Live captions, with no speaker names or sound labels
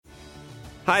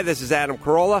Hi, this is Adam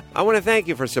Carolla. I want to thank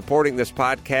you for supporting this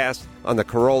podcast on the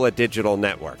Carolla Digital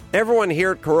Network. Everyone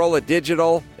here at Carolla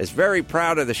Digital is very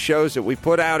proud of the shows that we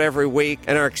put out every week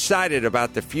and are excited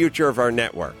about the future of our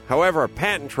network. However, a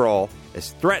patent troll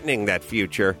is threatening that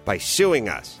future by suing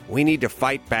us. We need to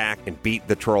fight back and beat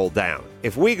the troll down.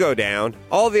 If we go down,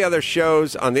 all the other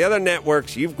shows on the other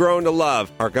networks you've grown to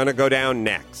love are going to go down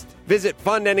next. Visit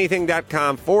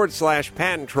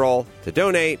fundanything.com/patent troll to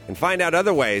donate and find out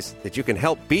other ways that you can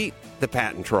help beat the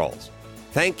patent trolls.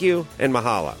 Thank you and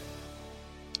mahalo.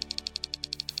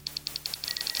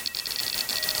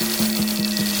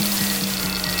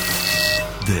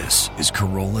 This is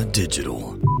Carolla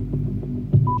Digital.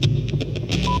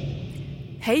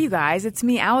 Hey, you guys, it's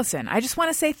me, Alison. I just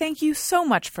want to say thank you so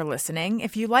much for listening.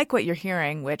 If you like what you're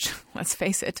hearing, which, let's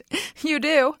face it, you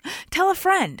do, tell a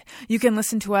friend. You can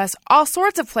listen to us all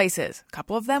sorts of places. A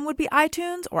couple of them would be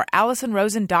iTunes or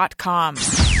AlisonRosen.com.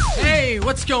 Hey,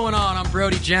 what's going on? I'm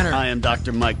Brody Jenner. I am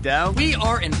Dr. Mike Dow. We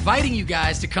are inviting you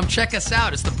guys to come check us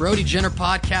out. It's the Brody Jenner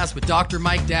Podcast with Dr.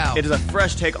 Mike Dow. It is a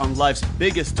fresh take on life's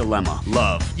biggest dilemma,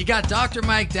 love. You got Dr.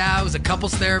 Mike Dow, who's a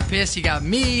couples therapist. You got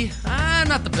me. I'm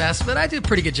not the best, but I do a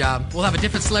pretty good job. We'll have a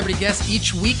different celebrity guest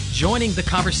each week joining the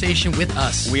conversation with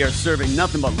us. We are serving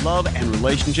nothing but love and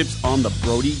relationships on the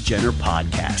Brody Jenner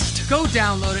Podcast. Go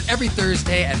download it every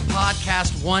Thursday at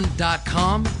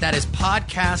podcastone.com. That is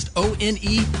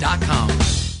podcastone.com.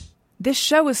 This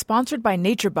show is sponsored by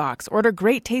NatureBox. Order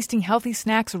great tasting healthy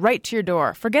snacks right to your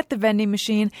door. Forget the vending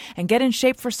machine and get in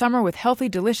shape for summer with healthy,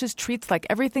 delicious treats like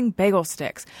everything bagel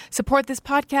sticks. Support this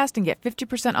podcast and get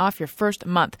 50% off your first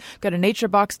month. Go to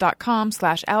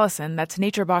naturebox.com/Alison. That's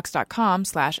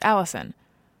naturebox.com/Alison.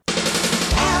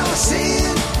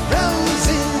 Alison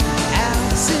Rosen.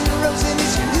 Alison Rosen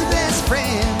is your new best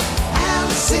friend.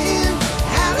 Alison,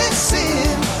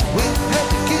 with her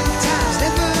good times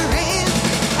never end.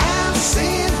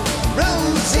 Alison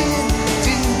Rosen,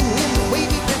 doing the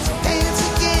wavy pencil dance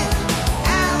again.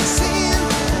 Alison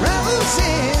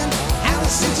Rosen,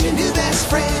 Alison's your new best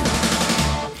friend.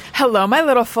 Hello, my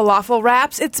little falafel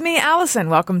wraps. It's me, Alison.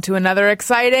 Welcome to another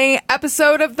exciting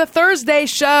episode of the Thursday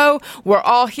Show. We're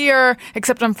all here,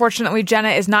 except unfortunately Jenna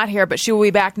is not here, but she will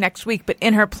be back next week. But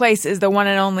in her place is the one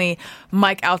and only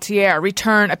Mike Altier.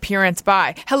 Return appearance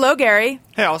by. Hello, Gary.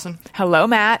 Hey, Alison. Hello,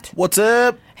 Matt. What's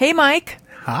up? Hey, Mike.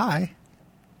 Hi.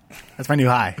 That's my new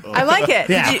hi. I like it.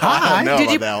 Yeah, hi. Did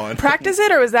you practice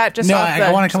it, or was that just No, off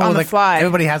I want to come up on with the fly?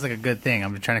 Everybody has like a good thing.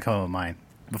 I'm trying to come up with mine.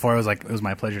 Before it was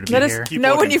my pleasure to Let be us here.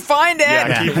 know when you find it.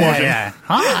 Yeah, keep looking. Yeah.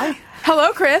 Hi.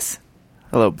 Hello, Chris.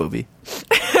 Hello, Booby.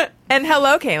 And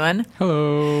hello, Caelan.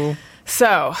 Hello.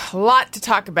 So, a lot to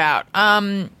talk about.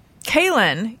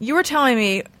 Caelan, you were telling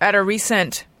me at a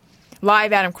recent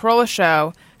live Adam Carolla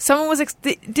show, someone was...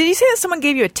 did you say that someone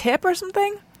gave you a tip or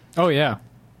something? Oh, yeah.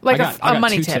 Like I got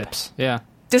money two tip? tips. Yeah.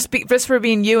 Just for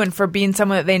being you and for being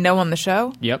someone that they know on the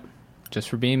show? Yep. Just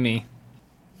for being me.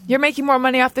 You're making more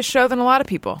money off the show than a lot of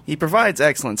people. He provides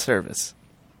excellent service.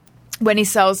 When he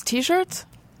sells T-shirts?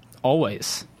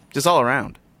 Always. Just all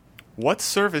around. What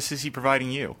service is he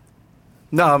providing you?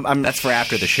 No, I'm That's for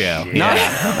after the show.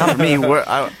 not for me.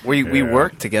 We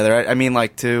work together. I mean,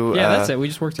 like to Yeah, that's it. We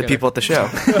just work the together. people at the show.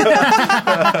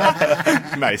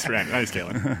 Nice, Frank. Nice,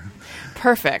 Caelan.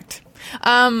 Perfect.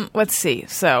 Let's see.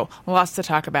 So, lots to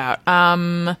talk about.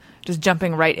 Just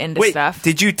jumping right into Wait, stuff.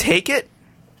 did you take it?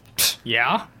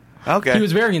 Yeah. Okay. He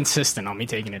was very insistent on me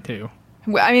taking it, too.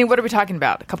 I mean, what are we talking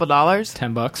about? A couple dollars?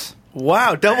 $10.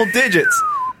 Wow, double digits.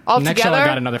 All Next show, together? I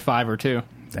got another $5 or $2.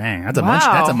 Dang, that's a Wow.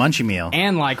 that's a munchie meal.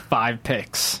 And like 5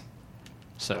 picks.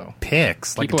 So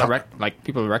Picks like people are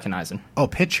people are recognizing. oh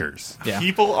pictures. Yeah.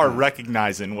 People are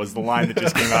recognizing was the line that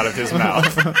just came out of his mouth.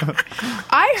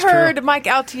 I heard Mike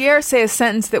Altier say a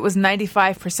sentence that was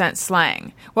 95%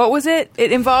 slang. What was it?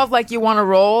 It involved like you want to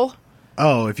roll?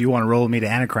 Oh, if you want to roll with me to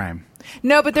Anacrime.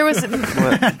 No, but there was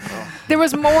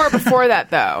more before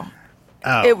that though.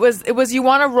 Oh, It was you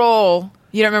want to roll.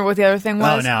 You don't remember what the other thing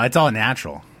was? oh no, it's all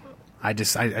natural. I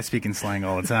speak in slang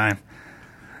all the time.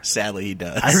 Sadly, he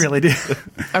does. I really do.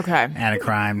 Okay.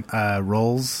 Anacrime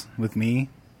rolls with me.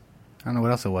 I don't know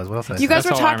what else it was. What else did I You say? guys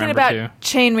That's were all I talking remember, about too.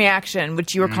 chain reaction,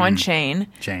 which you were calling chain.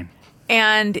 Jane.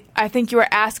 And I think you were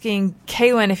asking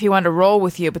Caelan if he wanted to roll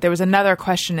with you, but there was another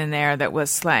question in there that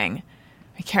was slang.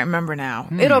 I can't remember now.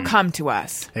 It'll come to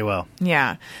us. Hey, well.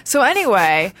 Yeah. So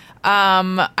anyway,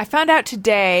 I found out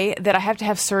today that I have to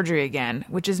have surgery again,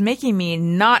 which is making me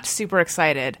not super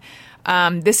excited.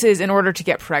 This is in order to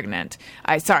get pregnant.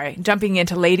 Jumping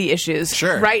into lady issues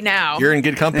Sure. right now. You're in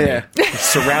good company. Yeah.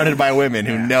 Surrounded by women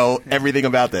who know everything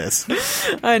about this.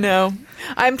 I know.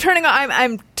 I'm turning on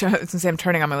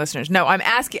my listeners. No, I'm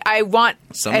asking. I want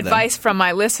Some of advice them. from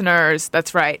my listeners.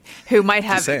 That's right, who might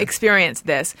have saying. experienced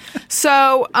this.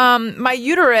 So, my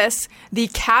uterus, the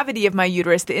cavity of my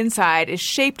uterus, the inside, is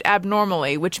shaped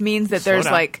abnormally, which means that there's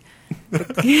down. like.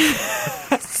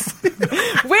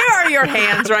 Where are your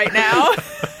hands right now?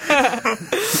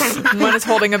 One is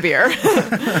holding a beer.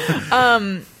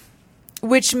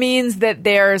 Which means that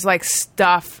there's like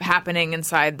stuff happening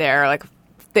inside there, like.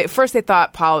 First they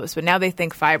thought polyps, but now they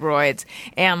think fibroids,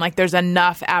 and like there's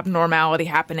enough abnormality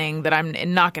happening that I'm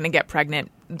not going to get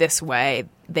pregnant this way,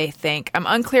 they think. I'm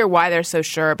unclear why they're so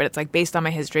sure, but it's like based on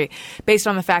my history, based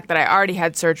on the fact that I already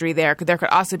had surgery there could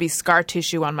also be scar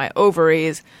tissue on my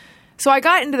ovaries. So I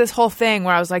got into this whole thing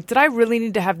where I was like, did I really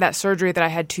need to have that surgery that I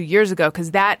had 2 years ago?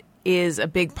 Because that is a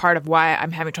big part of why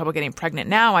I'm having trouble getting pregnant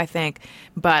now, I think.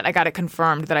 But I got it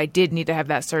confirmed that I did need to have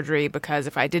that surgery because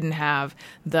if I didn't have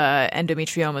the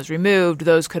endometriomas removed,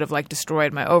 those could have like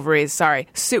destroyed my ovaries. Sorry.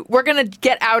 So we're going to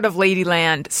get out of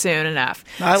Ladyland soon enough.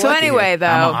 I like Anyway, it. though.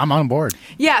 I'm on board.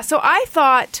 Yeah, so I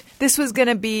thought this was going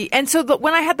to be – and so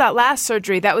when I had that last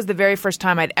surgery, that was the very first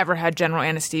time I'd ever had general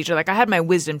anesthesia. Like I had my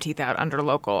wisdom teeth out under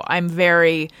local.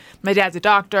 My dad's a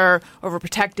doctor,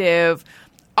 overprotective.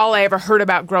 All I ever heard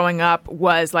about growing up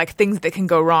was like things that can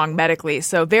go wrong medically.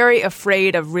 So very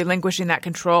afraid of relinquishing that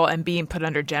control and being put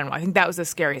under general. I think that was the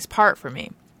scariest part for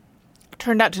me.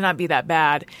 Turned out to not be that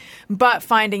bad. But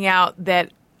finding out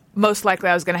that most likely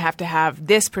I was going to have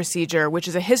this procedure, which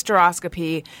is a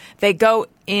hysteroscopy. They go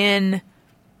in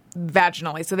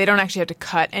vaginally, so they don't actually have to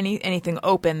cut anything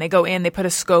open. They go in, they put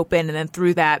a scope in, and then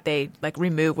through that they like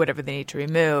remove whatever they need to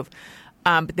remove.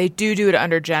 But they do it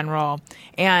under general.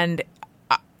 And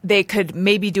they could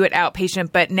maybe do it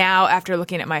outpatient, but now after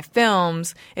looking at my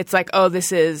films, it's like, oh,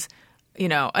 this is,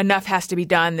 enough has to be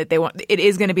done that it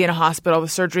is going to be in a hospital. The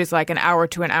surgery is like an hour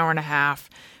to an hour and a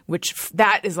half, which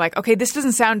that is like, okay, this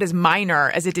doesn't sound as minor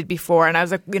as it did before. And I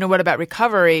was like, what about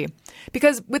recovery?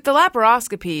 Because with the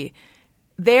laparoscopy,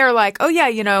 they're like, oh yeah,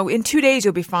 in 2 days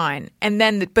you'll be fine. And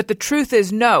then, but the truth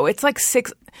is no, it's like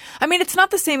it's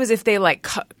not the same as if they like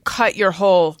cut your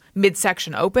whole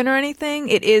midsection open or anything.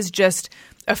 It is just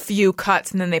a few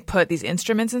cuts and then they put these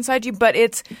instruments inside you, but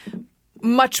it's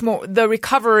much more, the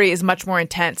recovery is much more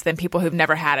intense than people who've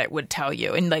never had it would tell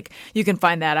you. And like, you can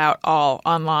find that out all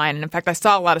online. And in fact, I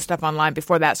saw a lot of stuff online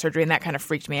before that surgery and that kind of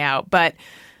freaked me out. But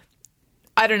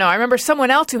I don't know. I remember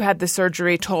someone else who had the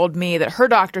surgery told me that her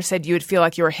doctor said you would feel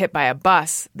like you were hit by a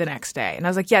bus the next day. And I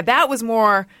was like, yeah, that was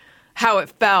more how it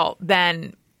felt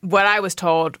than what I was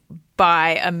told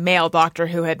by a male doctor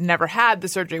who had never had the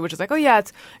surgery, which is like, oh yeah,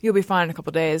 you'll be fine in a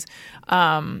couple of days.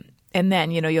 And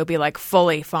then, you'll be like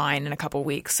fully fine in a couple of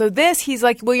weeks. So he's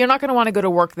like, well, you're not going to want to go to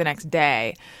work the next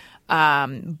day.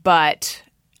 But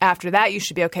after that, you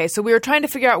should be okay. So we were trying to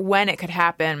figure out when it could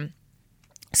happen.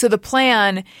 So the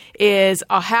plan is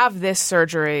I'll have this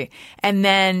surgery and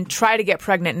then try to get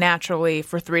pregnant naturally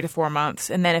for 3 to 4 months.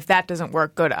 And then if that doesn't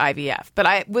work, go to IVF. But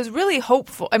I was really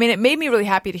hopeful. I mean, it made me really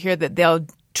happy to hear that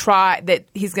that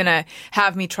he's going to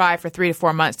have me try for 3 to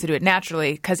 4 months to do it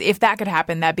naturally. Because if that could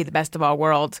happen, that'd be the best of all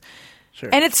worlds. Sure.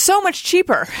 And it's so much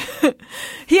cheaper.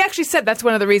 He actually said that's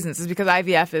one of the reasons is because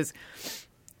IVF is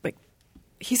like,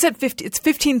 he said it's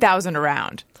 $15,000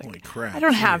 around. Like, holy crap. I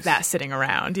don't have that sitting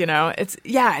around,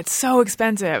 it's so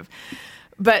expensive.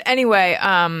 But anyway,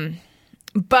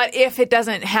 but if it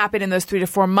doesn't happen in those 3 to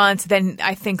 4 months, then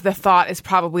I think the thought is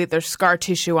probably there's scar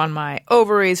tissue on my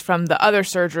ovaries from the other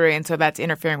surgery. And so that's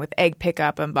interfering with egg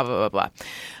pickup and blah, blah, blah,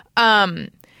 blah.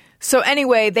 So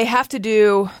anyway, they have to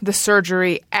do the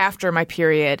surgery after my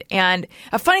period. And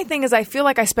a funny thing is I feel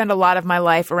like I spend a lot of my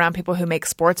life around people who make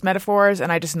sports metaphors,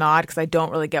 and I just nod because I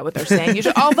don't really get what they're saying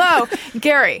usually. Although,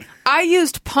 Gary, I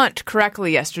used punt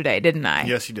correctly yesterday, didn't I?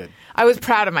 Yes, you did. I was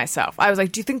proud of myself. I was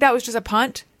like, do you think that was just a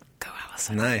punt? Go,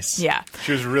 Alison. Nice. Yeah.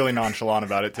 She was really nonchalant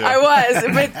about it, too. I was.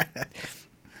 But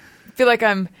I feel like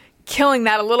I'm killing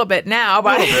that a little bit now.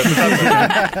 But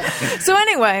so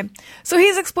anyway, so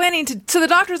the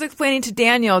doctor's explaining to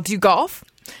Daniel, do you golf?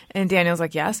 And Daniel's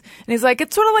like, yes. And he's like,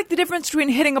 it's sort of like the difference between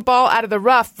hitting a ball out of the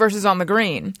rough versus on the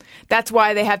green. That's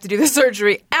why they have to do the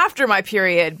surgery after my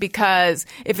period, because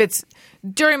if it's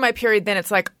during my period, then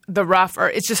it's like the rough, or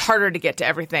it's just harder to get to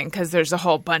everything because there's a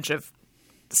whole bunch of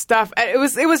stuff. It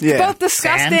was both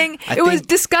disgusting. It was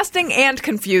disgusting and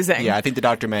confusing. Yeah, I think the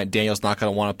doctor meant Daniel's not going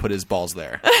to want to put his balls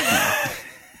there.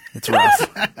 It's rough.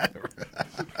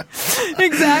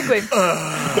 Exactly. Come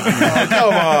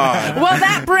on. Well,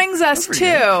 that brings us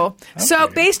to, so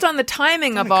based on the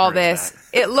timing of all this,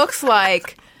 it looks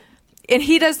like, and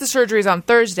he does the surgeries on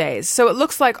Thursdays, so it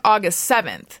looks like August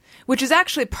 7th, which is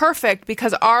actually perfect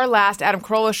because our last Adam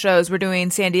Carolla shows we're doing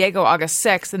San Diego August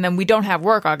 6th, and then we don't have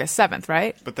work August 7th,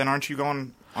 right? But then aren't you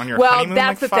going on your Well, honeymoon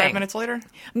that's like the 5 thing. minutes later?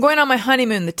 I'm going on my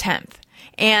honeymoon the 10th,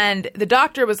 and the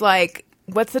doctor was like,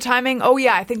 what's the timing? Oh,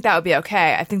 yeah, I think that would be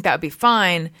okay. I think that would be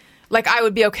fine. Like, I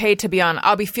would be okay to be on,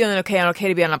 I'll be feeling okay and okay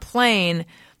to be on a plane,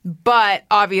 but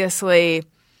obviously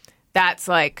that's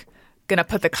like going to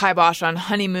put the kibosh on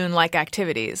honeymoon-like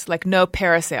activities, like no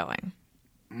parasailing.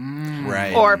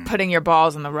 Right. Or putting your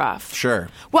balls in the rough. Sure.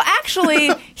 Well, actually,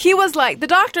 the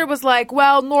doctor was like,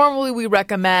 well, normally we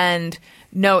recommend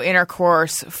no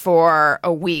intercourse for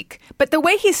a week. But the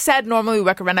way he said normally we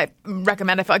recommend, I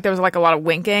felt like there was like a lot of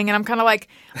winking. And I'm kind of like,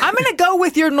 I'm going to go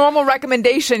with your normal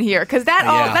recommendation here. Because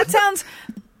that sounds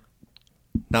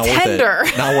Not tender.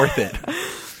 Worth it. Not worth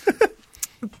it.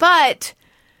 But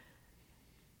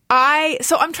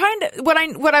I'm trying to, what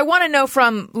I want to know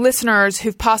from listeners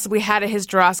who've possibly had a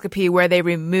hysteroscopy where they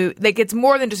remove, like it's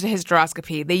more than just a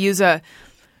hysteroscopy. They use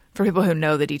for people who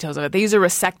know the details of it, they use a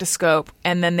resectoscope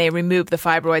and then they remove the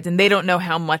fibroids and they don't know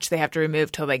how much they have to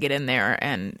remove till they get in there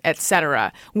and et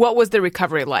cetera. What was the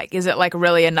recovery like? Is it like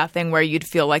really a nothing where you'd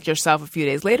feel like yourself a few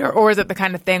days later? Or is it the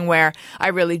kind of thing where I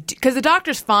really do, because the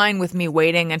doctor's fine with me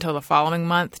waiting until the following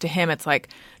month. To him, it's like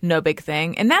no big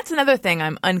thing. And that's another thing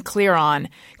I'm unclear on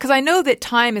because I know that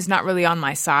time is not really on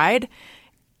my side.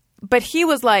 But he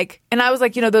was like, and I was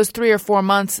like, those 3 or 4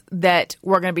 months that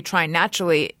we're going to be trying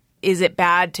naturally, is it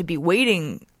bad to be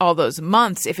waiting all those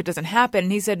months if it doesn't happen?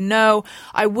 And he said, no,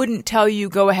 I wouldn't tell you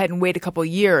go ahead and wait a couple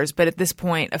years, but at this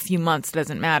point, a few months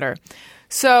doesn't matter.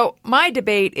 So my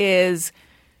debate is,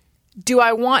 do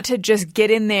I want to just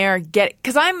get in there,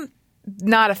 because I'm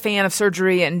not a fan of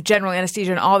surgery and general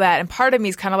anesthesia and all that, and part of me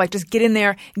is kind of like, just get in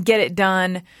there, get it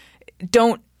done,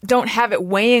 don't have it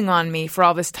weighing on me for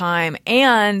all this time.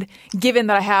 And given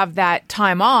that I have that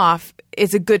time off,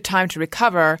 it's a good time to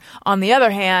recover. On the other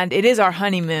hand, it is our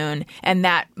honeymoon, and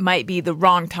that might be the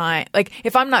wrong time. Like,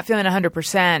 if I'm not feeling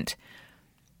 100%,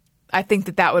 I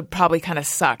think that would probably kind of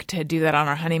suck to do that on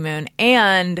our honeymoon.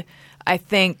 And I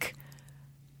think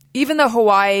even though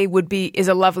Hawaii is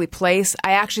a lovely place,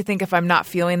 I actually think if I'm not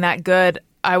feeling that good,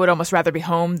 I would almost rather be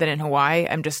home than in Hawaii.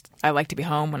 I like to be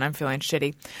home when I'm feeling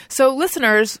shitty. So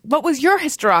listeners, what was your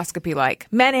hysteroscopy like,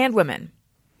 men and women?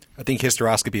 I think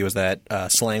hysteroscopy was that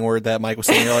slang word that Mike was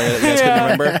saying earlier that you guys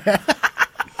couldn't remember.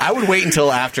 I would wait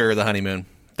until after the honeymoon.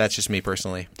 That's just me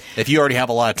personally. If you already have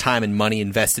a lot of time and money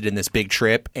invested in this big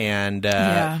trip and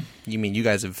you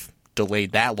guys have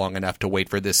delayed that long enough to wait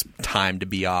for this time to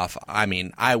be off, I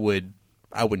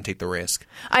wouldn't take the risk.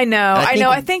 I know.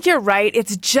 I think you're right.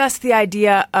 It's just the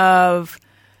idea of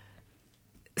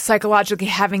psychologically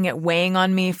having it weighing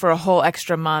on me for a whole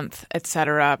extra month, et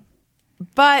cetera.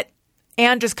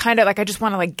 And just kind of like, I just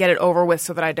want to like get it over with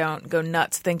so that I don't go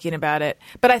nuts thinking about it.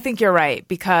 But I think you're right,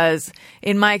 because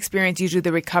in my experience, usually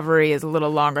the recovery is a little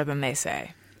longer than they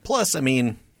say. Plus,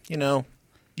 you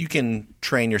can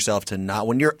train yourself to not,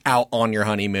 when you're out on your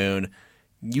honeymoon,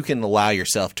 you can allow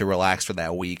yourself to relax for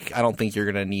that week. I don't think you're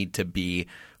going to need to be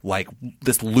like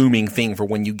this looming thing for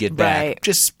when you get back. Right.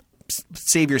 Just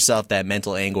save yourself that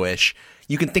mental anguish.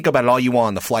 You can think about it all you want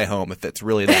on the flight home if it's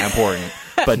really that important,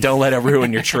 but don't let it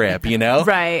ruin your trip,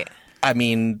 Right.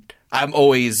 I'm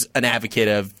always an advocate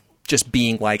of just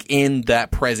being like in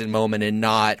that present moment and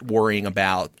not worrying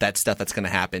about that stuff that's going to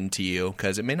happen to you,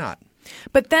 because it may not.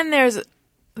 But then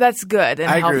that's good and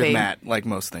healthy. I agree with Matt, like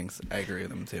most things. I agree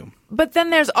with him too. But then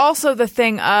there's also the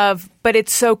thing of, but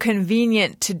it's so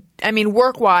convenient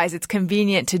work-wise, it's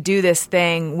convenient to do this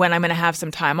thing when I'm going to have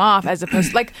some time off, as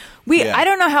opposed to, I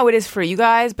don't know how it is for you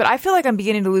guys, but I feel like I'm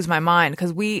beginning to lose my mind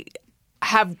because we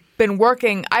have been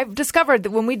working. I've discovered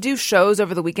that when we do shows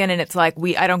over the weekend and it's like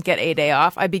I don't get a day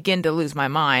off, I begin to lose my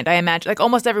mind. I imagine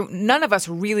none of us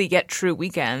really get true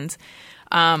weekends.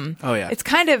 It's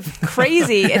kind of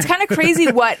crazy. It's kind of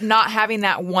crazy what not having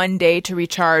that one day to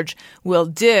recharge will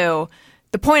do.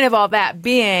 The point of all that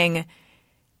being,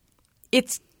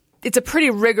 it's a pretty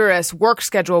rigorous work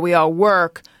schedule we all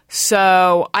work.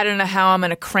 So I don't know how I'm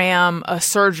going to cram a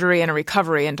surgery and a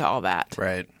recovery into all that.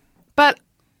 Right. But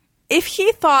if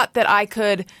he thought that I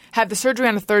could have the surgery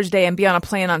on a Thursday and be on a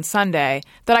plane on Sunday,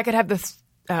 that I could have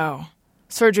the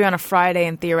surgery on a Friday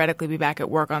and theoretically be back at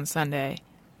work on Sunday,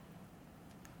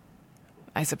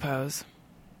 I suppose.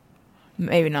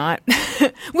 Maybe not.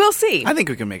 We'll see. I think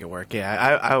we can make it work.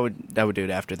 Yeah, I would do it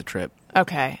after the trip.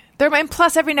 Okay. And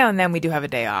plus, every now and then we do have a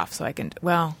day off, so I can.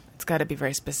 Well, it's got to be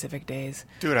very specific days.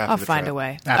 Do it after I'll the find trip. a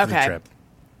way. After okay. the trip.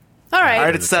 All right. All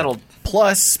right, it's settled.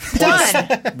 Plus,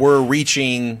 Done. we're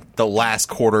reaching the last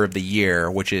quarter of the year,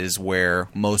 which is where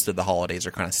most of the holidays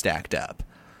are kind of stacked up.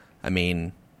 I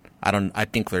mean, I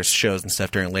think there's shows and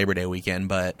stuff during Labor Day weekend,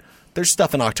 but there's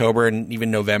stuff in October and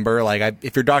even November. Like,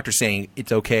 if your doctor's saying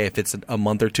it's okay if it's a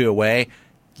month or two away,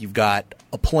 you've got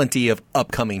plenty of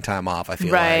upcoming time off, I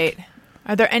feel Right. like.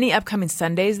 Are there any upcomoming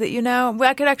Sundays that you know? Well,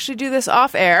 I could actually do this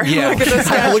off air. Yeah, Look at the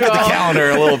look at the schedule.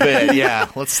 calendar a little bit. Yeah,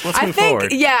 let's move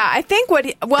forward. Yeah, I think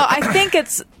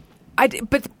it's.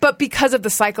 But because of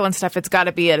the cycle and stuff, it's got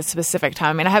to be at a specific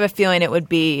time. I mean, I have a feeling it would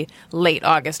be late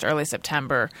August, early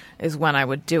September is when I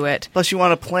would do it. Plus, you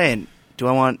want to plan. Do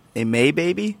I want a May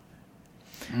baby?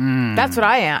 That's what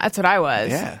I am. That's what I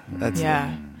was. Yeah. That's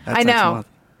I next know. month.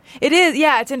 It is.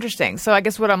 Yeah, it's interesting. So I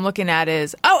guess what I'm looking at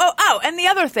is and the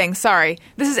other thing. Sorry,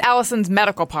 this is Alison's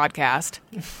medical podcast.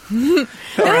 The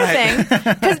other thing,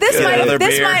 because this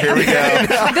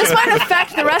might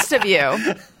affect the rest of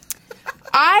you.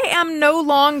 I am no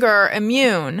longer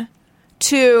immune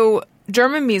to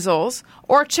German measles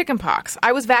or chickenpox.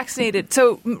 I was vaccinated.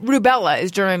 So rubella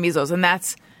is German measles, and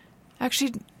that's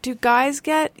actually. Do guys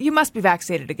get? You must be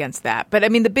vaccinated against that. But I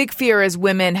mean, the big fear is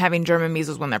women having German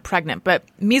measles when they're pregnant. But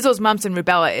measles, mumps, and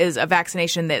rubella is a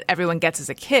vaccination that everyone gets as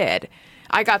a kid.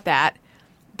 I got that.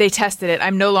 They tested it.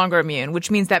 I'm no longer immune,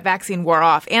 which means that vaccine wore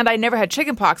off. And I never had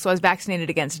chickenpox, so I was vaccinated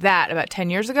against that about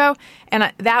 10 years ago.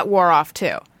 And that wore off,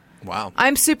 too. Wow.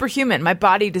 I'm superhuman. My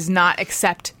body does not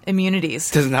accept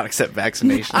immunities. Does not accept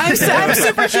vaccinations. I'm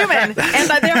superhuman, and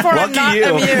therefore I'm not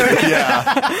immune.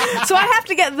 Yeah. So I have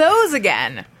to get those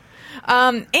again.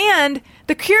 And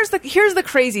here's the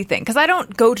crazy thing, because I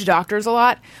don't go to doctors a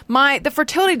lot. The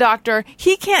fertility doctor,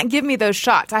 he can't give me those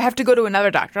shots. I have to go to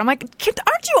another doctor. I'm like,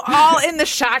 aren't you all in the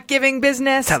shot giving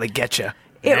business? That's how they get you.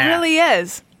 It really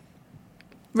is.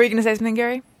 Were you going to say something,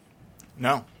 Gary?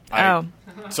 No.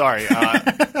 Sorry.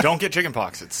 Don't get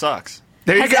chickenpox. It sucks.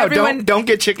 There you Has go. everyone- Don't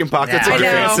get chickenpox. That's what I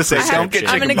you're know. supposed to say. I Don't get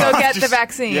I'm going to chickenpox. go get the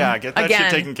vaccine. Yeah, get that again.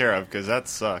 shit taken care of because that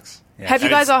sucks. Have you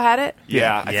guys all had it?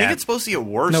 Yeah, I think it's supposed to get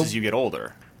worse as you get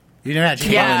older. You never had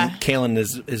chicken. Yeah. Caelan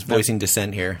is voicing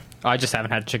dissent here. I just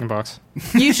haven't had chickenpox.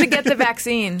 You should get the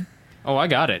vaccine. Oh, I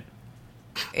got it.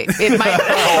 It might.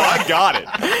 I got it.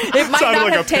 It might Sounded not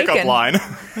like have a pickup taken. line.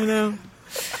 I know.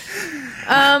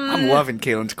 I'm loving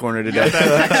Caelan's corner today.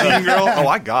 That vaccine girl. Oh,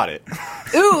 I got it.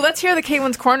 Ooh, let's hear the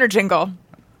Caelan's Corner jingle.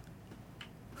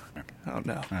 Oh,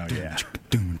 no. Oh, yeah.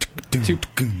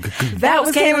 That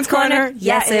was Caelan's Corner.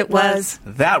 Yes, it was.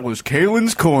 That was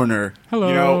Caelan's corner. Hello.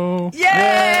 You know,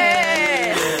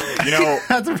 Yay!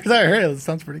 That's the first I heard it. It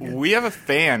sounds pretty good. we have a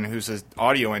fan who's an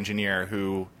audio engineer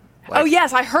who. Oh,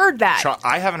 yes, I heard that.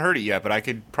 I haven't heard it yet, but I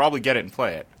could probably get it and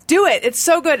play it. Do it. It's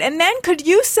so good. And then could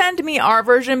you send me our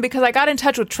version? Because I got in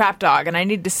touch with Trap Dog, and I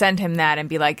need to send him that and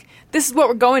be like, this is what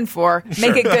we're going for.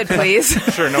 Make it good, please.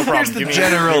 Sure, no problem. Here's the Give me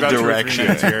general about 2 or 3 direction.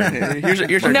 minutes here.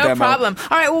 Here's our No demo. problem.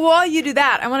 All right, well, while you do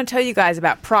that, I want to tell you guys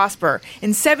about Prosper.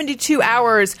 In 72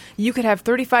 hours, you could have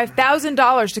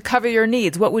 $35,000 to cover your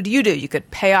needs. What would you do? You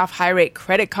could pay off high-rate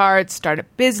credit cards, start a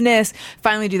business,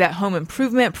 finally do that home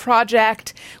improvement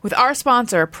project. With our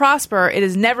sponsor, Prosper, it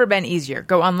has never been easier.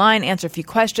 Go online, answer a few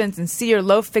questions, and see your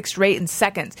low fixed rate in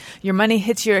seconds. Your money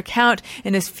hits your account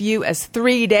in as few as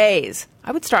 3 days.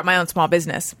 I would start my own small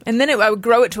business, and then I would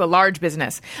grow it to a large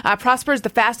business. Prosper is the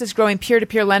fastest growing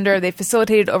peer-to-peer lender. They've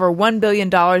facilitated over $1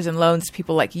 billion in loans to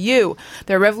people like you.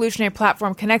 Their revolutionary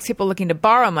platform connects people looking to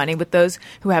borrow money with those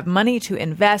who have money to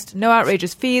invest. No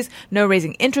outrageous fees, no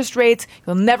raising interest rates.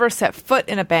 You'll never set foot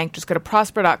in a bank. Just go to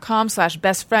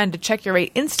prosper.com/bestfriend to check your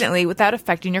rate instantly without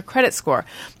affecting your credit score.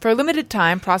 For a limited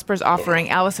time, Prosper is offering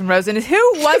Alison Rosen.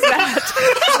 Who was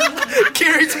that?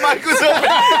 Gary's mic was open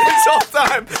this whole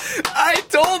time. I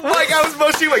told Mike I was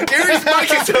supposed to, but Gary's mic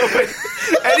is open.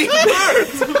 And he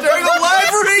burped during a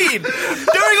live read.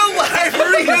 During a live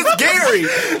read, it's Gary.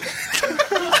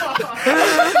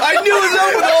 I knew it was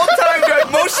open the whole time. I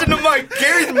motioned to Mike.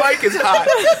 Gary's mic is hot.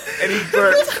 And he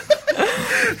burped.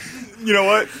 You know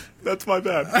what? That's my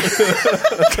bad.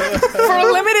 For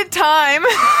a limited time,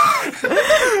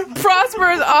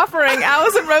 Prosper is offering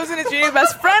Alison Rosen and Junior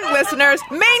Best Friend listeners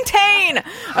maintain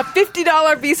a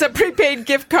 $50 Visa prepaid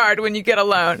gift card when you get a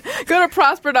loan. Go to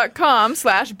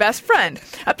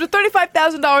prosper.com/bestfriend. Up to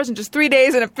 $35,000 in just 3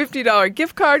 days and a $50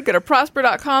 gift card. Go to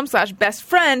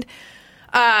prosper.com/bestfriend.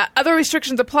 Other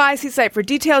restrictions apply. See site for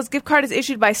details. Gift card is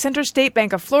issued by Center State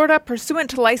Bank of Florida, pursuant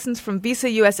to license from Visa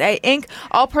USA, Inc.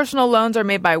 All personal loans are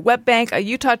made by WebBank, a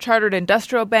Utah chartered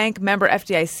industrial bank, member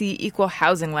FDIC, equal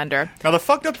housing lender. Now, the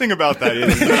fucked up thing about that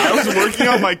is that I was working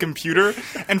on my computer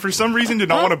and for some reason did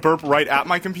not want to burp right at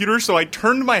my computer, so I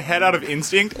turned my head out of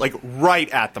instinct, like right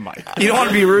at the mic. You don't want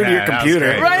to be rude to your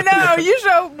computer. Right now, you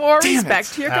show more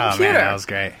respect to your Oh, computer. man, that was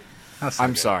great.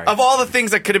 I'm sorry. Of all the things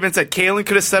that could have been said, Caelan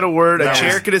could have said a word, a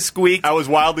chair could have squeaked. I was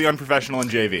wildly unprofessional in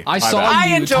JV. I saw I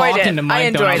you enjoyed talking it. to Mike, I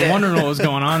though. I enjoyed was it. wondering what was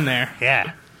going on there.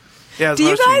 Yeah. Yeah, Do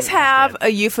you guys have a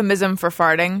euphemism for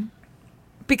farting?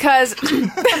 Because this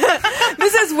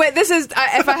is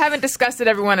if I haven't discussed it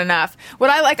everyone enough.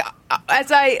 What I like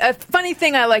a funny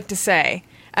thing I like to say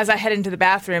as I head into the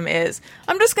bathroom is,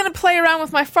 I'm just going to play around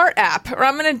with my fart app, or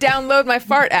I'm going to download my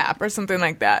fart app, or something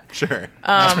like that. Sure.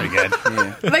 That's pretty good.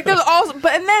 Yeah. Like there's also,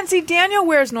 and then see, Daniel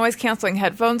wears noise canceling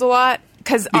headphones a lot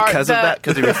because of that,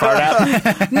 because of your fart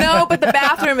app. No, but the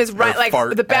bathroom is right. Like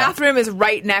fart the bathroom is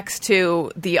right next to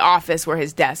the office where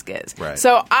his desk is. Right.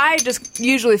 So I just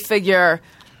usually figure,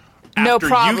 no After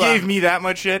problem. you gave me that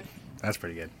much shit. That's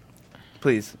pretty good.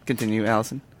 Please continue,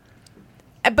 Allison.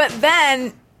 But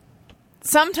then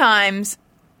sometimes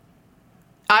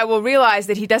I will realize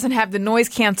that he doesn't have the noise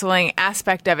canceling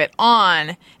aspect of it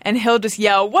on, and he'll just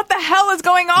yell, "What the hell is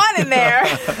going on in there?"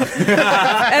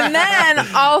 And then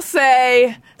I'll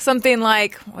say something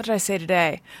like, what did I say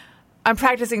today? I'm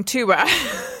practicing tuba.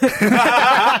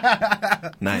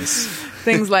 Nice.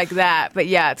 Things like that. But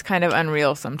yeah, it's kind of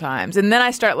unreal sometimes. And then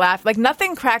I start laughing. Like,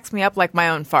 nothing cracks me up like my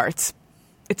own farts.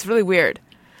 It's really weird.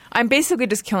 I'm basically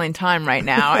just killing time right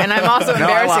now, and I'm also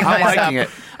embarrassing I'm myself. liking it.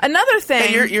 Another thing.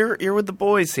 Hey, you're with the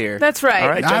boys here. That's right. All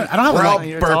right, Jen. I don't have We're all like,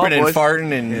 burping and boys.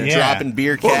 farting and Yeah. dropping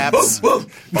beer caps.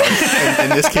 in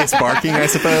this case, barking, I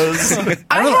suppose.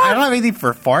 I don't have anything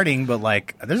for farting, but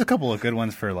like, there's a couple of good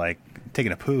ones for like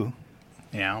taking a poo.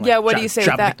 You know, like Yeah, what do you say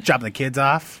with that? Dropping the kids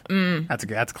off. That's a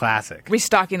good. That's classic.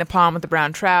 Restocking the pond with the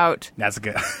brown trout. That's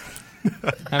good. I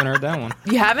haven't heard that one.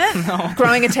 You haven't? No.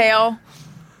 Growing a tail.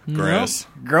 Gross.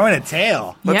 Growing a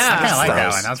tail. Yeah. I kind of like that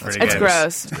gross. one. That was pretty It's good.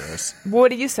 gross. Gross. What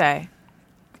do you say?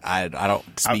 I don't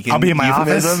speak I'll in be in my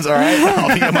office. euphemisms, all right?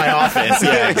 I'll be in my office.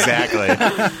 Yeah, exactly.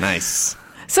 Nice.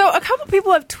 So a couple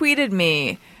people have tweeted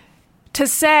me to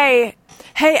say,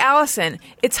 "Hey, Alison,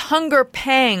 it's hunger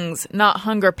pangs, not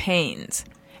hunger pains."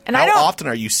 And I How don't, often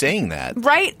are you saying that?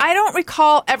 right? I don't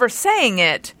recall ever saying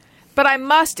it, but I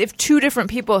must if two different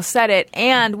people said it,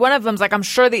 and one of them's like, "I'm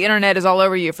sure the internet is all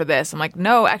over you for this." I'm like,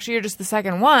 "No, actually, you're just the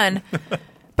second one."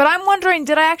 But I'm wondering,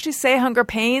 did I actually say hunger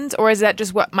pains, or is that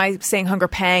just what my saying hunger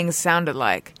pangs sounded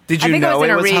like? Did I you think know in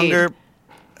it a was read. hunger?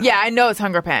 Yeah, I know it's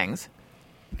hunger pangs.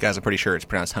 You guys are pretty sure it's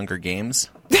pronounced Hunger Games.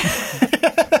 Thank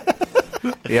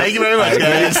you very much,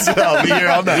 guys. I'll be here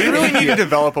all night. We really need to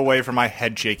develop a way for my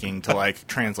head shaking to like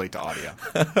translate to audio.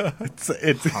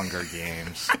 It's Hunger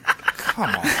Games.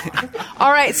 Come on.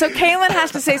 All right, so Caelan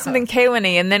has to say something Caelan-y,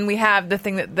 and then we have the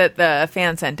thing that the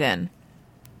fan sent in.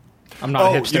 I'm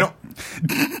not a hipster.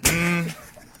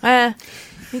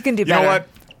 You can do You better. know what?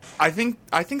 I think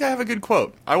I have a good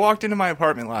quote. I walked into my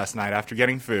apartment last night after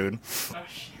getting food.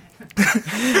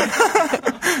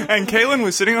 And Caelan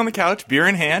was sitting on the couch, beer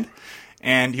in hand,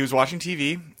 and he was watching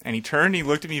TV, and he turned and he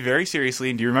looked at me very seriously.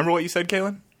 And do you remember what you said,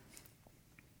 Caelan?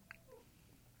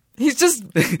 He's just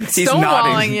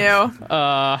stonewalling you.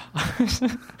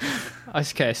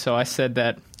 Okay, so I said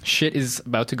that shit is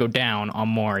about to go down on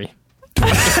Maury.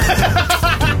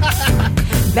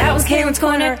 That was Caelan's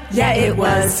Corner. Yeah, it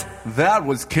was. That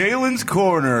was Caelan's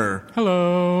Corner.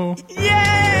 Hello.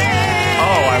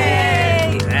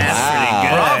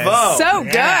 Bravo. So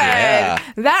good. Yeah.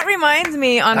 That reminds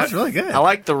me on That's really good. I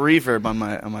like the reverb on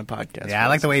my podcast. Yeah, I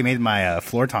like the way he made my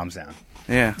floor tom sound.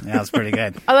 Yeah. Yeah, that was pretty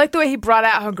good. I like the way he brought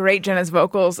out how great Jenna's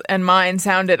vocals and mine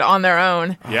sounded on their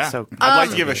own. Yeah. so- I'd like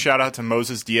to give a shout out to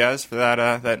Moses Diaz for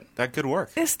that good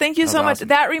work. Yes, thank you That so was much. awesome.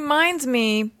 That reminds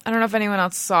me, I don't know if anyone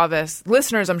else saw this.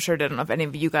 Listeners, I'm sure did. I don't know if any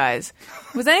of you guys.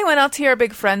 Was anyone else here a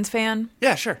big Friends fan?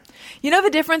 Yeah, sure. You know the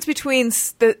difference between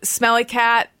the Smelly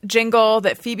Cat jingle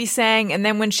that Phoebe sang and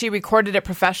then when she recorded it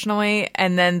professionally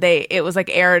and then it was like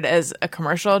aired as a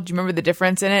commercial? Do you remember the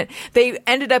difference in it? They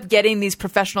ended up getting these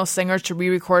professional singers to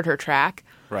re-record her track.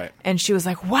 Right. And she was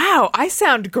like, "Wow, I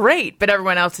sound great." But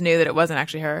everyone else knew that it wasn't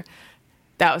actually her.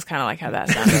 That was kind of like how that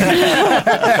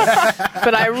sounded.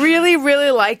 But I really, really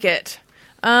like it.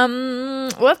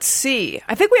 Let's see.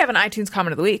 I think we have an iTunes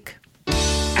comment of the week.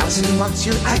 Alison wants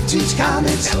your iTunes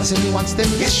comments. Alison wants them,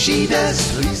 yes she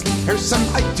does. Please leave her some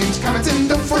iTunes comments and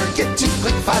don't forget to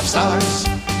click 5 stars.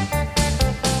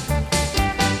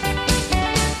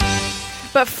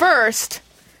 But But first,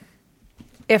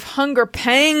 if hunger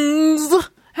pangs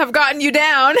have gotten you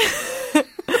down,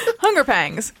 hunger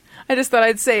pangs. I just thought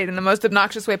I'd say it in the most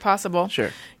obnoxious way possible.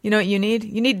 Sure. You know what you need?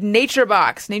 You need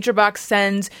NatureBox. NatureBox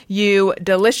sends you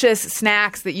delicious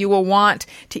snacks that you will want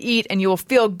to eat, and you will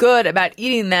feel good about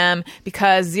eating them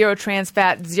because zero trans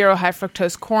fat, zero high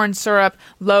fructose corn syrup,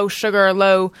 low sugar,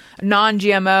 low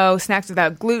non-GMO, snacks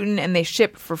without gluten, and they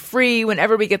ship for free.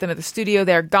 Whenever we get them at the studio,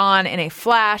 they're gone in a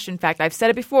flash. In fact, I've said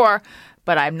it before,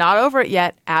 but I'm not over it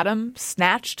yet. Adam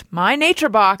snatched my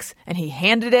NatureBox, and he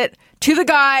handed it to the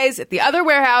guys at the other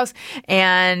warehouse,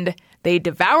 and they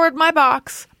devoured my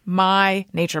box, my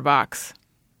NatureBox.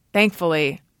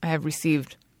 Thankfully, I have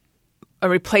received a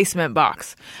replacement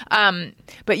box.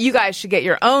 But you guys should get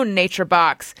your own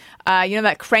NatureBox. You know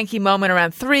that cranky moment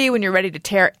around 3 when you're ready to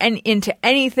tear into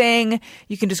anything?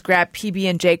 You can just grab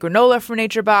PB&J granola from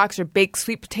NatureBox or bake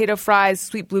sweet potato fries,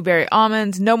 sweet blueberry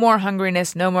almonds. No more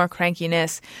hungriness, no more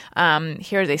crankiness.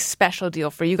 Here's a special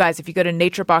deal for you guys. If you go to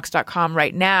naturebox.com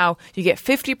right now, you get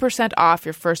 50% off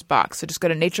your first box. So just go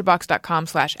to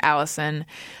naturebox.com/Alison.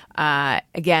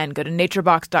 Again, go to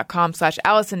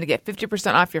naturebox.com/Alison to get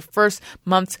 50% off your first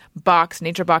month's box.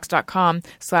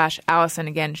 Naturebox.com/Alison.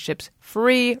 Again, ships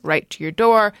free right to your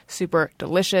door. Super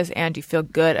delicious, and you feel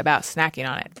good about snacking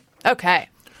on it. Okay.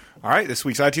 All right, this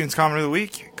week's iTunes comment of the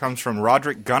week comes from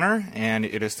Roderick Gunner, and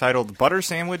it is titled Butter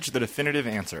Sandwich, the Definitive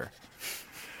Answer.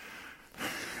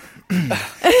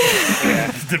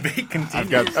 Debate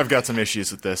continues. I've got some issues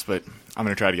with this, but I'm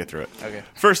going to try to get through it. Okay.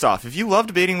 First off, if you love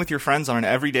debating with your friends on an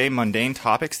everyday mundane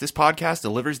topics, this podcast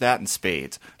delivers that in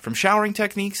spades. From showering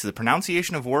techniques to the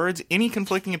pronunciation of words, any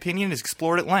conflicting opinion is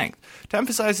explored at length. To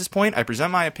emphasize this point, I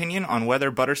present my opinion on whether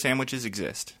butter sandwiches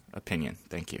exist. Opinion.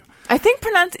 Thank you. I think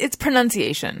it's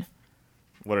pronunciation.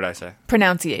 What did I say?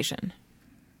 Pronunciation.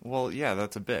 Well, yeah,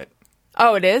 that's a bit.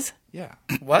 Oh, it is? Yeah.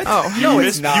 What? Oh. No,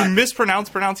 it's not. You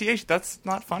mispronounced pronunciation. That's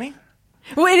not funny?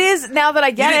 Well, it is now that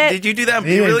I get it. Did you do that?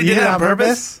 You really did it on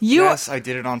purpose? Yes, I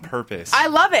did it on purpose. I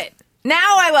love it.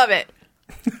 Now I love it.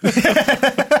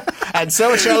 And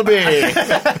so it shall be.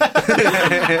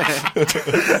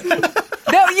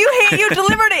 No, you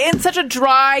delivered it in such a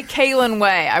dry Caelan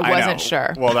way. I wasn't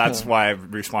sure. Well, that's why I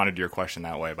responded to your question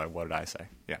that way by what did I say.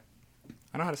 Yeah.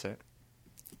 I know how to say it.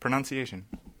 Pronunciation.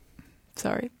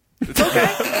 Sorry. It's okay.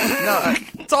 No,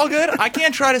 it's all good. I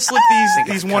can't try to slip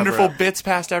these wonderful bits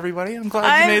past everybody. I'm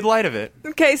glad you made light of it.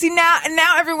 Okay, see, now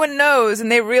everyone knows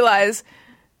and they realize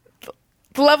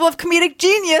the level of comedic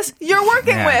genius you're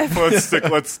working with.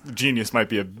 Let's genius might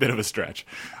be a bit of a stretch.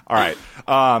 All right.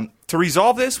 To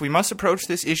resolve this, we must approach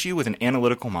this issue with an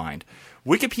analytical mind.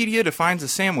 Wikipedia defines a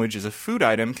sandwich as a food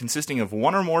item consisting of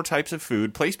one or more types of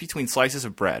food placed between slices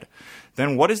of bread.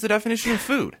 Then what is the definition of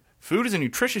food? Food is a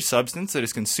nutritious substance that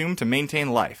is consumed to maintain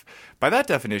life. By that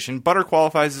definition, butter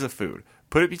qualifies as a food.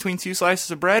 Put it between two slices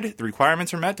of bread, the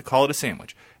requirements are met to call it a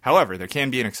sandwich. However, there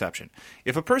can be an exception.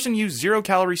 If a person used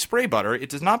 0-calorie spray butter, it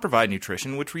does not provide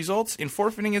nutrition, which results in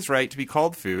forfeiting its right to be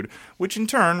called food, which in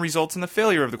turn results in the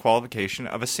failure of the qualification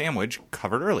of a sandwich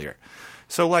covered earlier.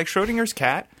 So like Schrodinger's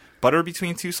cat, butter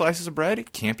between two slices of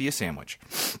bread can't be a sandwich.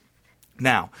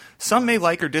 Now, some may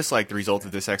like or dislike the result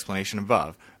of this explanation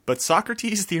above, but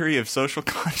Socrates' theory of social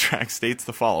contract states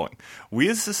the following. We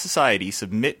as a society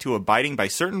submit to abiding by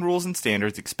certain rules and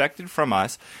standards expected from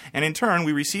us, and in turn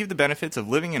we receive the benefits of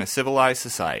living in a civilized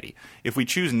society. If we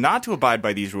choose not to abide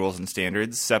by these rules and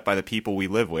standards set by the people we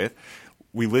live with,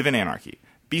 we live in anarchy.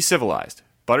 Be civilized.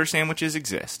 Butter sandwiches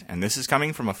exist, and this is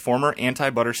coming from a former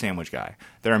anti-butter sandwich guy.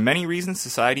 There are many reasons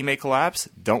society may collapse.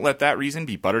 Don't let that reason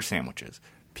be butter sandwiches.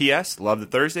 P.S. Love the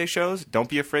Thursday shows. Don't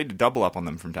be afraid to double up on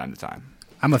them from time to time.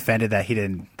 I'm offended that he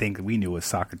didn't think we knew what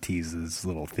Socrates'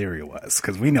 little theory was,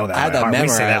 because we know that. I had that we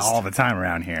say that memorized. all the time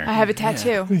around here. I have a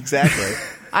tattoo. Yeah, exactly.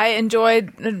 I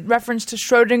enjoyed a reference to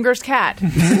Schrodinger's cat.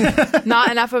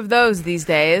 Not enough of those these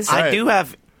days. I do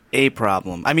have a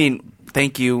problem. I mean,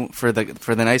 thank you for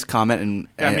the nice comment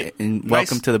and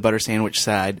welcome to the butter sandwich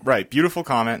side. Right, beautiful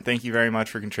comment. Thank you very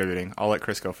much for contributing. I'll let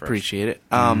Chris go first. Appreciate it.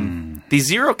 The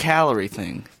 0-calorie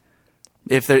thing.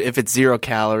 If it's 0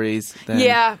 calories, then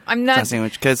yeah, I'm not it's not a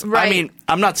sandwich. Because right. I mean,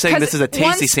 I'm not saying this is a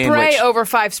tasty sandwich. One spray over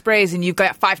 5 sprays, and you've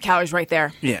got 5 calories right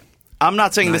there. Yeah, I'm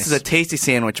not saying this is a tasty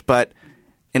sandwich, but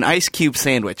an ice cube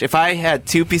sandwich. If I had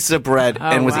 2 pieces of bread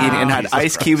and was eating and had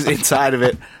ice cubes inside of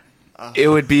it, it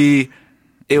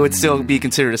would still be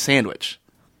considered a sandwich.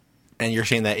 And you're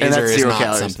saying that is or is not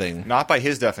calories. Something? Not by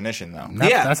his definition, though.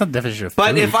 That's not the definition of food.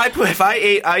 But if I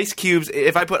ate ice cubes,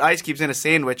 if I put ice cubes in a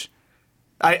sandwich,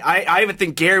 I even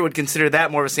think Gary would consider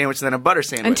that more of a sandwich than a butter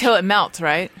sandwich. Until it melts,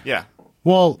 right? Yeah.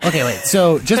 Well, okay, wait.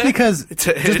 So just because it's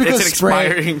an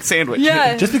expiring sandwich.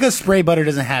 Yeah. Just because spray butter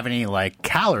doesn't have any like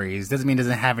calories doesn't mean it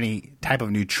doesn't have any type of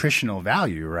nutritional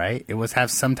value, right? It must have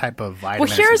some type of vitamin.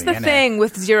 Well, here's the thing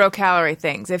with 0-calorie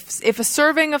things. If a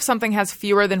serving of something has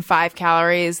fewer than 5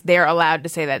 calories, they're allowed to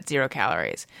say that's 0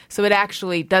 calories. So it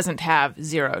actually doesn't have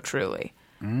 0 truly.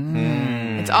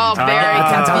 It's all very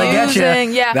That's how they get confusing.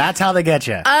 you. Yeah. That's how they get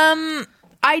you.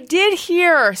 I did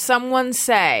hear someone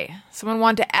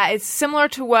wanted to add, it's similar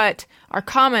to what our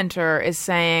commenter is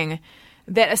saying,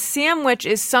 that a sandwich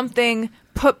is something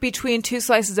put between 2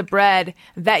 slices of bread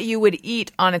that you would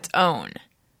eat on its own.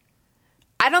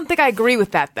 I don't think I agree with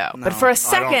that, though. No, but for a I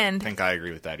second... don't think I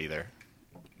agree with that either.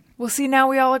 Well, see, now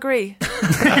we all agree.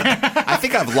 I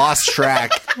think I've lost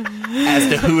track as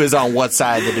to who is on what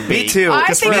side of the debate. Me too. I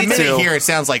Because for think a minute here, it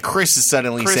sounds like Chris is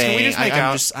suddenly Chris, saying, can we just make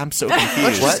out? I'm so confused.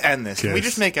 Let's just end this. Can we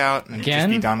just make out and Again?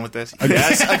 just be done with this?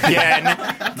 Yes, again.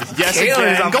 Yes, Caelan's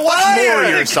again. on Go watch fire.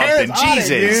 Maury or something. Caelan's on it,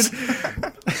 Jesus.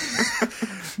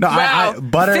 No, Wow.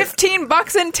 butter.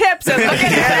 $15 in tips, and look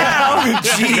at it now.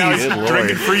 Now he's Good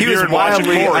drinking Lord. free He beer was and watching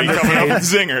wildly Maury coming up underpaid. with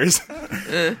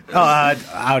zingers.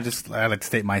 I'd like to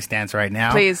state my stance right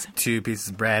now. Please. 2 pieces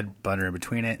of bread, butter in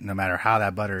between it. No matter how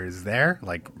that butter is there,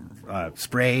 like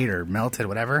sprayed or melted,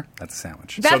 whatever, that's a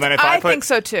sandwich. I think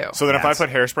so, too. So then if I put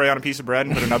hairspray on a piece of bread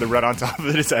and put another bread on top of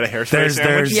it, is that a hairspray sandwich?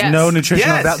 There's Yes. no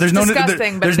nutritional Yes. value. There's no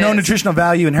Disgusting, but there's it no is. nutritional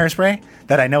value in hairspray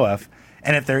that I know of.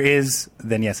 And if there is,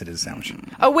 then yes, it is a sandwich.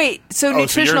 Oh, wait. So you're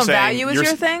nutritional saying- value is you're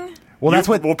your s- thing? Well, that's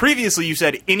what. Well, previously you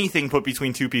said anything put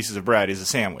between 2 pieces of bread is a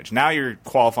sandwich. Now you're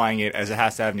qualifying it as it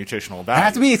has to have nutritional It value.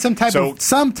 has to be some type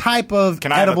of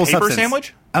Can I have a edible paper substance.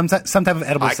 sandwich? Some type of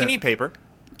edible. I can eat paper.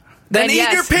 Then Then eat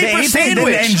yes. your paper Then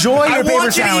sandwich. enjoy your I paper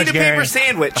want sandwich, you to eat a paper Gary.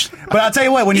 sandwich. But I'll tell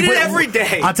you what, when Eat you it put every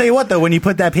day. I'll tell you what though, when you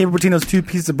put that paper between those 2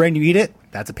 pieces of bread and you eat it,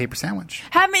 that's a paper sandwich.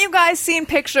 Haven't you guys seen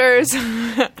pictures?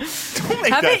 that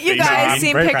Haven't you face guys on.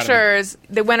 seen Very proud of you. pictures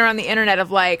that went around the internet of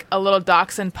like a little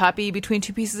dachshund puppy between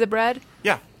 2 pieces of bread?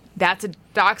 Yeah. That's a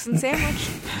dachshund sandwich.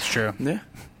 It's true. Yeah.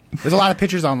 There's a lot of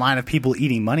pictures online of people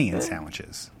eating money in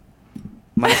sandwiches.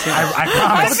 My I I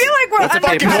promise. feel like we're What's a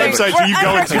fucking undercutting, website are you we're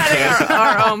going to, undercutting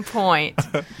our own point.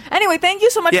 Anyway, thank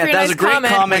you so much Yeah, for your that nice was a great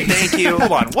comment. Thank you.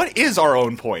 Hold on. What is our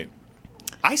own point?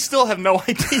 I still have no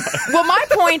idea. Well, my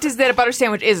point is that a butter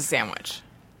sandwich is a sandwich.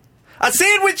 A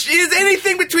sandwich is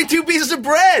anything between 2 pieces of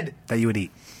bread. That you would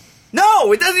eat.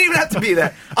 No, it doesn't even have to be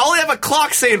that. I'll have a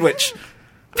clock sandwich.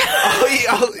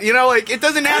 Like it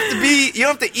doesn't have to be. You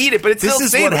don't have to eat it, but it's This still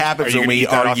is sandwich. what happens Are you when gonna we eat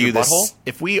that off argue your this. butthole?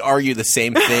 If we argue the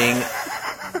same thing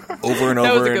over and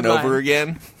That was over a and good over line.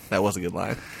 again, that was a good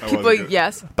line. People,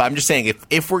 yes. But I'm just saying,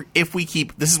 if we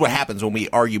keep, this is what happens when we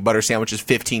argue butter sandwiches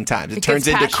 15 times. It It turns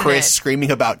gets into passionate. Chris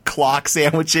screaming about clock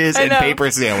sandwiches I and know.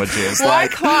 paper sandwiches. Why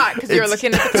clock? Because you were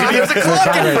looking at the clock. There's a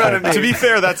clock in front of me. To be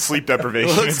fair, that's sleep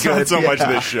deprivation. Looks It's not good, so much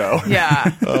yeah. this show.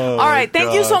 Yeah. All right.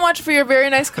 Thank you so much for your very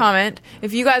nice comment.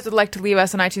 If you guys would like to leave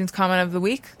us an iTunes comment of the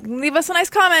week, leave us a nice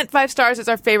comment. 5 stars. It's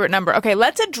our favorite number. Okay,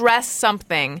 let's address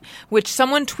something which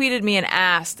someone tweeted me and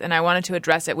asked, and I wanted to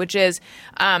address it, which is,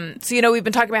 we've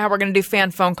been talking about how we're going to do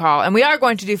fan phone call, and we are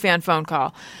going to do fan phone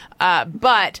call.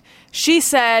 But she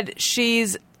said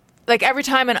she's like every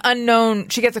time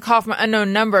she gets a call from an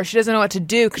unknown number, she doesn't know what to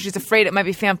do because she's afraid it might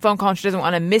be fan phone call and she doesn't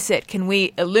want to miss it. Can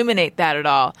we illuminate that at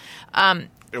all?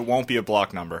 It won't be a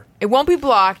block number. It won't be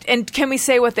blocked. And can we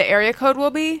say what the area code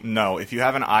will be? No. If you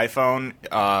have an iPhone,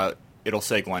 it'll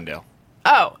say Glendale.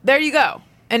 Oh, there you go.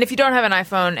 And if you don't have an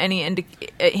iPhone, any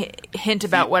hint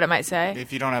about what it might say?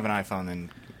 If you don't have an iPhone,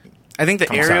 then I think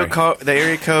the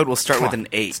area code will start with an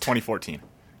 8. It's 2014.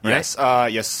 Right? Yes.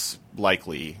 Yes.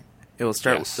 Likely. It will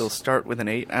start. Yes. It'll start with an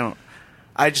 8.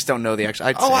 I just don't know the actual.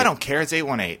 I don't care. It's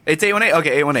 818. It's 818.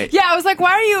 Okay, 818. Yeah, I was like,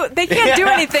 why are you? They can't do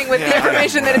anything with the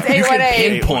information that it's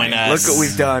 818. Pinpoint us. Look what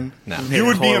we've done. No. We made You a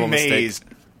would be horrible amazed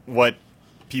what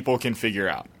people can figure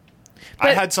out. But,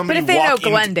 I had somebody but if they know walk into-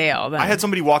 Glendale, then I had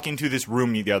somebody walk into this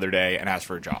room the other day and ask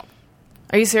for a job.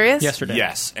 Are you serious? Yesterday.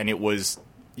 Yes, and it was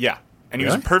and he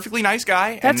was a perfectly nice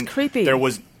guy. That's and creepy. There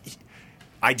was.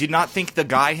 I did not think the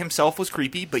guy himself was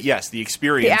creepy, but yes, the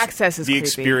experience. The access is the creepy.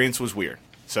 experience was weird.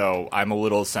 So I'm a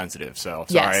little sensitive. So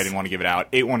sorry, Yes. I didn't want to give it out.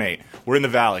 818. We're in the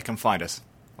valley. Come find us.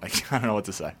 Like I don't know what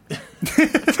to say.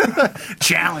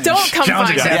 Challenge. Don't come Challenge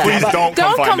find us. accepted. Please don't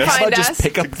Don't come come find us. find us. Just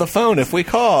pick up the phone if we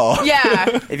call.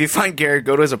 Yeah. If you find Garrett,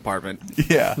 go to his apartment.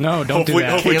 Yeah. No, don't do Hopefully,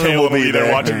 that. hopefully Caelan Caelan will will be be there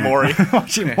there. watching Maury.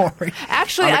 Watching Maury.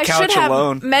 Actually, On the I should couch have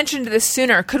alone. mentioned this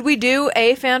sooner. Could we do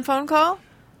a fan phone call?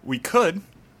 We could.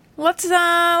 Let's do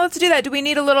that. Do we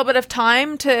need a little bit of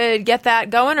time to get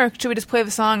that going, or should we just play the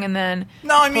song and then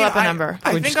No, I mean, pull up a number?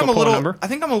 I We think just I'm go a pull a little. number? I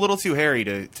think I'm a little too hairy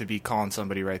to be calling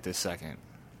somebody right this second.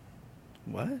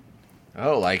 What?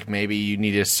 Oh, like maybe you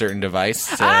need a certain device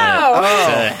to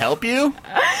help you?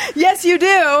 Yes, you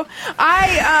do.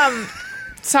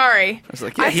 Sorry. I was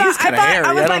like, yeah, he's kind of hairy.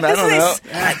 I don't know.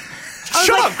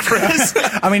 Shut up, Chris.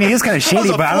 I mean, he is kind of shady,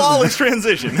 That was a flawless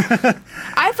transition.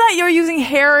 I thought you were using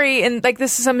hairy and like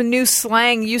this is some new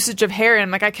slang usage of hairy. And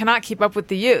I'm like, I cannot keep up with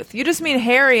the youth. You just mean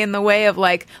hairy in the way of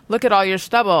like, look at all your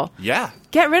stubble. Yeah.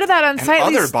 Get rid of that unsightly.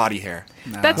 And other body hair.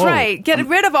 That's right. Get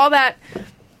rid of all that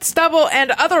stubble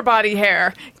and other body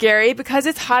hair, Gary, because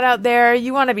it's hot out there.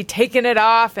 You want to be taking it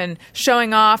off and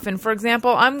showing off. And for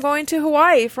example, I'm going to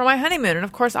Hawaii for my honeymoon. And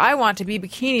of course, I want to be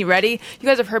bikini ready. You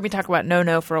guys have heard me talk about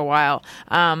No-No for a while.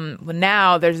 Well,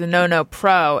 now there's the No-No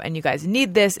Pro, and you guys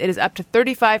need this. It is up to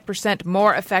 35%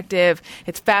 more effective.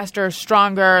 It's faster,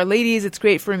 stronger. Ladies, it's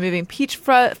great for removing peach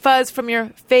fuzz from your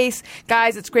face.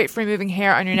 Guys, it's great for removing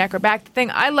hair on your neck or back. The thing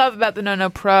I love about the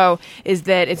No-No Pro is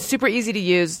that it's super easy to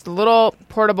use. The little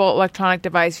portable electronic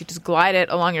device. You just glide it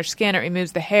along your skin. It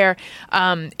removes the hair.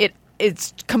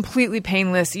 It's completely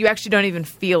painless. You actually don't even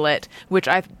feel it, which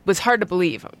was hard to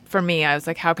believe for me. I was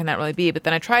like, how can that really be? But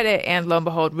then I tried it, and lo and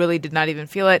behold, really did not even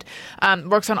feel it.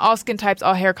 Works on all skin types,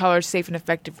 all hair colors, safe and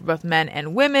effective for both men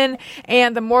and women.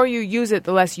 And the more you use it,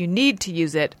 the less you need to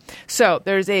use it. So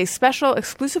there's a special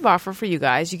exclusive offer for you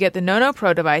guys. You get the No-No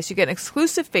Pro device. You get an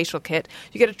exclusive facial kit.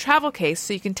 You get a travel case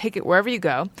so you can take it wherever you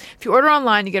go. If you order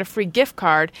online, you get a free gift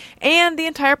card. And the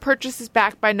entire purchase is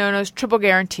backed by No-No's triple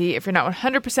guarantee. If you're not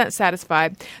 100% satisfied,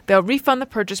 they'll refund the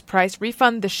purchase price,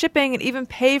 refund the shipping, and even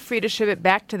pay for you to ship it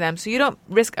back to them, so you don't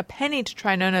risk a penny to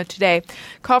try No-No today.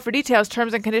 Call for details.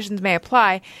 Terms and conditions may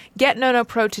apply. Get No-No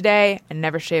Pro today and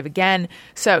never shave again.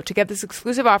 So to get this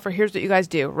exclusive offer, here's what you guys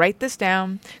do. Write this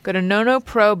down. Go to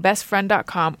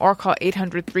nonoprobestfriend.com or call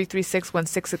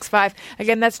 800-336-1665.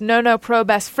 Again, that's No-No Pro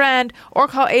Best Friend or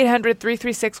call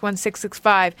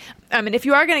 800-336-1665. And if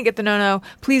you are going to get the No-No,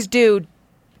 please do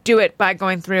it by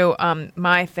going through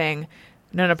my thing,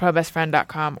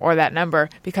 nonoprobestfriend.com, or that number,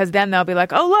 because then they'll be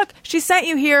like, oh, look, she sent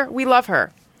you here. We love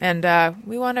her. And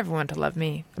we want everyone to love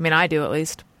me. I mean, I do at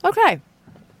least. Okay.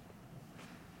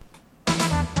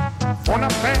 On a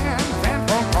fan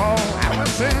phone call,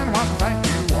 Alison wants to thank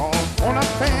you all. On a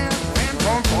fan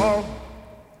phone call.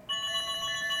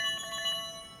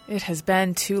 It has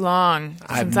been too long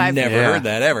since I've never heard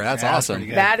that ever. That's awesome.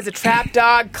 That is a Trap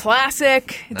Dog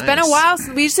classic. It's been a while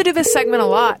since we used to do this segment a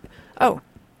lot. Oh,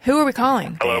 who are we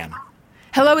calling? Hello.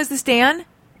 Hello, is this Dan?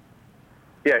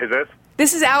 Yeah, who's this?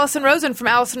 This is Alison Rosen from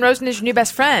Alison Rosen is Your New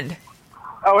Best Friend.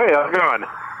 Oh, hey, how's it going?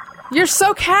 You're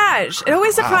so cash. It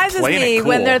always surprises me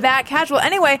when they're that casual.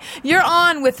 Anyway, you're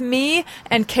on with me,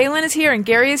 and Caelan is here, and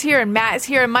Gary is here, and Matt is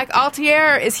here, and Mike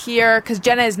Altier is here because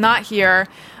Jenna is not here.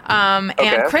 And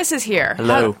Chris is here.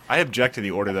 Hello. I object to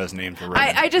the order those names were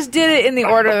written. I just did it in the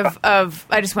order of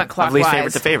I just went clockwise. Least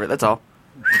favorite to favorite, that's all.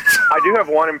 I do have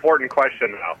one important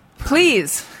question, though.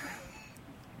 Please.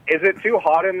 Is it too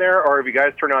hot in there, or have you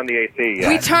guys turned on the AC yet?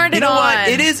 We turned it on. What?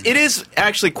 It It is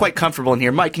actually quite comfortable in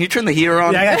here. Mike, can you turn the heater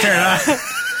on? Yeah, I gotta turn it on.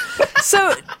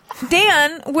 So,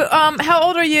 Dan, how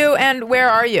old are you, and where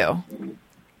are you?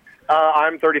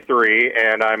 I'm 33,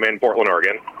 and I'm in Portland,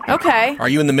 Oregon. Okay. Are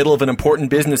you in the middle of an important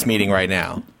business meeting right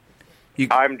now?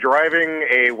 I'm driving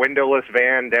a windowless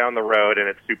van down the road, and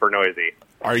it's super noisy.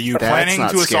 Are you planning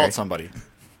to assault somebody?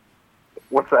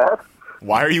 What's that?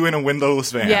 Why are you in a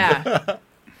windowless van? Yeah.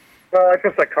 It's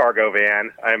just a cargo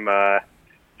van. I'm that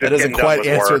doesn't quite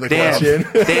answer the question.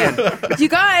 Dan, you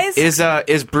guys,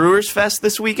 is Brewers Fest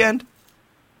this weekend?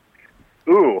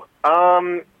 Ooh,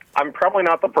 I'm probably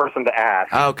not the person to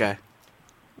ask. Oh, okay.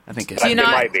 I think it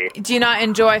might be. Do you not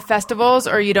enjoy festivals,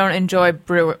 or you don't enjoy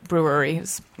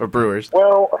breweries or brewers?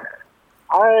 Well,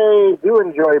 I do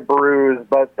enjoy brews,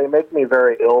 but they make me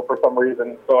very ill for some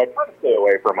reason, so I try to stay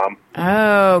away from them.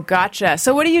 Oh, gotcha.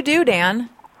 So what do you do, Dan?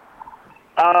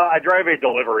 I drive a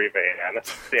delivery van,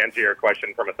 to answer your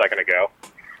question from a second ago.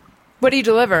 What do you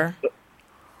deliver?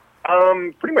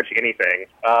 Pretty much anything.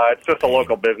 It's just a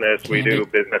local business. We do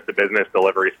business-to-business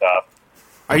delivery stuff.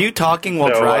 Are you talking while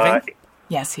driving?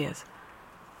 Yes, he is.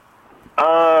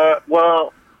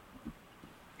 Well,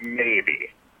 maybe.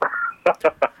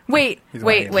 Wait.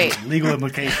 Legal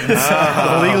implications.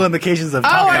 The legal implications of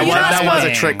talking. That was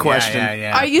a trick question.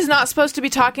 Yeah. Are you not supposed to be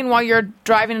talking while you're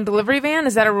driving a delivery van?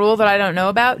 Is that a rule that I don't know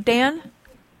about, Dan?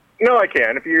 No, I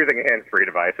can. If you're using a hands-free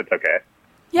device, it's okay.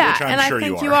 Yeah, and I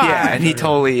think you are. Yeah, and he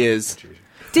totally is.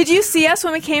 Did you see us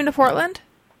when we came to Portland?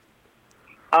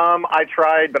 I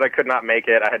tried, but I could not make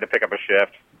it. I had to pick up a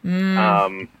shift.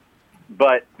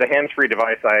 but the hands-free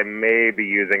device I may be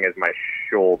using is my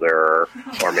shoulder,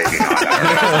 or maybe not.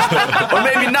 Or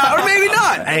maybe not. Or maybe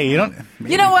not. Hey, you don't.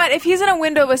 You know what? If he's in a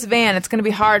windowless van, it's going to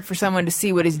be hard for someone to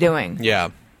see what he's doing. Yeah.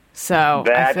 So I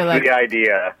That's feel like the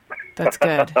idea. that's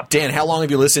good. Dan, how long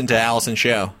have you listened to Alison's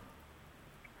show?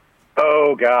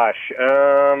 Oh, gosh.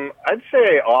 I'd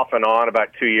say off and on about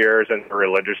 2 years, and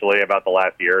religiously about the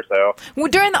last year or so. Well,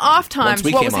 during the off times,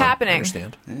 what was I happening?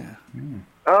 understand.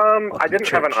 I didn't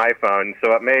have an iPhone,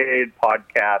 so it made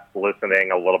podcast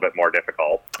listening a little bit more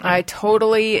difficult. I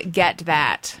totally get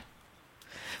that.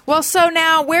 Well, so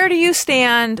now, where do you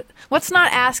stand? Let's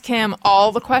not ask him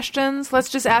all the questions. Let's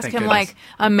just ask him, like,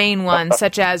 a main one,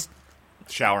 such as...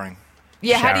 Showering.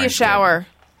 Yeah, how do you shower?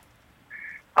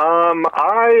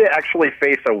 I actually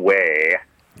face away.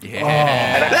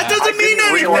 Yeah. That doesn't mean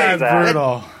anything. That.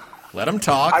 Brutal. Let him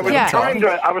talk. I was trying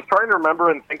to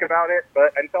remember and think about it,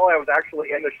 but until I was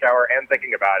actually in the shower and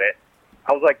thinking about it,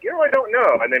 I was like, I don't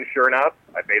know. And then sure enough,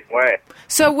 I face away.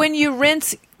 So when you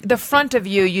rinse the front of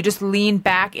you, you just lean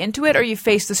back into it, or you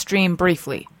face the stream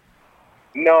briefly?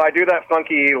 No, I do that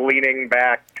funky leaning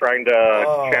back, trying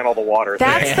to channel the water.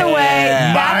 That's the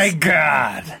way. My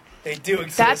God. They do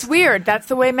exist. That's weird. That's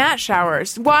the way Matt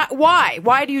showers. Why?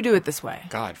 Why do you do it this way?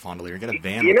 God, Fondiler, get a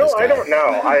van. You with know, this guy. I don't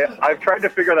know. I've tried to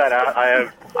figure that out. I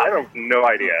have no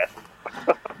idea.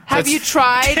 Have you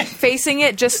tried facing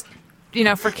it just,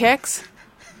 for kicks?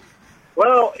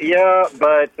 Well, yeah,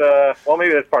 but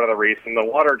maybe that's part of the reason. The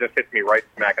water just hits me right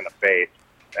smack in the face,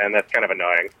 and that's kind of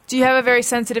annoying. Do you have a very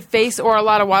sensitive face or a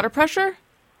lot of water pressure?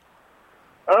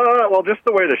 Well, just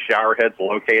the way the shower head's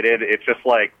located, it's just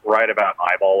like right about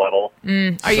eyeball level.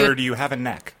 Sir, do you have a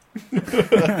neck?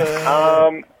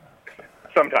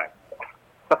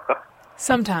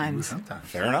 Sometimes.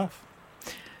 Fair enough.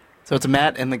 So it's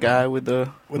Matt and the guy with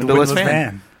the windowless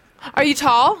van. Are you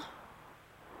tall?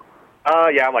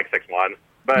 Yeah, I'm like 6'1",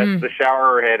 but the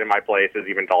shower head in my place is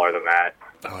even taller than that.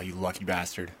 Oh, you lucky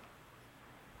bastard.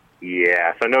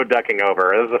 Yeah, so no ducking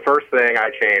over. It was the first thing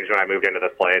I changed when I moved into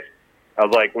this place. I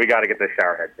was like, we got to get this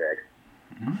shower head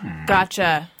fixed.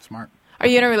 Gotcha. Smart. Are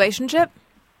you in a relationship?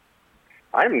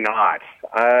 I'm not.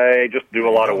 I just do a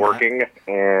lot of working,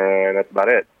 and that's about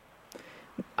it.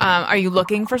 Are you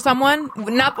looking for someone?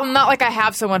 Not like I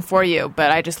have someone for you,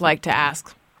 but I just like to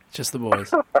ask. Just the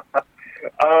boys.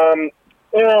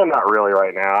 Yeah, not really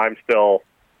right now. I'm still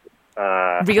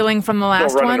reeling from the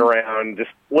last still running one? around,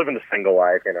 just living the single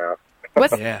life,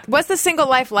 What's the single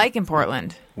life like in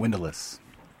Portland? Windowless.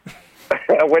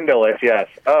 Windowless, yes.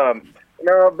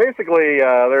 No, basically,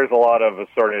 there's a lot of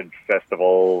assorted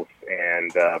festivals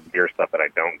and beer stuff that I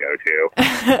don't go to.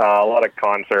 A lot of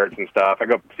concerts and stuff. I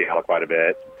go to Seattle quite a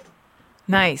bit.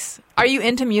 Nice. Are you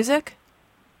into music?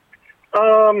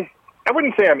 I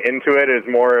wouldn't say I'm into it. It's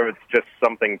more of it's just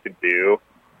something to do.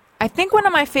 I think one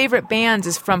of my favorite bands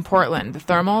is from Portland, the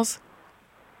Thermals.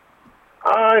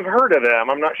 I've heard of them.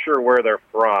 I'm not sure where they're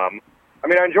from. I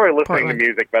mean, I enjoy listening Portland. to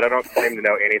music, but I don't claim to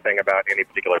know anything about any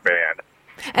particular band.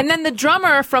 And then the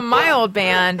drummer from my old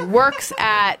band works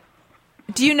at...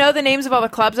 Do you know the names of all the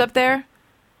clubs up there?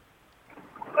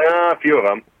 A few of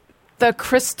them. The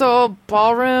Crystal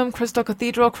Ballroom, Crystal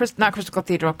Cathedral, not Crystal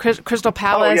Cathedral, Crystal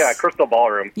Palace. Oh, yeah, Crystal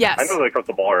Ballroom. Yes. I know the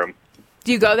Crystal Ballroom.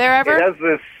 Do you go there ever? It has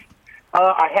this...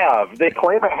 I have. They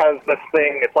claim it has this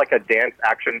thing, it's like a dance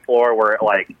action floor where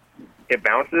it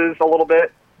bounces a little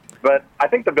bit. But I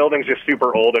think the building's just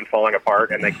super old and falling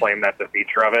apart, and they claim that's a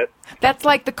feature of it. That's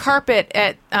like the carpet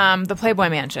at the Playboy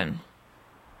Mansion.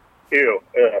 Ew.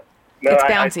 No, it's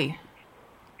bouncy.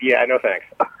 Yeah, no thanks.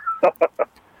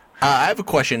 I have a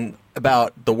question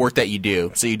about the work that you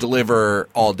do. So you deliver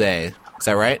all day. Is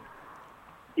that right?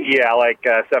 Yeah,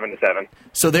 7 to 7.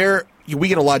 So we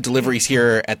get a lot of deliveries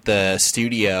here at the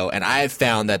studio, and I've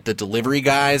found that the delivery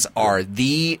guys are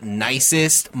the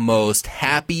nicest, most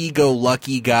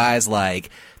happy-go-lucky guys.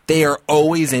 They are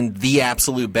always in the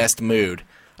absolute best mood.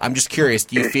 I'm just curious,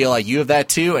 do you feel like you have that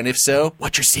too? And if so,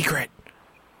 what's your secret?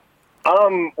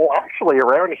 Well, actually,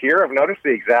 around here, I've noticed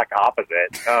the exact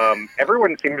opposite.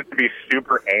 Everyone seems to be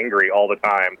super angry all the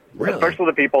time, Really? Especially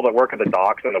the people that work at the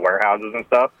docks and the warehouses and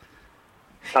stuff.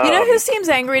 You know who seems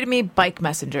angry to me? Bike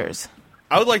messengers.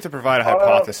 I would like to provide a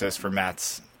hypothesis for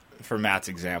Matt's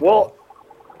example. Well,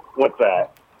 what's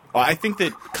that? Well, I think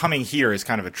that coming here is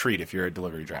kind of a treat if you're a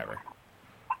delivery driver.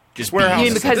 Just You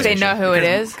mean because they know who it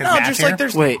is? No, just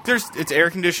there's it's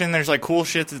air conditioned. There's cool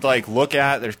shit to look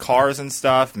at. There's cars and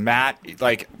stuff. Matt's Is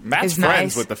friends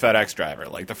nice. with the FedEx driver.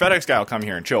 The FedEx guy will come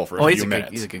here and chill for a he's few a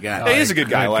minutes. He's a good guy. Yeah, he's a good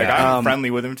guy. I'm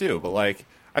friendly with him too. But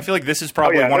I feel like this is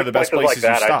probably one of the best places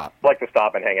to stop. I like to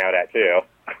stop and hang out at too.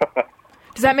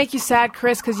 Does that make you sad,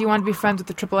 Chris, because you want to be friends with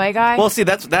the AAA guy? Well, see,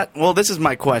 well, this is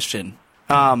my question.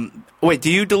 Wait,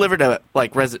 do you deliver to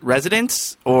like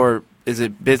residents or is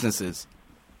it businesses?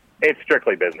 It's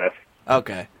strictly business.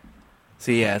 Okay.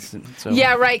 So yes. So,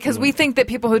 yeah, right. Because we think that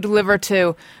people who deliver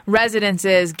to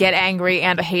residences get angry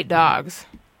and hate dogs.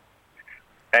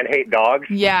 And hate dogs?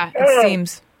 Yeah, it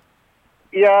seems.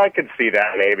 Yeah, I could see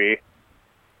that maybe.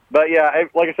 But yeah,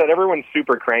 like I said, everyone's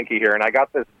super cranky here, and I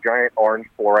got this giant orange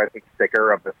fluorescent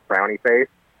sticker of this frowny face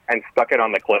and stuck it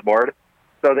on the clipboard.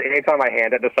 So that anytime I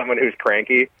hand it to someone who's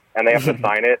cranky and they have to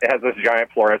sign it, it has this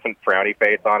giant fluorescent frowny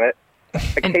face on it.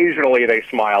 Occasionally they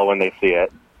smile when they see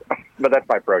it, but that's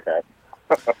my protest.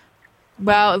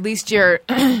 Well, at least you're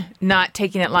not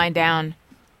taking it lying down.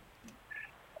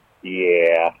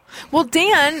 Yeah. Well,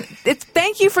 Dan,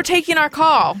 thank you for taking our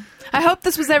call. I hope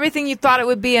this was everything you thought it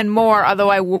would be and more, although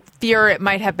I fear it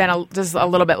might have been just a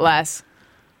little bit less.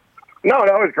 No,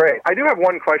 that was great. I do have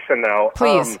one question, though.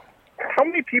 Please. How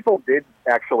many people did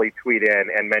actually tweet in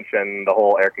and mention the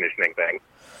whole air conditioning thing?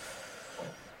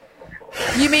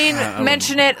 You mean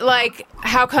mention it like,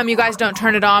 how come you guys don't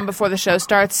turn it on before the show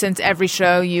starts, since every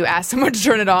show you ask someone to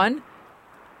turn it on?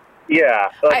 Yeah,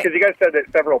 because you guys said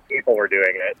that several people were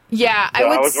doing it. Yeah, so I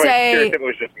would was say... curious if it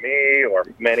was just me or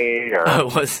many. Or...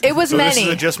 It was so many. This is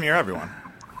a Just Me or Everyone.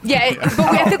 Yeah, but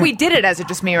I think we did it as a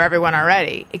Just Me or Everyone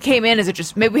already. It came in as a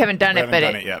Just... Maybe we haven't done it,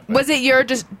 but... yet, Was it your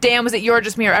Dan, was it your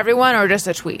Just Me or Everyone or just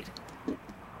a tweet?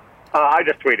 I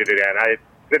just tweeted it in. I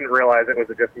didn't realize it was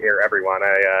a Just Me or Everyone.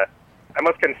 I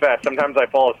must confess, sometimes I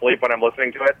fall asleep when I'm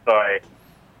listening to it, so I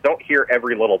don't hear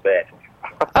every little bit.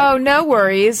 Oh, no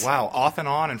worries. Wow, off and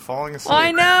on and falling asleep.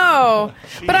 I know.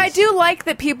 But I do like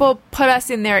that people put us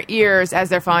in their ears as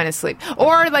they're falling asleep.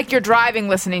 Or like you're driving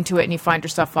listening to it and you find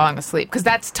yourself falling asleep. Because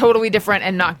that's totally different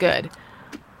and not good.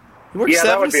 Yeah,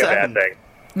 that would be a bad thing.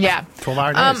 Yeah.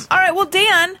 12-hour days. All right, well,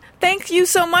 Dan, thank you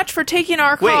so much for taking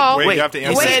our call. Wait, you have to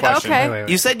answer this question.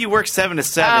 Okay. You said you work 7 to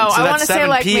 7, Oh, so I that's wanna say, 7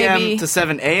 like, p.m. maybe- to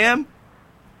 7 a.m.?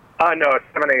 No, it's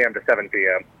 7 a.m. to 7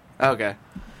 p.m. Okay.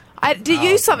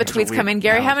 You saw the tweets come in,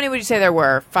 Gary. How many would you say there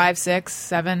were? 5, 6,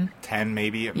 7? 10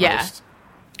 maybe at Yeah. most.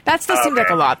 That still seems like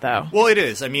a lot, though. Well, it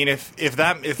is. I mean, if It's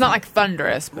not like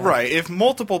thunderous. But. Right. If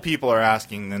multiple people are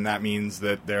asking, then that means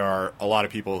that there are a lot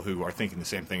of people who are thinking the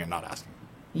same thing and not asking.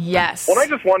 Yes. Well, I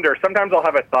just wonder, sometimes I'll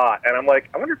have a thought, and I'm like,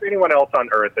 I wonder if anyone else on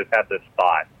Earth has had this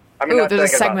thought. I mean, Ooh, not there's a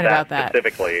saying segment about that.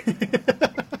 specifically.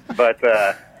 But,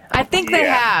 I think they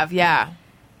have, yeah.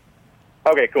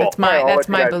 Okay, cool. That's my, All right, that's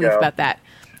I'll let my you guys belief go. about that.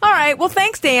 All right. Well,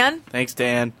 thanks, Dan. Thanks,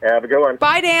 Dan. Yeah, have a good one.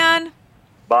 Bye, Dan.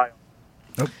 Bye.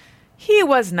 He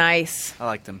was nice. I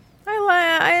liked him.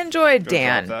 I enjoyed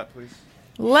Dan. Drop that, please.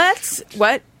 Let's...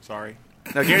 What? Sorry.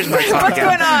 No, Gary's my talk What's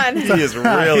going on? He is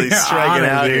really striking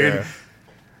out here.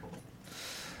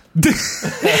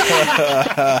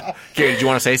 Gary, did you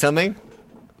want to say something?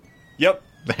 Yep.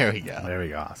 There we go. There we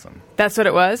go. Awesome. That's what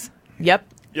it was? Yep.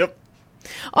 Yep.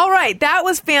 All right. That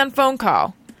was fan phone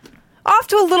call. Off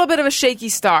to a little bit of a shaky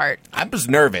start. I was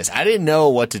nervous. I didn't know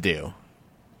what to do.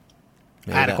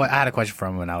 I had a question for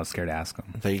him when I was scared to ask him.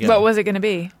 There you go. What was it going to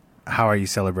be? How are you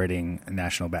celebrating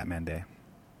National Batman Day?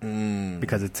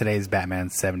 Because today's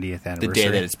Batman's 70th anniversary. The day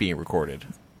that it's being recorded.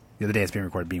 Yeah, the day it's being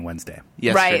recorded being Wednesday.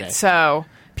 Yesterday. Right. So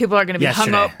people are going to be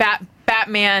Yesterday.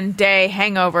 Batman Day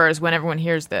hangovers when everyone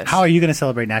hears this. How are you going to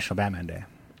celebrate National Batman Day?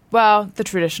 Well, the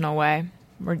traditional way.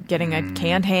 We're getting a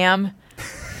canned ham,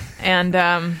 and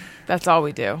that's all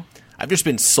we do. I've just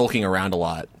been sulking around a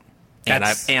lot, and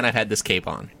I've had this cape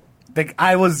on.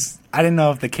 I didn't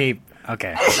know if the cape...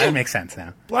 Okay, that makes sense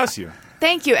now. Bless you.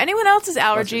 Thank you. Anyone else's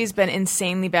allergies been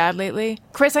insanely bad lately?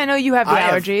 Chris, I know you have the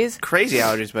allergies. Crazy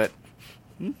allergies, but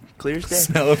clear as day.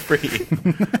 Smell free.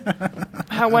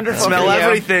 How wonderful. Smell for you.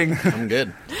 everything. I'm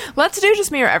good. Let's do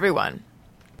Just Me or Everyone.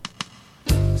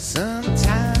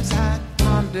 Sometimes I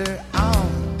ponder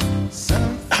on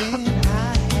something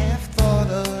I have thought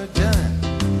or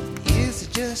done. Is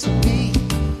it just me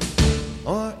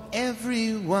or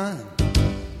everyone?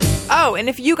 Oh, and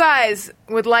if you guys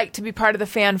would like to be part of the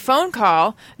fan phone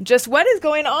call, just what is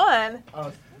going on?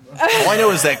 All I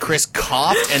know is that Chris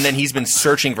coughed, and then he's been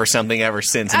searching for something ever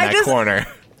since in that corner.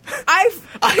 I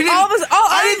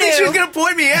didn't think she was going to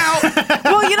point me out.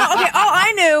 Well, all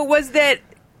I knew was that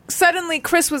suddenly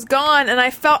Chris was gone, and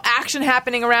I felt action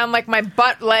happening around like my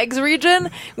butt legs region,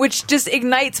 which just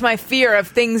ignites my fear of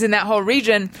things in that whole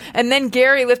region. And then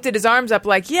Gary lifted his arms up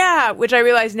like, yeah, which I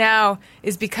realize now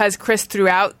is because Chris threw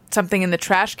out something in the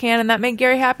trash can, and that made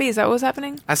Gary happy. Is that what was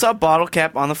happening? I saw a bottle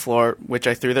cap on the floor, which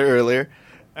I threw there earlier.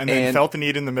 And then felt the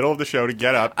need in the middle of the show to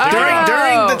get up. During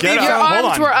the your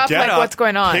arms were up like, what's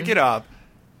going on? Pick it up.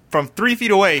 from 3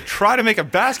 feet away, try to make a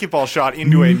basketball shot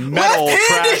into a metal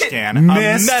trash can.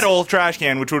 Missed. A metal trash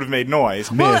can, which would have made noise.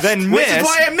 Which Then missed. is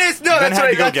why I missed. No, then that's had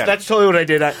right. to go get it. That's totally what I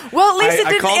did. Well, at least it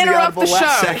I didn't called the interrupt the audible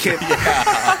last show.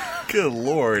 second. Good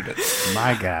Lord.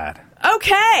 My God.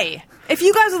 Okay. If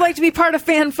you guys would like to be part of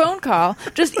Fan Phone Call,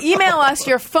 just email us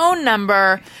your phone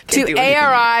number to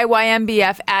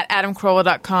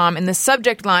ariYmbf@adamcarolla.com. In the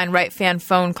subject line, write Fan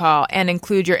Phone Call and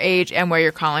include your age and where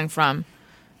you're calling from.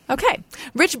 Okay.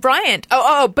 Rich Bryant.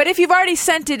 But if you've already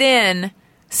sent it in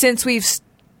since we've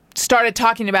started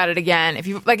talking about it again, if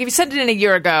you sent it in a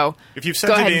year ago, If you've go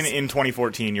sent ahead it and in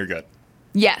 2014, you're good.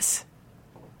 Yes.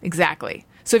 Exactly.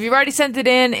 So if you've already sent it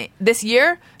in this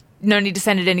year, no need to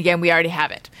send it in again. We already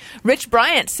have it. Rich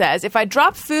Bryant says, if I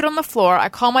drop food on the floor, I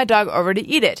call my dog over to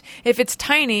eat it. If it's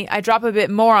tiny, I drop a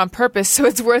bit more on purpose so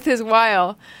it's worth his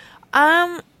while.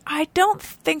 I don't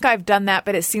think I've done that,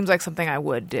 but it seems like something I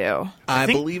would do. I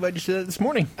believe I just did that this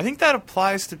morning. I think that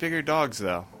applies to bigger dogs,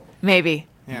 though. Maybe.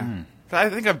 Yeah. I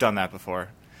think I've done that before.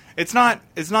 It's not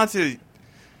to...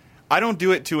 I don't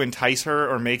do it to entice her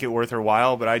or make it worth her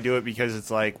while, but I do it because it's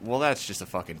like, well, that's just a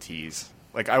fucking tease.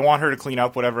 Like, I want her to clean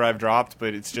up whatever I've dropped,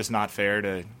 but it's just not fair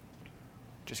to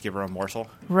just give her a morsel.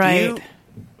 Right.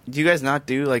 Do you guys not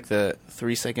do like the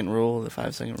 3-second rule, the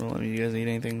 5-second rule? I mean, do you guys eat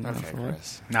anything? Okay,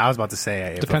 Chris. No, I was about to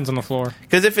say Depends on the floor.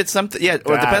 Because if it's something, or it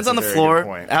depends on the a very floor. good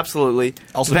point. Absolutely.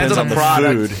 Also depends on the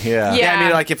product. food. Yeah. Yeah. I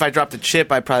mean, like if I dropped a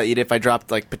chip, I'd probably eat it. If I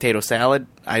dropped like potato salad,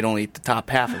 I don't eat the top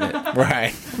half of it.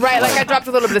 Right. Right, like I dropped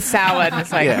a little bit of salad, and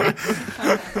it's like... Yeah.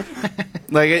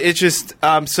 Like it's just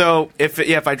so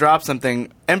if I drop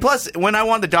something, and plus when I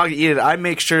want the dog to eat it, I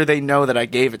make sure they know that I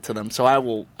gave it to them. So I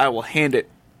will hand it.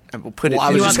 I will put it. Well,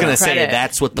 I was just going to say credit.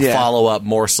 that's what the follow-up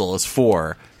morsel is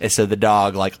for. Is so the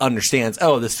dog understands.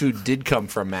 Oh, this food did come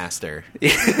from Master.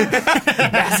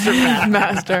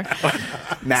 Master.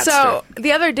 So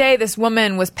the other day, this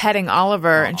woman was petting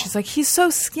Oliver, and she's like, "He's so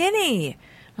skinny."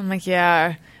 I'm like,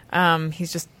 "Yeah,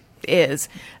 he's just is."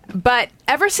 But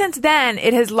ever since then,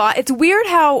 it has lost. It's weird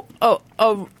how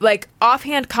like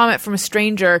offhand comment from a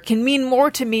stranger can mean more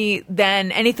to me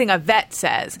than anything a vet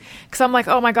says. Because I'm like,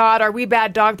 "Oh my God, are we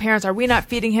bad dog parents? Are we not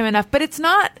feeding him enough?" But it's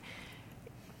not.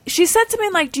 She said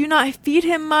something like, "Do you not feed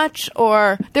him much?"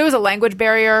 Or there was a language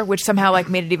barrier, which somehow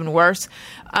made it even worse.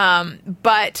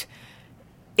 But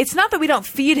it's not that we don't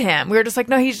feed him. We were just like,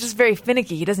 no, he's just very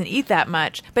finicky. He doesn't eat that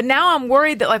much. But now I'm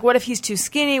worried that what if he's too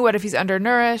skinny? What if he's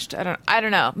undernourished? I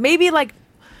don't know. Maybe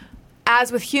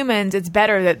as with humans, it's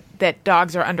better that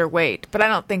dogs are underweight. But I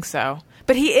don't think so.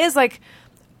 But he is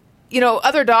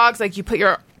other dogs, you put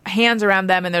your hands around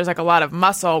them and there's a lot of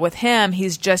muscle. With him,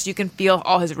 he's just, you can feel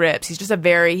all his ribs. He's just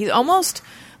he's almost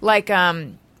like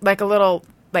a little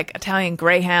Italian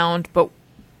greyhound, but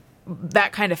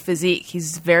that kind of physique.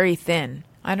 He's very thin.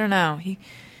 I don't know. He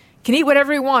can eat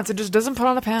whatever he wants. It just doesn't put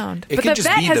on a pound. But the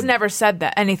vet has never said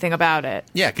anything about it.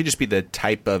 Yeah, it could just be the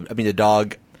type of. I mean, the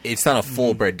dog. It's not a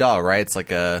full-bred dog, right? It's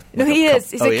like a. No, he is.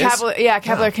 He's a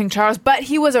Cavalier King Charles, but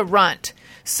he was a runt.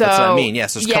 So that's what I mean.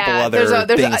 Yes, there's a couple other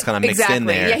things kind of mixed in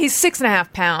there. Yeah, he's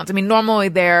 6.5 pounds. I mean, normally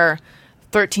they're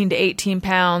 13 to 18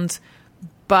 pounds,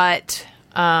 but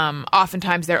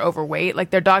oftentimes they're overweight.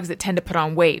 They're dogs that tend to put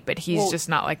on weight, but he's just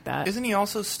not like that. Isn't he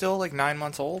also still 9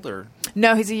 months old, or?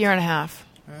 No, he's a year and a half.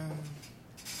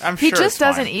 I'm sure he just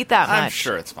doesn't eat that much. I'm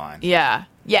sure it's fine. Yeah.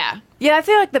 I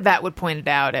feel like the vet would point it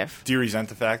out if. Do you resent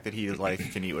the fact that he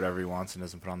can eat whatever he wants and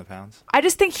doesn't put on the pounds? I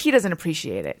just think he doesn't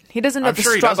appreciate it. He doesn't know I'm the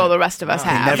sure struggle the rest of us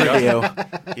have. He never do.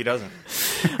 He doesn't.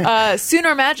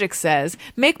 Sooner Magic says,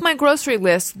 make my grocery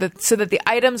list so that the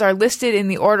items are listed in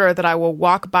the order that I will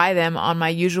walk by them on my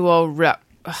usual route.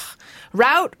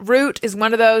 Route is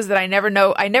one of those that I never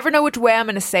know. I never know which way I'm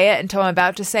going to say it until I'm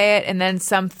about to say it, and then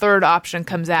some third option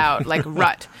comes out, like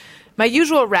rut. My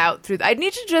usual route through. I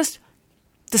need to just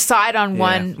decide on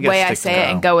one way I say it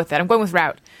and go with it. I'm going with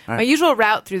route. Right. My usual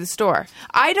route through the store.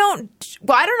 I don't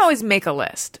always make a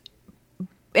list.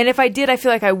 And if I did, I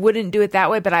feel like I wouldn't do it that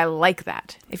way, but I like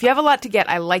that. If you have a lot to get,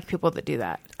 I like people that do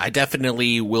that. I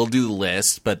definitely will do the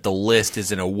list, but the list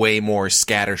is in a way more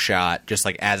scattershot, just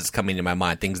as it's coming to my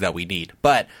mind, things that we need.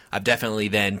 But I've definitely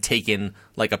then taken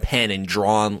a pen and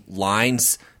drawn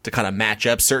lines to kind of match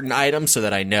up certain items so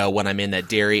that I know when I'm in that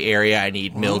dairy area, I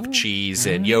need milk, cheese,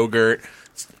 and yogurt.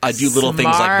 I do little things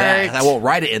like that. I won't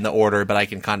write it in the order, but I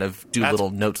can kind of do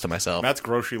little notes to myself. Matt's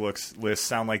grocery lists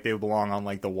sound like they belong on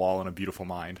the wall in A Beautiful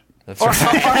Mind. Or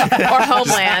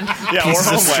Homeland. Yeah, Piece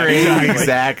or of string.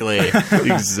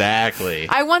 Homeland. Exactly.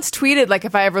 I once tweeted,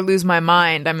 if I ever lose my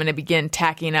mind, I'm going to begin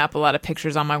tacking up a lot of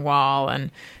pictures on my wall and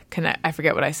I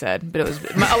forget what I said, but it was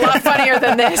a lot funnier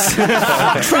than this.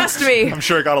 Trust me. I'm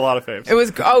sure it got a lot of faves. It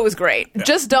was great. Yeah.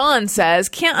 Just Dawn says,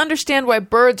 can't understand why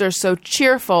birds are so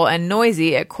cheerful and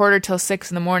noisy at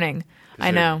 5:45 in the morning.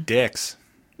 I know. Dicks.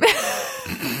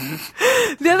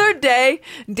 The other day,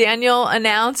 Daniel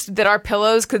announced that our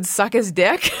pillows could suck his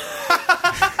dick.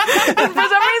 And for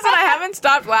some reason, I haven't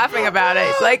stopped laughing about it.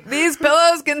 It's like, these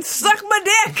pillows can suck my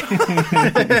dick.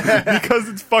 Because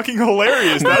it's fucking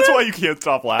hilarious. That's why you can't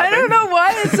stop laughing. I don't know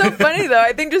why it's so funny, though.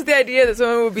 I think just the idea that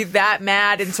someone would be that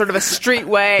mad in sort of a street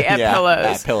way at pillows.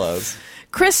 At pillows.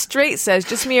 Chris Straight says,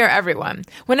 just me or everyone.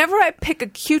 Whenever I pick a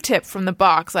Q-tip from the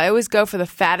box, I always go for the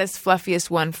fattest, fluffiest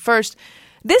one first.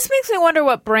 This makes me wonder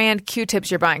what brand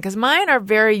Q-tips you're buying, because mine are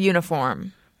very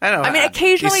uniform. I don't know. I mean,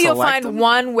 occasionally you'll find them?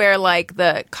 one where, like,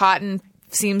 the cotton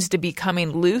seems to be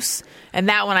coming loose, and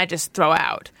that one I just throw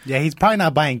out. Yeah, he's probably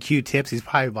not buying Q-tips. He's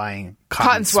probably buying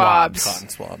cotton swabs. Cotton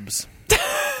swabs.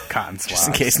 Cotton swabs. Just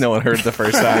in case no one heard the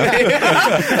first time.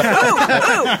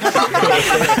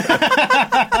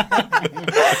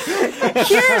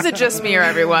 Here's a just me or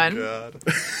everyone. God.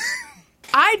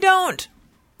 I don't,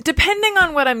 depending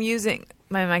on what I'm using,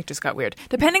 my mic just got weird.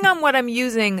 Depending on what I'm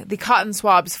using the cotton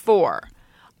swabs for,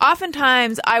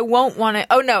 oftentimes I won't want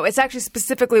to, it's actually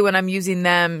specifically when I'm using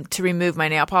them to remove my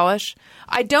nail polish.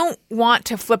 I don't want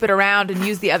to flip it around and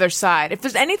use the other side. If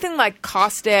there's anything like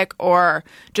caustic or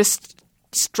just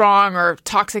strong or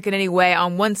toxic in any way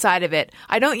on one side of it,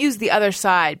 I don't use the other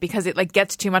side because it like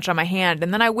gets too much on my hand.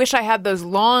 And then I wish I had those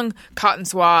long cotton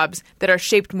swabs that are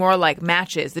shaped more like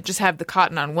matches that just have the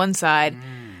cotton on one side.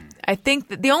 I think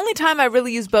that the only time I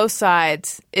really use both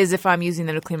sides is if I'm using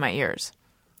them to clean my ears.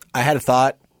 I had a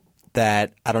thought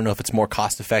that I don't know if it's more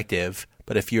cost effective,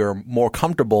 but if you're more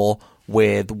comfortable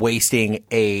with wasting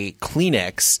a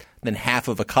Kleenex than half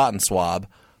of a cotton swab,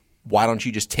 why don't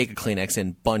you just take a Kleenex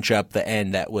and bunch up the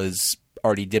end that was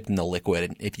already dipped in the liquid?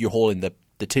 And if you're holding the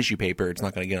tissue paper, it's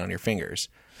not going to get on your fingers.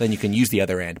 Then you can use the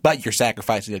other end, but you're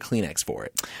sacrificing a Kleenex for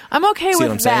it. I'm okay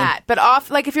with that, but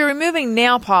if you're removing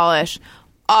nail polish,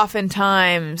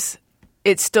 oftentimes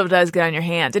it still does get on your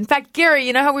hands. In fact, Gary,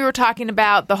 you know how we were talking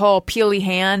about the whole peely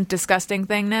hand disgusting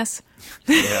thingness?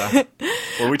 Yeah.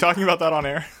 Were we talking about that on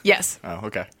air? Yes. Oh,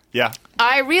 okay. Yeah.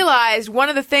 I realized one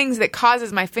of the things that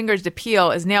causes my fingers to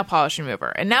peel is nail polish remover.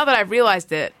 And now that I've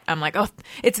realized it, I'm like, oh,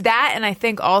 it's that. And I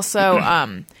think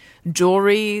also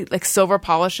jewelry, like silver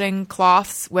polishing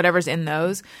cloths, whatever's in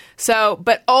those. So,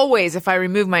 but always if I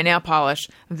remove my nail polish,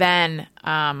 then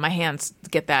my hands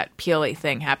get that peely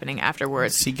thing happening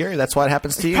afterwards. See, Gary, that's why it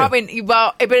happens to you. Probably,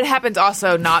 but it happens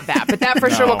also not that. But that for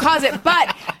sure will cause it.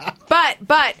 But,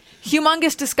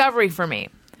 humongous discovery for me.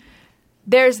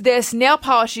 There's this nail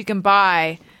polish you can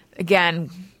buy,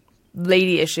 again,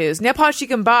 lady issues, nail polish you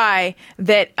can buy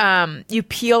that you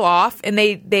peel off, and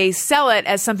they sell it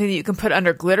as something that you can put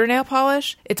under glitter nail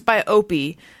polish. It's by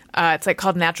Opie. It's like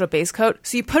called Natural Base Coat.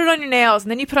 So you put it on your nails,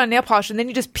 and then you put on nail polish, and then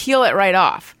you just peel it right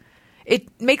off.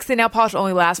 It makes the nail polish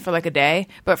only last for like a day.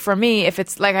 But for me, if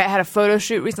it's like I had a photo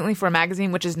shoot recently for a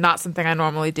magazine, which is not something I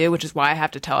normally do, which is why I have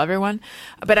to tell everyone.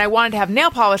 But I wanted to have nail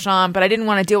polish on, but I didn't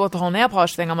want to deal with the whole nail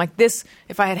polish thing. I'm like, this,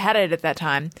 if I had it at that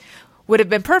time, would have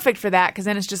been perfect for that because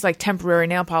then it's just like temporary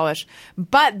nail polish.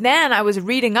 But then I was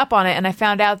reading up on it and I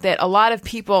found out that a lot of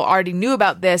people already knew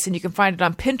about this, and you can find it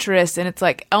on Pinterest, and it's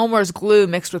like Elmer's glue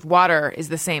mixed with water is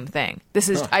the same thing. This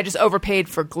is I just overpaid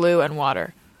for glue and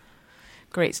water.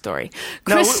 Great story.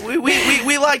 Chris, no,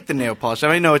 we like the nail polish. I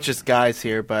mean, I know it's just guys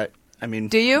here, but I mean,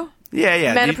 do you?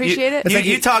 Yeah. Men appreciate it.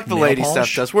 You talk the lady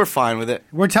stuff to us. We're fine with it.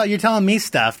 You're telling me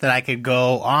stuff that I could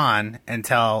go on and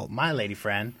tell my lady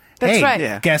friend. That's hey, right.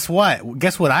 Yeah. Guess what?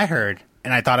 Guess what I heard?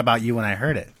 And I thought about you when I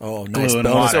heard it. Oh, nice glue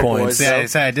bonus and points. Yeah,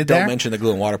 so I did Don't there? mention the glue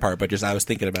and water part, but just I was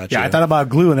thinking about you. Yeah, I thought about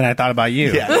glue, and then I thought about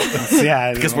you.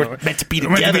 Yeah, because we're meant to be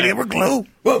together. We're glue.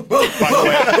 By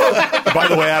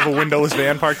the way, I have a windowless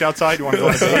van parked outside. You want to go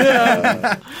on a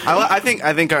date?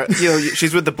 I think our,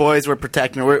 she's with the boys. We're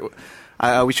protecting her.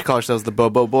 We should call ourselves the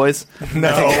BoBo Boys.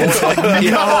 No.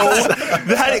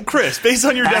 Chris, based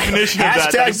on your definition of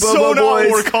that, that's BoBo so not Boys.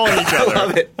 what we're calling each other. I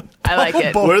love it. I like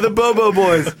it. We're the BoBo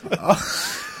Boys.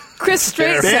 Chris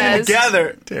Straight says...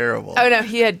 together. Terrible. Oh, no,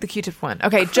 he had the Q-tip one.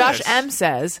 Okay, Josh M.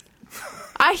 says...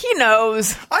 he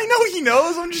knows. I know he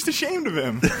knows. I'm just ashamed of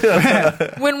him.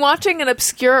 When watching an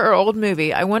obscure or old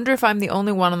movie, I wonder if I'm the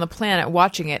only one on the planet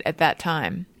watching it at that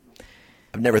time.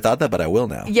 I've never thought that, but I will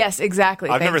now. Yes, exactly.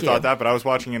 I've Thank never you. thought that, but I was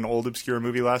watching an old obscure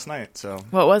movie last night. So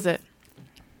what was it?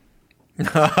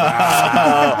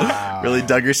 Really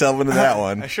dug yourself into that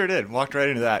one. I sure did. Walked right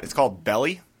into that. It's called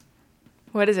Belly.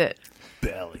 What is it?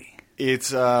 Belly.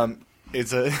 It's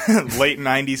It's a late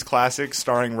 90s classic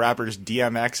starring rappers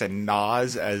DMX and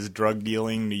Nas as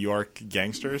drug-dealing New York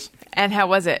gangsters. And how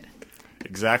was it?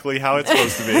 Exactly how it's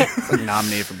supposed to be. It's like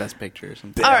nominated for Best Picture or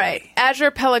something. All right. Azure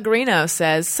Pellegrino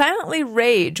says, silently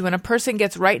rage when a person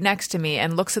gets right next to me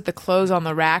and looks at the clothes on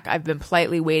the rack I've been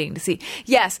politely waiting to see.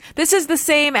 Yes, this is the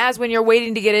same as when you're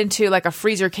waiting to get into like a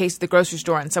freezer case at the grocery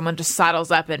store and someone just sidles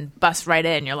up and busts right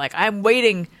in. You're like, I'm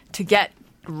waiting to get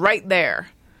right there.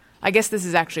 I guess this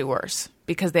is actually worse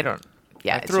because they don't.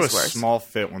 Yeah, I threw a it's just worse. small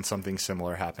fit when something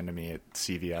similar happened to me at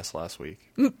CVS last week.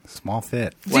 Small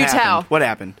fit. Do tell. What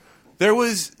happened? There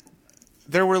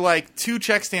were like 2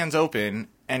 check stands open,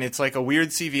 and it's like a weird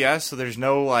CVS, so there's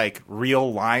no like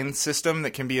real line system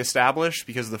that can be established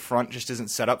because the front just isn't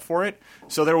set up for it.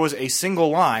 So there was a single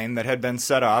line that had been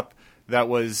set up that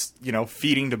was,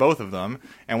 feeding to both of them.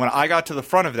 And when I got to the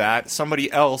front of that,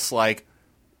 somebody else like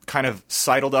kind of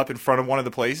sidled up in front of one of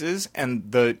the places,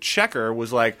 and the checker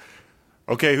was like,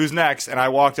 okay, who's next? And I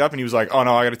walked up and he was like, oh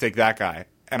no, I got to take that guy.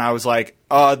 And I was like,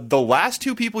 the last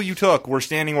 2 people you took were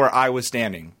standing where I was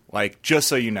standing, like, just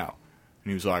so you know.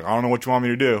 And he was like, I don't know what you want me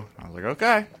to do. I was like,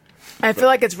 okay. I feel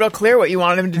like it's real clear what you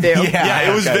wanted him to do.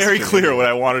 Yeah, it was very clear what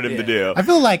I wanted him to do. I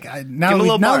feel like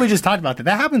now we just talked about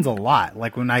that happens a lot.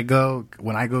 Like when I go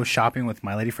shopping with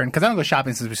my lady friend, because I don't go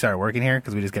shopping since we started working here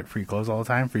because we just get free clothes all the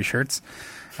time, free shirts.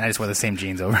 And I just wear the same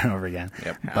jeans over and over again.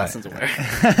 Yep. Alison's aware. I'm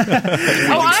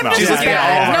just as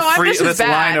bad. No, I'm just as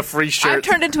bad. Line of free shirts. I've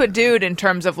turned into a dude in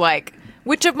terms of like,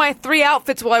 which of my 3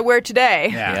 outfits will I wear today?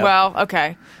 Yeah. Well,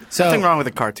 okay. So, nothing wrong with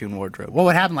a cartoon wardrobe. What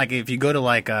would happen, like, if you go to,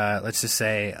 like, let's just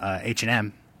say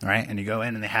H&M, right? And you go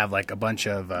in and they have, like, a bunch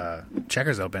of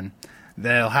checkers open.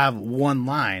 They'll have one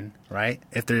line, right,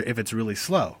 if it's really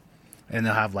slow. And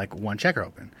they'll have, like, one checker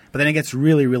open. But then it gets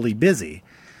really, really busy.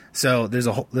 So there's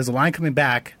a line coming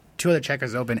back, 2 other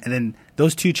checkers open, and then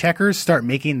those 2 checkers start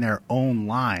making their own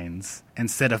lines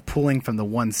instead of pulling from the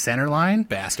one center line.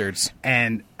 Bastards.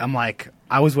 And I'm like,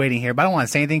 I was waiting here, but I don't want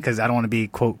to say anything because I don't want to be,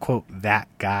 quote, quote, that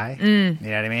guy. You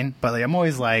know what I mean? But like, I'm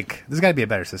always like, there's got to be a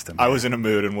better system. I was in a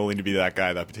mood and willing to be that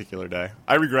guy that particular day.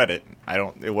 I regret it.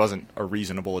 It wasn't a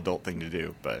reasonable adult thing to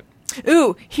do, but...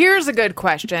 Ooh, here's a good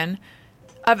question.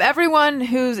 Of everyone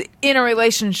who's in a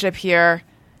relationship here,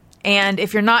 and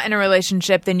if you're not in a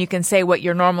relationship, then you can say what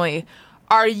you're normally...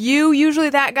 Are you usually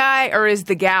that guy, or is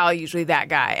the gal usually that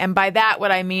guy? And by that,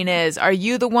 what I mean is, are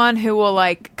you the one who will,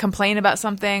 like, complain about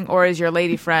something, or is your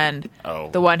lady friend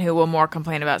the one who will more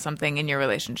complain about something in your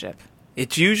relationship?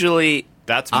 It's usually...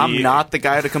 That's me. I'm not the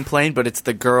guy to complain, but it's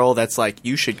the girl that's like,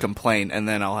 you should complain, and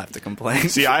then I'll have to complain.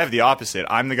 See, I have the opposite.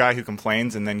 I'm the guy who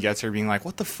complains and then gets her being like,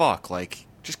 what the fuck? Like,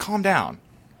 just calm down.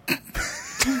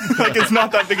 Like, it's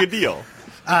not that big a deal.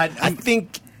 I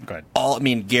think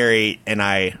Gary and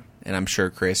I... And I'm sure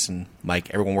Chris and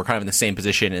Mike, everyone, we're kind of in the same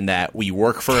position in that we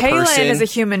work for a person. Caelan is a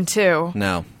human, too.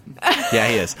 No. Yeah,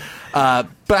 he is. But,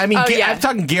 I mean, I'm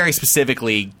talking Gary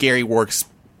specifically. Gary works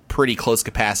pretty close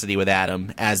capacity with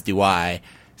Adam, as do I.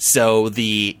 So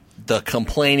the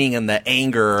complaining and the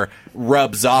anger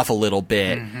rubs off a little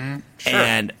bit. Mm-hmm. Sure.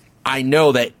 And I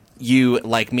know that you,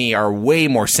 like me, are way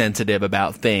more sensitive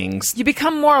about things. You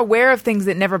become more aware of things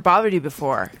that never bothered you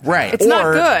before. Right. It's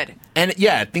not good. And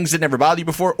yeah, things that never bothered you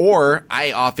before. Or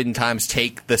I oftentimes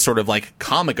take the sort of like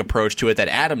comic approach to it that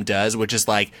Adam does, which is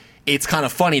like, it's kind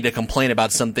of funny to complain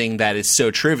about something that is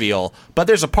so trivial, but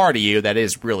there's a part of you that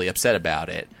is really upset about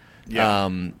it. Yeah.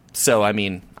 So, I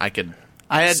mean, I could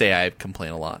say I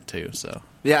complain a lot too, so.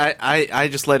 Yeah, I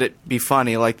just let it be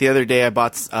funny. Like the other day I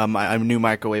bought a new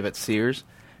microwave at Sears.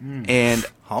 And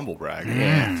humble brag.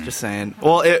 Yeah, just saying.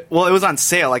 Well, it was on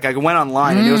sale. Like I went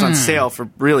online and it was on sale for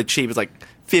really cheap. It was like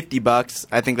 $50.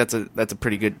 I think that's a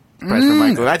pretty good price for a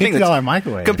microwave. I think $50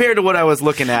 microwave compared to what I was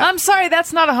looking at. I'm sorry,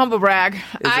 that's not a humble brag.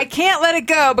 I can't let it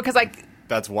go because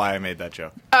That's why I made that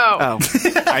joke. Oh.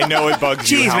 I know it bugs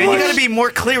you. Jeez, how man, much. you got to be more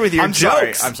clear with your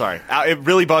jokes. I'm sorry. It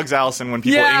really bugs Allison when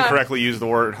people incorrectly use the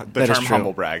term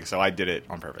humble brag. So I did it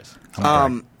on purpose.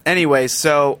 Anyway,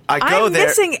 so I go I'm there. I'm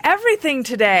missing everything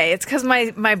today. It's because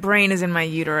my brain is in my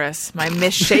uterus. My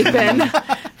misshapen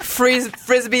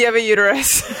frisbee of a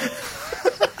uterus.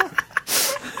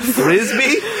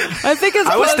 Frisbee? I think it's.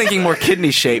 I was thinking more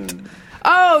kidney shaped.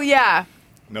 Oh yeah.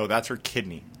 No, that's her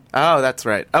kidney. Oh, that's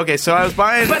right. Okay, so I was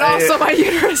buying, but also my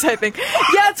uterus. I think.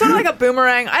 Yeah, it's sort of like a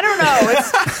boomerang. I don't know.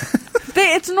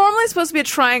 It's normally supposed to be a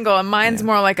triangle, and mine's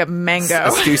more like a mango. A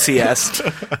Stussy-esque.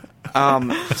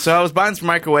 So I was buying some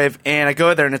microwave, and I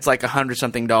go there, and it's like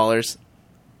 $100-something.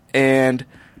 And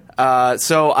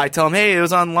so I tell him, hey, it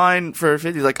was online for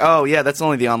 $50. He's like, oh, yeah, that's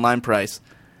only the online price.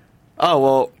 Oh,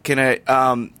 well, can I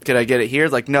get it here?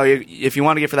 Like, no, if you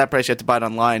want to get it for that price, you have to buy it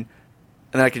online.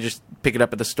 And then I could just pick it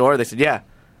up at the store? They said, yeah.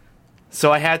 So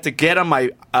I had to get on my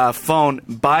phone,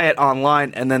 buy it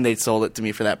online, and then they sold it to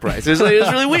me for that price. It was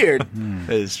really weird.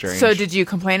 That is strange. So did you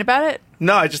complain about it?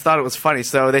 No, I just thought it was funny.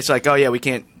 So they're like, oh, yeah, we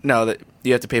can't. No, that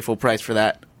you have to pay full price for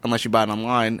that unless you buy it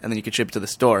online, and then you can ship it to the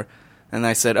store. And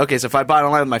I said, okay, so if I buy it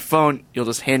online with my phone, you'll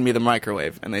just hand me the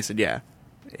microwave. And they said, yeah.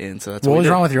 And so that's what we was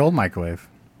did. wrong with your old microwave?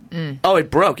 Oh, it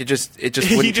broke. It just wouldn't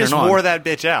He just turn on. wore that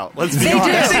bitch out. Let's be They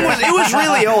honest. do. It was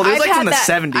really old. It was I've like from had the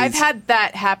that- 70s. I've had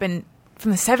that happen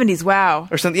from the 70s. Wow.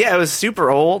 or something. Yeah, it was super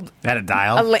old. It had a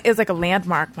dial. It was like a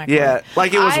landmark microwave. Yeah,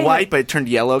 like it was I- white, but it turned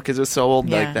yellow because it was so old.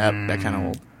 Yeah. Like that kind of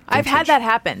old. I've had that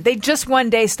happen. They just one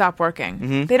day stop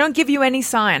working. They don't give you any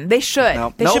sign. They should.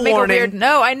 No. They No should make warning. a weird.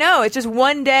 No, I know. It's just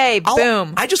one day.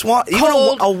 Boom. I just want even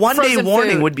Cold, a one-day frozen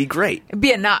warning food. would be great. It'd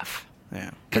be enough. Yeah.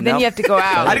 And then you have to go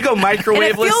out. I had to go And microwaveless.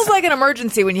 it feels like an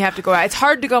emergency when you have to go out. It's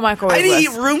hard to go I microwaveless. had to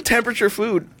eat room temperature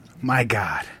food. My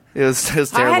God. It was I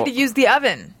terrible. had to use the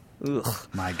oven. Ugh.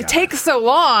 My It God. takes so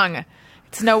long.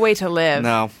 It's no way to live.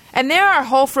 No. And there are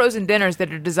whole frozen dinners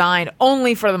that are designed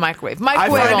only for the microwave. I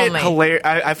Microwave find only. it hilarious.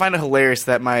 I find it hilarious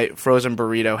that my frozen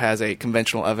burrito has a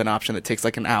conventional oven option that takes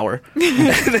like an hour.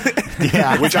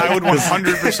 Yeah. Which I would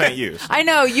 100% use. I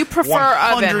know you prefer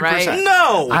oven, 100%. right?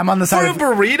 No, I'm on the side for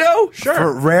a of- burrito.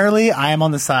 For rarely, I am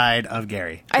on the side of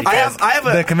Gary. I I have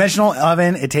The a. conventional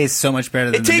oven, it tastes so much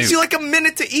better than It the takes new. you like a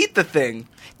minute to eat the thing.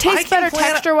 tastes better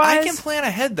texture-wise. I can plan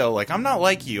ahead though. Like I'm not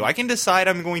like you. I can decide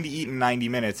I'm going to eat in 90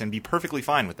 minutes and be perfectly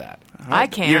fine with that. I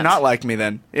can't. You're not like me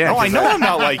then. Yeah. No, I 'cause know I'm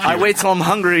not like you. I wait till I'm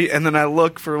hungry and then I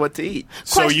look for what to eat.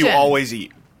 So you Question. always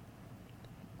eat.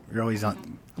 You're always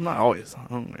on. I'm not always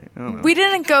hungry. I don't know. We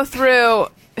didn't go through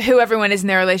who everyone is in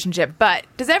their relationship, but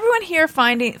does everyone here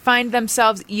find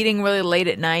themselves eating really late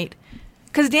at night?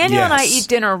 Because Daniel and I Yes. eat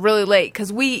dinner really late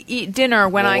because we eat dinner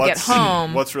when Well, I get what's-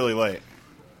 home. What's really late?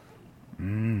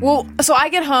 Well, so I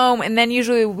get home and then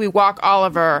usually we walk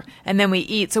Oliver and then we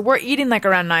eat. So we're eating like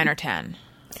around 9 or 10.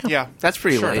 Yeah, That's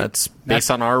pretty Sure. late. That's based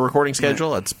on our recording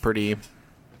schedule. That's pretty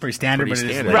Standard, Pretty but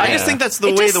it is standard. late. I just think that's the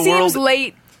it way just the seems world.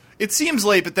 late. It seems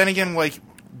late, but then again, like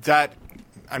that.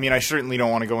 I mean, I certainly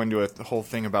don't want to go into the whole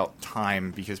thing about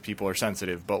time because people are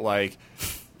sensitive. But like,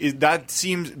 that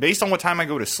seems based on what time I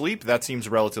go to sleep. That seems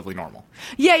relatively normal.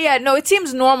 Yeah. No, it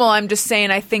seems normal. I'm just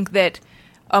saying I think that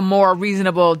a more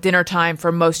reasonable dinner time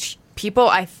for most people,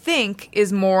 I think,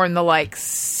 is more in the like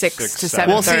 6 to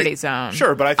 7:30 zone.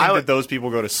 Sure, but I think that those people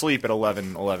go to sleep at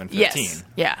 11:15. Yes.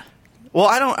 Yeah. Well,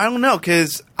 I don't know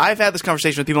because I've had this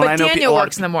conversation with people, But and I know Daniel people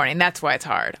works in the morning. That's why it's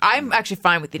hard. I'm actually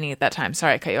fine with eating at that time.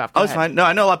 Sorry, I cut you off. Go Oh, it's ahead. fine. No,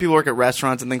 I know a lot of people work at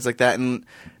restaurants and things like that,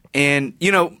 and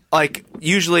you know, like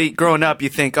usually growing up, you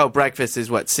think, oh, breakfast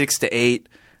is what 6 to 8,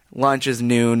 lunch is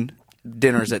noon,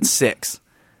 dinner's at 6,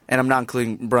 and I'm not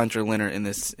including brunch or dinner in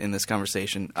this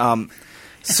conversation.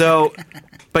 So,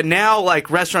 but now like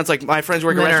restaurants, like my friends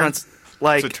work at Dinner. restaurants,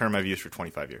 like It's a term I've used for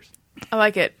 25 years. I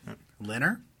like it.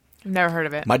 Linner? I've never heard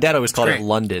of it. My dad always called it Great.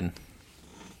 London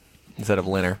instead of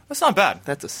Linner. That's not bad.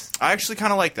 that's I actually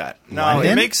kind of like that. No,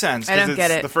 London? it makes sense. I don't 'cause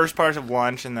get it's it. the first part of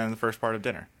lunch and then the first part of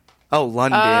dinner.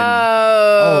 London.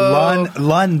 Oh,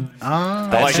 Lund.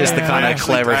 That's like just that. the kind I of actually-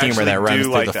 clever I humor that actually runs do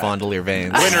through like the that. Fondiler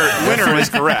veins. Winner is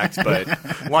correct,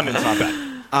 but London's not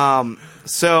bad.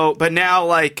 So, but now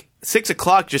like 6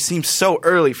 o'clock just seems so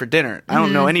early for dinner. I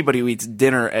don't know anybody who eats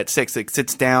dinner at 6. Like,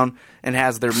 sits down and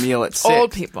has their meal at 6.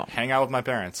 Old people. Hang out with my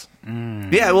parents.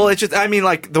 Yeah, well, it's just, I mean,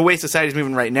 like, the way society's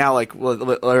moving right now, like,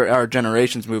 our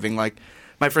generation's moving, like,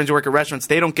 my friends who work at restaurants,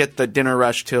 they don't get the dinner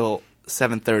rush till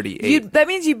 7:30, 8. That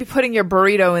means you'd be putting your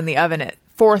burrito in the oven at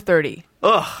 4:30.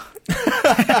 Ugh.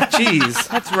 Jeez.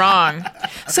 That's wrong.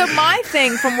 So my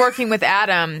thing from working with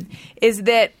Adam is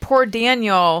that poor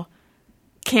Daniel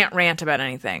can't rant about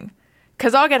anything.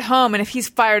 Because I'll get home, and if he's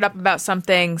fired up about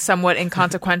something somewhat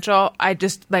inconsequential, I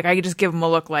just give him a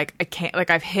look like I can't, like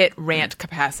I've hit rant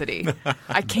capacity.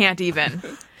 I can't even.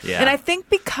 Yeah. And I think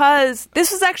because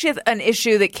this was actually an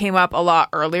issue that came up a lot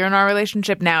earlier in our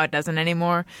relationship. Now it doesn't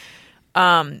anymore.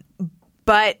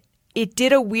 But it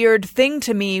did a weird thing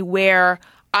to me where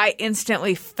I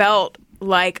instantly felt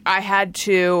like I had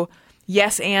to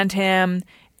yes and him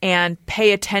and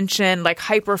pay attention, like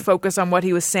hyper focus on what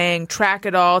he was saying, track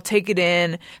it all, take it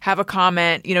in, have a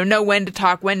comment, know when to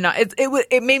talk, when not.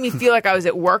 It made me feel like I was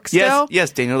at work still. Yes,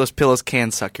 Daniel, those pillows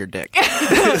can suck your dick.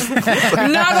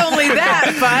 Not only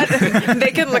that, but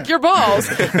they can lick your balls.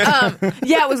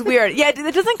 Yeah, it was weird. Yeah,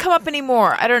 it doesn't come up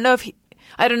anymore. I don't know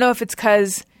if it's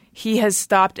because he has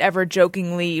stopped ever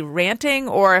jokingly ranting,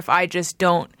 or if I just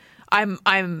don't.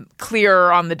 I'm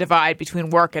clear on the divide between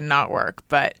work and not work,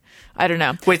 but I don't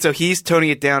know. Wait, so he's toning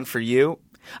it down for you?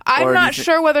 Or I'm do you not thi-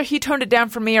 sure whether he toned it down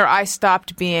for me or I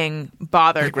stopped being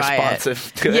bothered by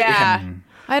responsive it. to it. Yeah.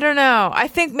 I don't know. I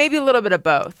think maybe a little bit of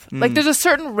both. Like, Mm. there's a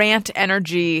certain rant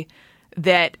energy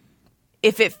that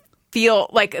if it feel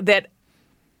like that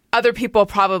other people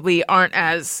probably aren't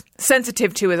as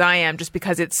sensitive to as I am just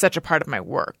because it's such a part of my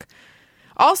work.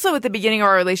 Also, at the beginning of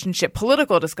our relationship,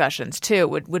 political discussions, too,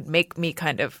 would make me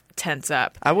kind of tense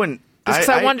up. I wouldn't. Just because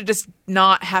I wanted to just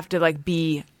not have to, like,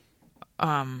 be...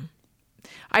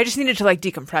 I just needed to, like,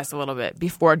 decompress a little bit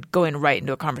before going right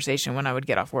into a conversation when I would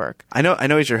get off work. I know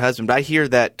he's your husband, but I hear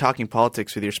that talking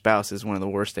politics with your spouse is one of the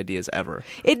worst ideas ever.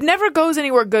 It never goes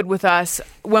anywhere good with us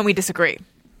when we disagree.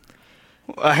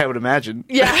 I would imagine.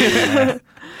 Yeah.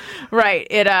 Right.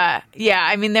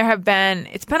 I mean,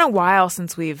 it's been a while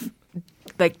since we've,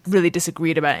 like, really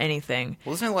disagreed about anything.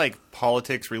 Well, isn't it like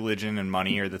politics, religion, and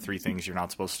money are the three things you're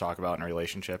not supposed to talk about in a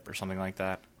relationship or something like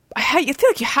that? I feel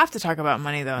like you have to talk about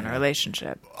money, though, in a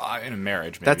relationship. In a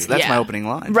marriage, maybe. That's my opening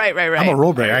line. Right. I'm a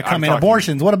rule breaker. I come in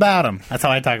abortions. What about them? That's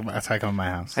how I talk about. That's how I come in my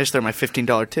house. I just throw my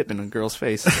 $15 tip in a girl's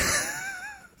face.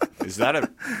 Is that a...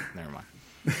 Never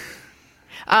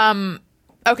mind.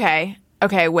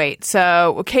 Okay, wait.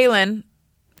 So, Caelan,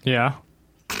 Yeah.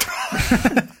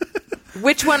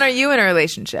 which one are you in a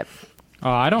relationship?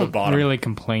 I don't really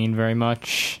complain very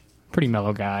much. Pretty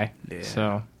mellow guy. Yeah.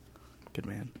 So. Good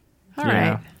man. All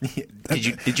right.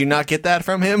 Did you not get that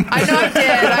from him? I know I did.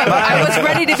 I was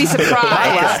ready to be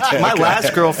surprised. My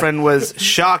last girlfriend was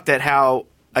shocked at how,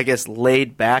 I guess,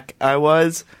 laid back I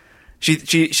was.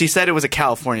 She said it was a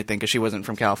California thing because she wasn't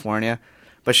from California,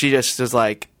 but she just was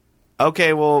like,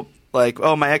 okay, well, like,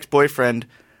 oh, my ex-boyfriend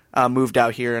moved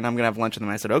out here and I'm gonna have lunch with him.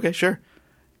 I said, okay, sure,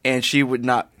 and she would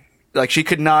not, like, she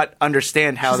could not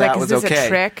understand how She's that like, was is this okay. a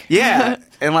trick? Yeah,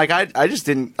 and like I just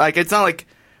didn't like. It's not like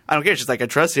I don't care. She's like, I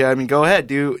trust you. I mean, go ahead,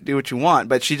 do what you want.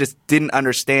 But she just didn't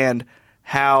understand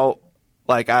how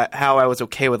I was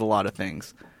okay with a lot of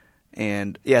things.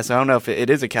 And yes, I don't know if it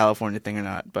is a California thing or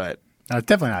not, but No, it's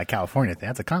definitely not a California thing.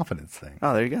 That's a confidence thing.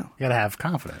 oh, there you go. You gotta have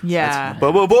confidence. Yeah.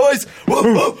 BoBo Boys. Whoa,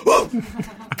 whoa, whoa.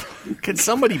 Can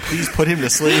somebody please put him to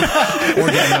sleep? Or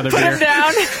get another Put beer. him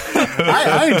down.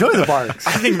 I enjoy the barks.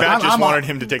 I think Matt just wanted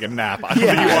him to take a nap. I don't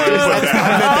think he Yeah. wanted to put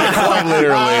that. Quite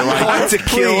literally. Like, To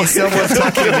kill someone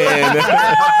tuck him in.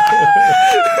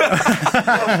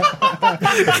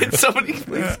 Can somebody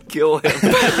please kill him?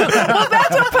 Well, that's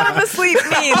what put him to sleep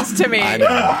means to me. I know.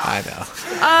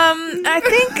 I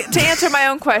think to answer my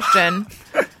own question.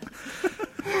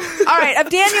 All right, of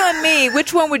Daniel and me,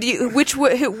 which one would you?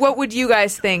 What would you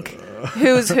guys think?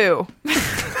 Who's who?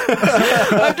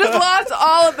 I've just lost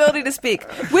all ability to speak.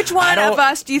 Which one of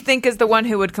us do you think is the one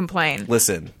who would complain?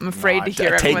 Listen. I'm afraid to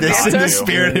hear Take everyone's this in the answer.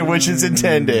 spirit in which it's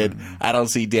intended. I don't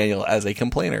see Daniel as a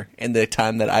complainer in the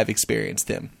time that I've experienced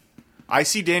him. I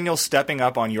see Daniel stepping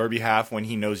up on your behalf when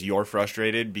he knows you're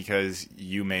frustrated because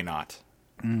you may not.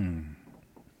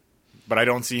 But I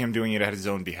don't see him doing it at his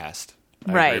own behest.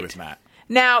 I Right. agree with Matt.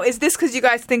 Now, is this because you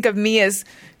guys think of me as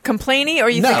complaining, or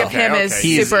you think of him as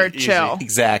Easy, super easy. chill?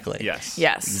 Exactly. Yes.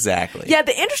 Yes. Exactly. Yeah,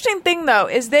 the interesting thing, though,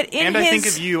 is that in And his... I think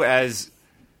of you as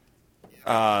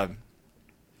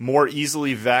more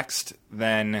easily vexed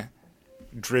than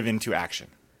driven to action.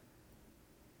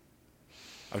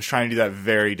 I was trying to do that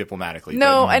very diplomatically.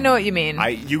 No, but I know what you mean.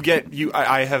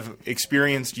 I have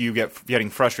experienced you getting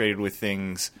frustrated with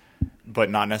things, but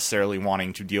not necessarily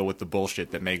wanting to deal with the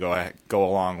bullshit that may go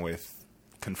along with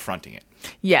confronting it.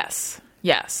 Yes.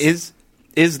 Is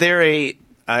there a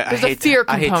There's a fear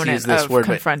I hate to component use this of word,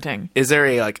 but confronting. is there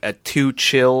a too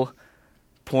chill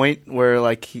point where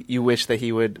like you wish that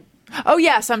he would? Oh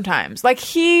yeah, sometimes. Like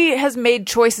he has made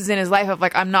choices in his life of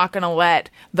like, I'm not going to let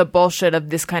the bullshit of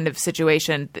this kind of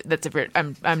situation. That's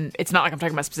it's not like I'm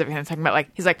talking about specific things. I'm talking about like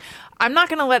he's like, I'm not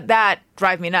going to let that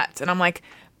drive me nuts. And I'm like,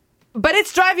 but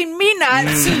it's driving me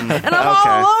nuts, and I'm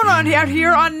all alone out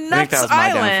here on I think Nuts that was my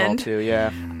downfall Island. too.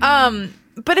 Yeah.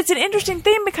 But it's an interesting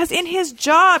thing because in his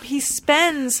job, he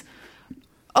spends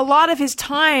a lot of his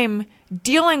time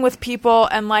dealing with people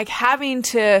and like having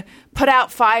to put out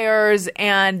fires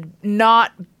and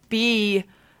not be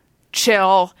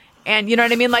chill. And you know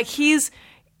what I mean? Like he's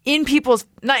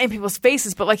not in people's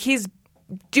faces, but like he's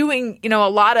doing, a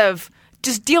lot of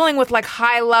just dealing with like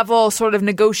high level sort of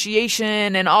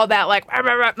negotiation and all that, like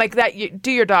that.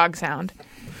 Do your dog sound.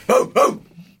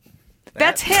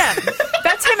 That's him.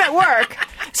 That's him at work.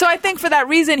 So I think for that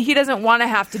reason, he doesn't want to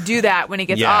have to do that when he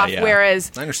gets off. Yeah.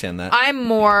 Whereas I understand that. I'm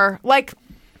more like,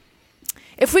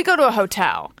 if we go to a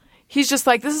hotel, he's just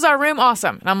like, this is our room.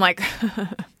 Awesome. And I'm like,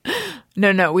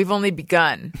 no, we've only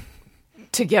begun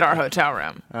to get our hotel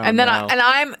room. Oh, and then no.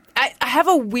 I have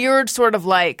a weird sort of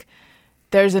like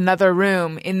there's another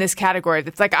room in this category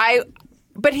that's like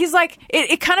but he's like,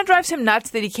 it kind of drives him nuts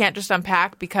that he can't just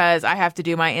unpack because I have to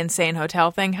do my insane hotel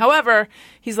thing. However,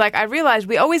 he's like, I realize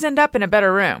we always end up in a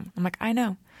better room. I'm like, I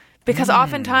know. Because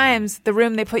oftentimes the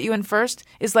room they put you in first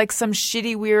is like some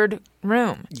shitty, weird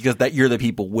room. Because you're the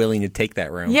people willing to take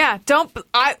that room. Yeah,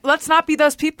 let's not be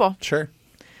those people. Sure.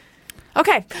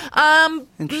 Okay.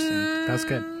 Interesting. That was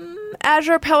good.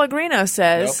 Azure Pellegrino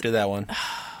says... Nope, did that one.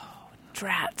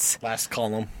 Drats. Last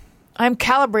column. I'm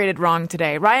calibrated wrong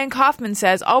today. Ryan Kaufman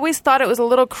says, always thought it was a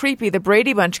little creepy the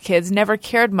Brady Bunch kids never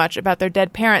cared much about their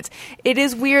dead parents. It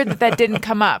is weird that didn't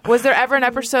come up. Was there ever an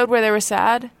episode where they were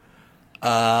sad?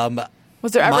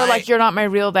 Was there ever like, you're not my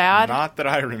real dad? Not that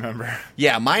I remember.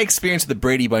 Yeah, my experience with the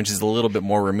Brady Bunch is a little bit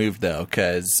more removed, though,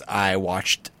 because I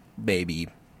watched I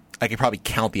could probably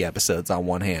count the episodes on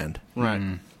one hand.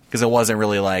 Right. Because it wasn't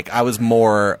really like,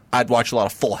 I'd watch a lot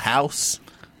of Full House.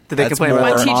 Did they complain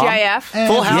about on TGIF?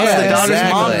 Full House, yeah, the daughter's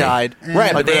exactly. mom died.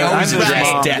 Right, but they always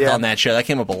addressed death Yeah. on that show. That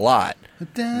came up a lot.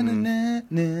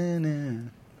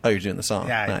 Oh, you're doing the song.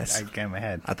 Yeah, nice. I got in my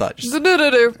head. I thought just... Isn't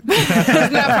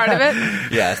that part of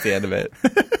it? Yeah, that's the end of it.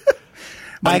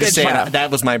 I'm just saying,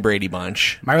 that was my Brady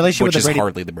Bunch. My relationship which with the is Brady...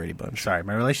 hardly the Brady Bunch. Sorry,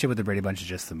 my relationship with the Brady Bunch is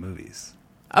just the movies.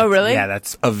 Oh, really? Yeah,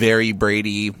 that's a very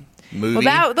Brady movie.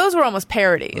 Well, those were almost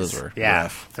parodies. Those were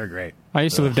rough. They're great. I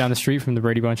used to live down the street from the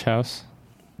Brady Bunch house.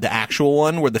 The actual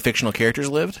one where the fictional characters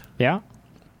lived? Yeah.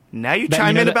 Now you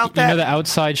chime in about that? You know the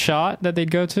outside shot that they'd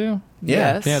go to?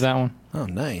 Yes. Yeah, that one. Oh,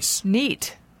 nice.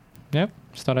 Neat. Yep.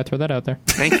 Just thought I'd throw that out there.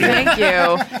 Thank you. Thank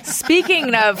you.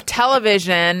 Speaking of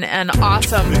television and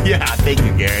awesome... Yeah, thank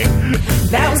you, Gary.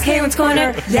 That was Caelan's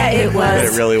Corner. Yeah, it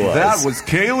was. It really was. That was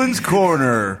Caelan's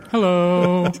Corner.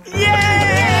 Hello. Yay!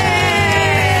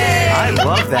 I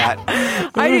love that.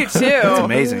 I do too. It's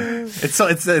amazing.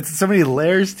 It's so many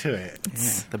layers to it.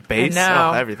 Yeah, the bass,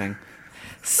 everything.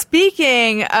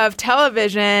 Speaking of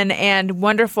television and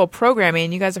wonderful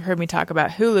programming, you guys have heard me talk about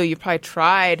Hulu. You've probably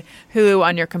tried Hulu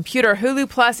on your computer. Hulu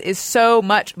Plus is so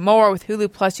much more. With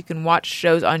Hulu Plus, you can watch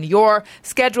shows on your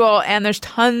schedule, and there's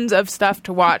tons of stuff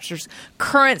to watch. There's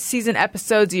current season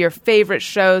episodes of your favorite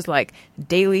shows like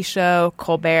Daily Show,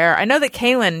 Colbert. I know that,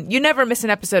 Caelan, you never miss an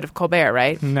episode of Colbert,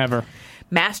 right? Never.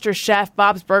 Master Chef,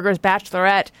 Bob's Burgers,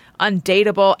 Bachelorette,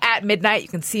 Undateable, At Midnight. You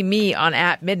can see me on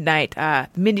At Midnight, The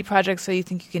Mindy Project, So You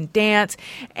Think You Can Dance,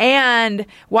 and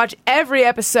watch every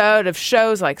episode of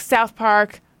shows like South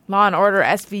Park, Law and Order,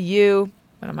 SVU,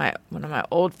 one of my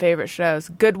old favorite shows,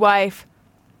 Good Wife,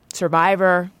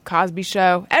 Survivor, Cosby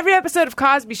Show, every episode of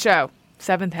Cosby Show,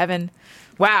 Seventh Heaven.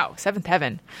 Wow, Seventh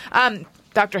Heaven.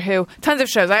 Doctor Who, tons of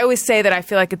shows. I always say that I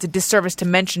feel like it's a disservice to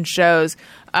mention shows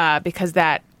because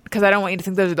I don't want you to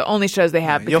think those are the only shows they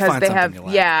have. You'll Because find they something have, you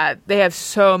like. yeah, they have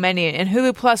so many. And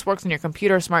Hulu Plus works on your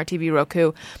computer, smart TV,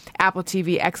 Roku, Apple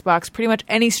TV, Xbox, pretty much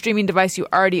any streaming device you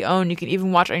already own. You can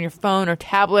even watch on your phone or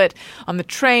tablet, on the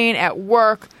train, at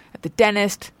work, at the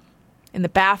dentist, in the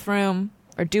bathroom,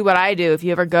 or do what I do if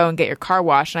you ever go and get your car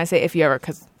washed. And I say if you ever,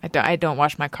 because I don't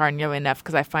wash my car nearly enough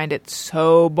because I find it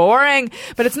so boring.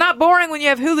 But it's not boring when you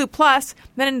have Hulu Plus.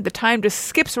 Then the time just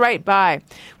skips right by.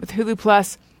 With Hulu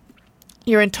Plus,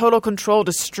 you're in total control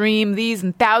to stream these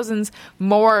and thousands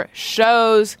more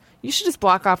shows. You should just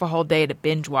block off a whole day to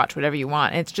binge watch whatever you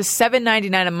want. And it's just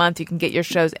 $7.99 a month. You can get your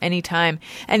shows anytime,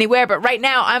 anywhere. But right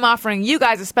now, I'm offering you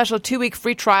guys a special 2-week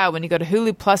free trial when you go to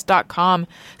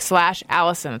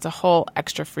huluplus.com/Alison. It's a whole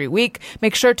extra free week.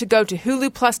 Make sure to go to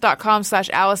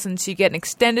huluplus.com/Alison so you get an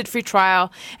extended free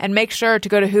trial. And make sure to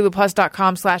go to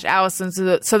huluplus.com/Alison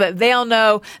so that they'll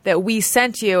know that we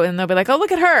sent you. And they'll be like, oh,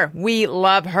 look at her. We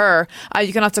love her.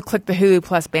 You can also click the Hulu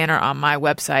Plus banner on my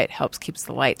website. Helps keeps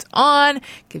the lights on.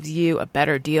 Gives you a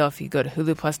better deal if you go to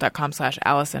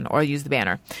huluplus.com/Alison or use the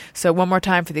banner. So one more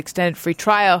time for the extended free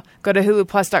trial, go to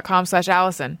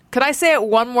huluplus.com/Alison. Could I say it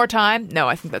one more time? No,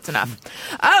 I think that's enough.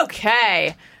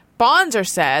 Okay. Bonzer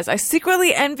says, I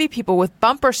secretly envy people with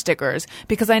bumper stickers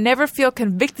because I never feel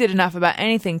convicted enough about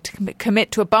anything to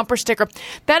commit to a bumper sticker.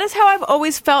 That is how I've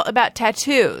always felt about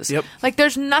tattoos. Yep. Like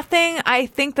there's nothing I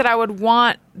think that I would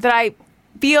want, that I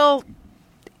feel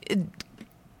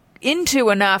into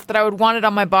enough that I would want it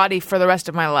on my body for the rest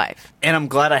of my life. And I'm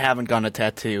glad I haven't gotten a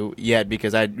tattoo yet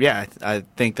because I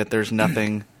think that there's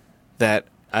nothing that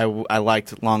I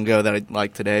liked long ago that I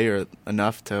like today or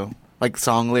enough to like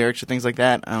song lyrics or things like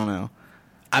that. I don't know.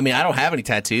 I mean, I don't have any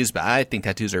tattoos, but I think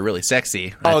tattoos are really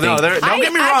sexy. Don't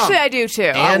get me wrong. Actually, I do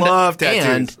too. I love tattoos.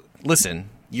 And listen,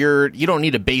 you don't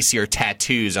need to base your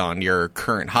tattoos on your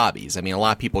current hobbies. I mean, a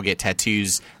lot of people get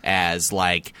tattoos as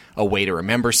like a way to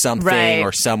remember something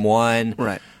or someone.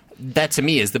 Right. That to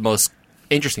me is the most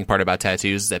interesting part about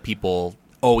tattoos, is that people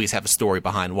always have a story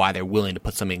behind why they're willing to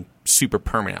put something super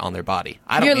permanent on their body.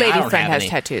 Your lady friend has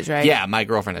tattoos, right? Yeah, my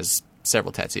girlfriend has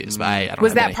several tattoos. But I don't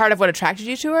Was have that any. part of what attracted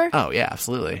you to her? Oh yeah,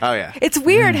 absolutely. Oh yeah. It's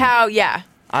weird how,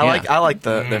 I like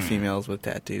the females with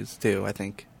tattoos too. I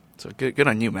think so. Good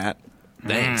on you, Matt.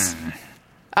 Thanks.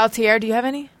 Altier, do you have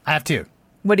any? I have 2.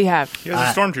 What do you have? He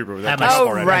has a stormtrooper with I that. have Oh,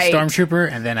 already. right.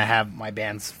 Stormtrooper, and then I have my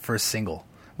band's first single.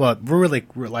 Well, we're like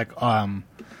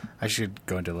I should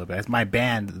go into a little bit. It's my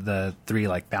band, the 3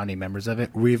 like founding members of it.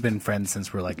 We've been friends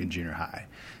since we're like in junior high,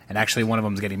 and actually one of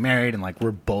them's getting married, and like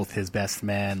we're both his best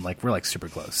men. Like we're like super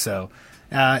close. So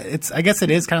I guess it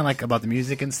is kind of like about the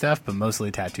music and stuff, but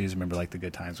mostly tattoos. Remember like the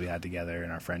good times we had together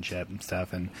and our friendship and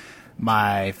stuff. And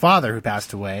my father, who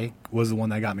passed away, was the one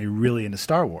that got me really into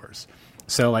Star Wars.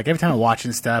 So like every time I'm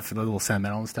watching stuff, a little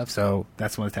sentimental and stuff. So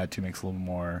that's when the tattoo makes a little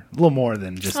more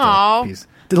than just a piece.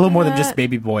 Did a little more than just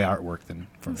baby boy artwork than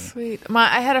for me. Sweet.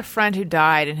 I had a friend who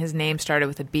died, and his name started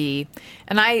with a B.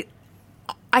 And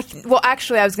well,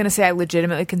 actually, I was going to say I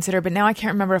legitimately considered, but now I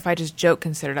can't remember if I just joke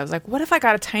considered. I was like, what if I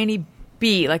got a tiny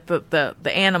bee, like the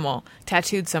animal,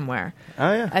 tattooed somewhere?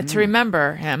 Oh yeah. To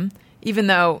remember him, even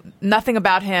though nothing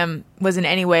about him was in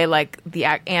any way like the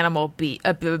animal bee,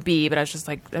 a bee, but I was just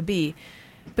like a bee.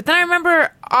 But then I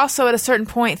remember also at a certain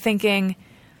point thinking,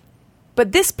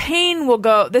 but this pain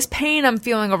I'm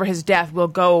feeling over his death will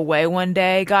go away one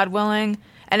day, God willing,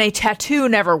 and a tattoo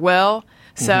never will.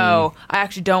 So I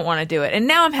actually don't want to do it. And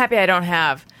now I'm happy I don't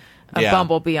have a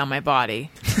bumblebee on my body.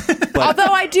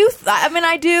 Although I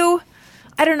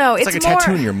don't know. It's like a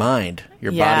tattoo in your mind,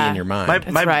 your body and your mind.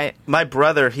 Right. My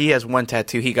brother, he has one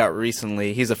tattoo he got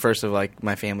recently. He's the first of like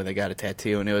my family that got a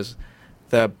tattoo, and it was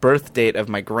the birth date of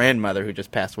my grandmother who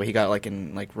just passed away. He got like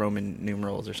in like Roman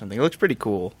numerals or something. It looks pretty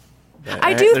cool.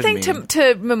 I do think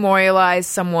to memorialize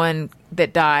someone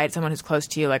that died, someone who's close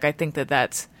to you, like I think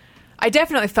that's. I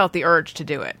definitely felt the urge to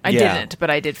do it. I didn't,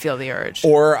 but I did feel the urge.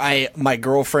 Or my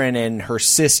girlfriend and her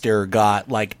sister got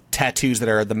like tattoos that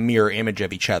are the mirror image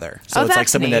of each other. So it's like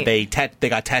something that they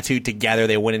got tattooed together.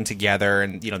 They went in together,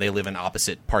 and they live in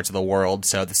opposite parts of the world.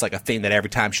 So it's like a thing that every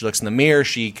time she looks in the mirror,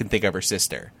 she can think of her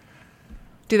sister.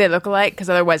 Do they look alike? Because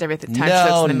otherwise, every time she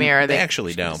looks in the mirror, they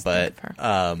actually don't.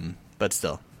 But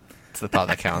still, it's the thought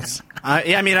that counts.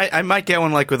 I might get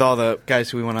one like with all the guys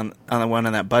who we went on the one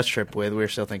on that bus trip with. We were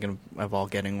still thinking of all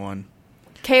getting one.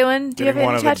 Caelan, do you have any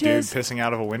one tattoos? Of a dude pissing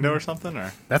out of a window or something?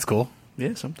 Or that's cool.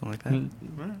 Yeah, something like that.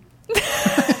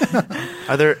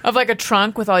 Are there of like a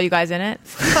trunk with all you guys in it?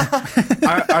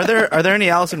 are there any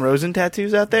Alison Rosen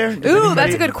tattoos out there? Ooh,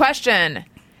 that's a good question.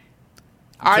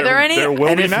 Are there any? There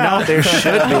will be now. Not, there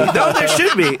should be. No, there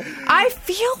should be. I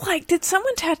feel like, did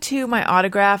someone tattoo my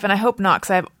autograph? And I hope not, because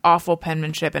I have awful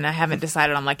penmanship, and I haven't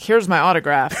decided. I'm like, here's my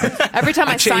autograph. Every time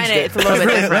I sign it, it's a little bit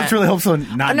different. Let's really hope so.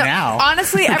 Not now.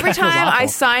 Honestly, every time I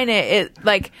sign it,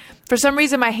 like for some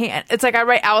reason my hand, it's like I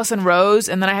write Alison Rose,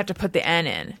 and then I have to put the N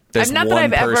in. There's one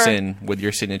person with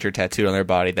your signature tattooed on their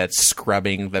body that's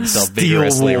scrubbing themselves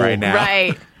vigorously right now.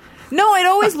 Right. No, it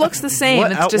always looks the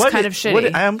same. It's just kind of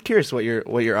shitty. I'm curious what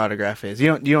your autograph is.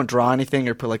 You don't draw anything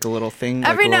or put like a little thing.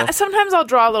 Sometimes I'll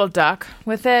draw a little duck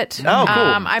with it. Oh, cool.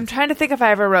 I'm trying to think if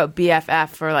I ever wrote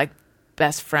BFF for like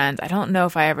best friends. I don't know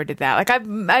if I ever did that. Like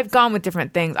I've gone with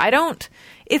different things. I don't.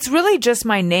 It's really just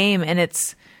my name, and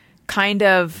it's kind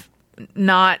of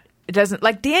not. It doesn't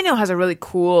like Daniel has a really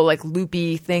cool like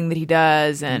loopy thing that he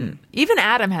does, and even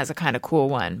Adam has a kind of cool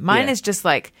one. Mine is just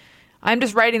like. I'm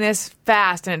just writing this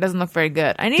fast, and it doesn't look very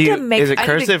good. I need to make. Is it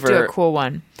cursive do a cool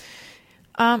one.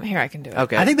 Here, I can do it.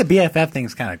 Okay. I think the BFF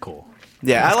thing's kind of cool.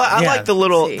 Yeah, I like the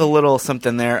little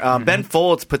something there. Ben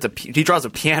Folds he draws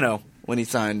a piano when he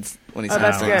signs.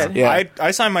 That's things. good. Yeah. I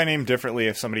sign my name differently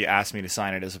if somebody asks me to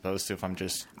sign it, as opposed to if I'm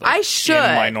just I should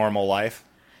in my normal life.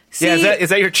 See, is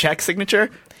that your check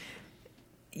signature?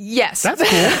 Yes. That's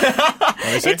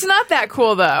cool. It's not that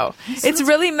cool, though. It's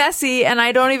really messy, and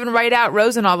I don't even write out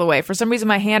Rosen all the way. For some reason,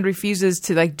 my hand refuses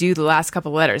to like do the last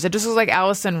couple letters. It just looks like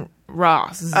Alison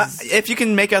Ross. If you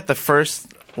can make out the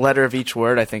first letter of each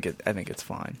word, I think it's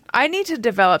fine. I need to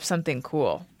develop something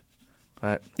cool.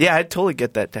 But yeah, I totally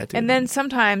get that tattoo. And then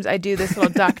sometimes I do this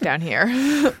little duck down here.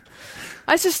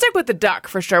 I should stick with the duck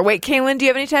for sure. Wait, Caelan, do you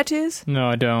have any tattoos? No,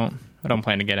 I don't. I don't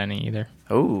plan to get any either.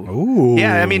 Oh,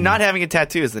 yeah. I mean, not having a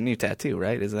tattoo is the new tattoo,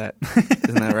 right? Isn't that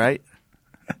right?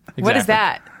 Exactly. What is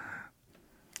that?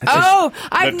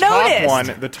 I've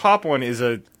noticed. The top one is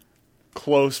a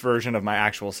close version of my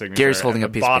actual signature. Gary's holding and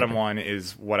a the piece of bottom paper. one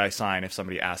is what I sign if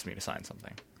somebody asks me to sign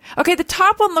something. Okay, the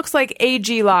top one looks like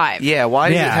AG Live. Yeah.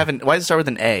 Why does it start with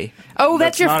an A? Oh,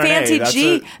 that's your not an A. fancy That's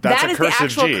G. that's That a is the cursive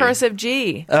actual G. cursive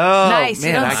G. Oh, nice.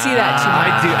 man, You don't see that too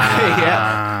much. I do.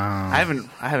 Yeah.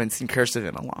 I haven't seen cursive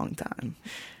in a long time.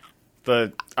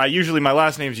 But my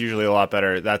last name's usually a lot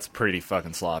better. That's pretty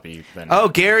fucking sloppy. Oh,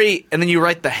 Gary, and then you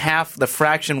write the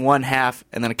fraction 1/2,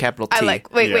 and then a capital T.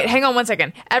 Wait, hang on one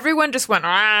second. Everyone just went,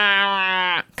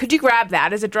 "Rah." Could you grab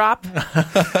that as a drop?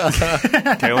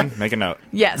 Caelan, make a note.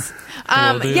 Yes.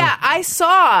 Yeah, I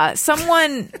saw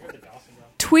someone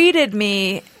tweeted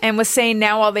me and was saying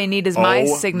now all they need is my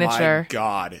signature. Oh, my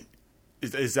God.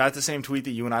 Is that the same tweet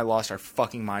that you and I lost our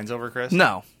fucking minds over, Chris?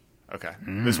 No. Okay.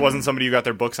 This wasn't somebody who got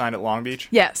their book signed at Long Beach?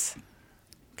 Yes.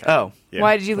 Okay. Oh. Yeah.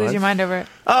 Why did you lose your mind over it?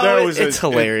 Oh, it's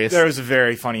hilarious. There was a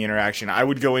very funny interaction. I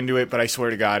would go into it, but I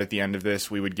swear to God, at the end of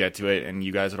this, we would get to it, and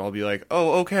you guys would all be like,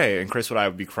 oh, okay. And Chris and I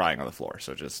would be crying on the floor,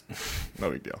 so just no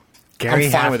big deal.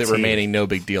 I'm fine with it remaining no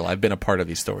big deal. I've been a part of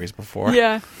these stories before.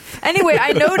 Yeah. Anyway,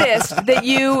 I noticed that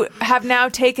you have now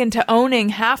taken to owning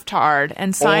half-tard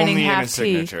and signing Only in a half-T.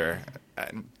 signature.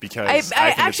 Because I think it's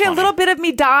actually, a funny. little bit of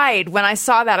me died when I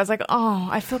saw that. I was like, oh,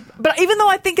 I feel. But even though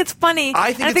I think it's funny,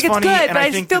 I think it's funny, good, and but I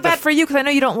just think feel that bad for you because I know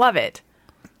you don't love it.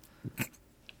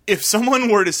 If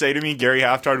someone were to say to me, Gary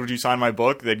Halftard, would you sign my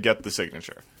book? They'd get the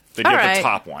signature. They'd All get right. the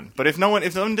top one. But if no one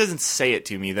doesn't say it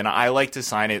to me, then I like to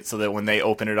sign it so that when they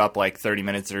open it up like 30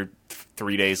 minutes or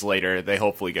 3 days later, they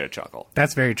hopefully get a chuckle.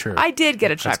 That's very true. I did get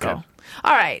a That's chuckle. good.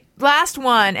 All right, last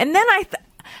one, and then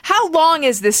how long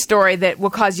is this story that will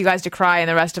cause you guys to cry and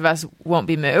the rest of us won't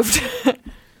be moved?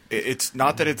 It's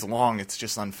not that it's long; it's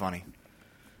just unfunny.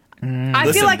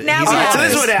 I feel like now. So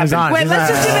this is what happened. Wait,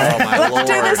 let's just do this. Let's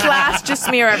do this last, just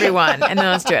me or everyone, and then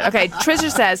let's do it. Okay,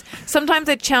 Trisha says, sometimes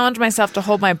I challenge myself to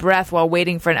hold my breath while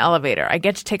waiting for an elevator. I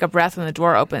get to take a breath when the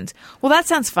door opens. Well, that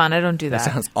sounds fun. I don't do that.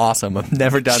 That sounds awesome. I've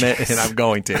never done it, and I'm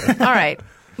going to. All right.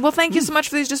 Well, thank you so much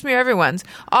for these Just Me or Everyone's.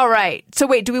 All right. So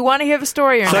wait, do we want to hear the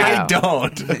story or no? I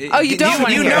don't. Oh, you don't want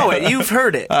to hear You know it. You've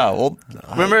heard it. Oh, well.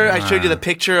 Remember I showed you the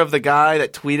picture of the guy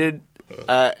that tweeted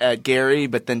at Gary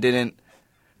but then didn't...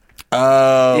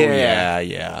 Oh, Yeah.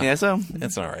 yeah. So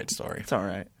it's an all right story. it's all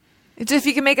right. It's if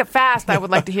you can make it fast, I would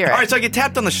like to hear it. All right, so I get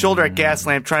tapped on the shoulder at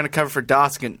Gaslamp trying to cover for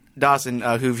Dawson,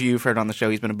 who you've heard on the show.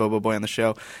 He's been a BoBo Boy on the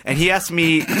show. And he asked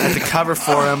me to cover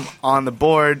for him on the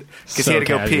board because he had to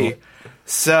go pee.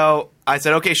 So I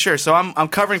said, okay, sure. So I'm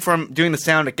covering for him doing the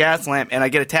sound at Gaslamp, and I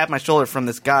get a tap on my shoulder from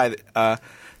this guy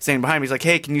standing behind me. He's like,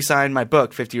 hey, can you sign my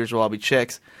book, 50 Years Will All Be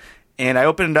Chicks? And I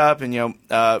opened it up, and,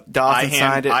 Dawson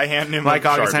signed it. I handed him Mike a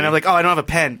August Sharpie. signed it. I'm like, oh, I don't have a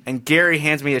pen. And Gary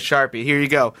hands me a Sharpie. Here you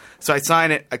go. So I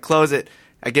sign it. I close it.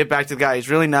 I get back to the guy. He's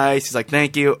really nice. He's like,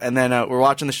 thank you. And then we're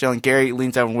watching the show, and Gary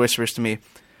leans out and whispers to me,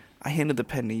 I handed the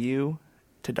pen to you,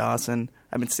 to Dawson.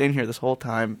 I've been sitting here this whole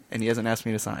time, and he hasn't asked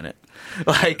me to sign it.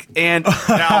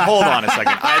 Now, hold on a second.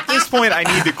 At this point, I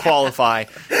need to qualify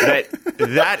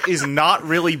that is not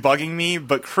really bugging me,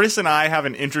 but Chris and I have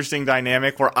an interesting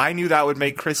dynamic where I knew that would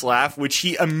make Chris laugh, which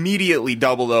he immediately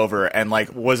doubled over and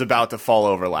was about to fall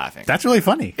over laughing. That's really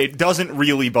funny. It doesn't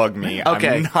really bug me.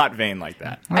 Okay. I'm not vain like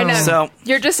that. I know. So-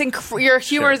 You're just your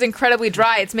humor is incredibly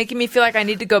dry. It's making me feel like I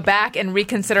need to go back and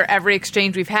reconsider every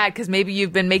exchange we've had because maybe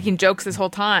you've been making jokes this whole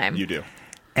time. You do.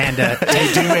 And I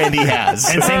do, and he has.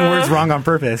 And saying words wrong on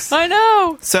purpose. I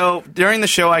know. So during the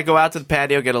show, I go out to the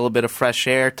patio, get a little bit of fresh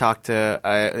air, talk to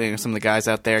some of the guys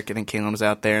out there. I think Caelan was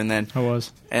out there, and then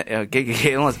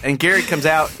Caelan was, and Gary comes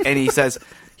out and he says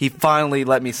he finally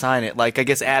let me sign it. Like I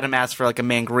guess Adam asked for like a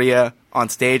mangria on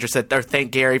stage or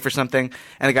thank Gary for something,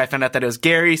 and the guy found out that it was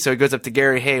Gary, so he goes up to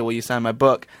Gary, hey, will you sign my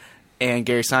book? And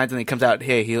Gary signs, and he comes out,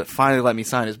 hey, he finally let me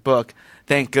sign his book.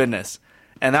 Thank goodness.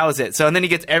 And that was it. So, and then he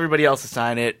gets everybody else to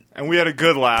sign it. And we had a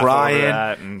good laugh Brian, over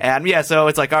that. And Adam. Yeah, so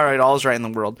it's like, all right, all's right in the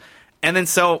world. And then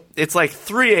so it's like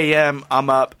 3 a.m. I'm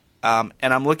up, and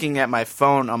I'm looking at my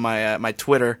phone on my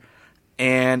Twitter,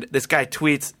 and this guy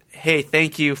tweets, hey,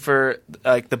 thank you for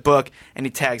the book. And he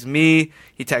tags me.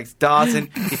 He tags Dawson.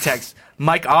 He tags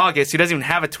Mike August, who doesn't even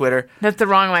have a Twitter. That's the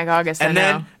wrong Mike August, And I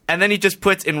then know. and then he just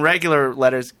puts in regular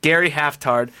letters Gary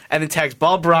Halftard, and then tags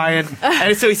Ball Brian,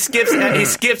 and so he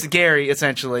skips Gary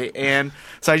essentially, and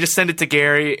so I just send it to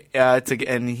Gary,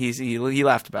 and he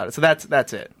laughed about it. So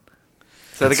that's it.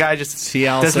 So the guy just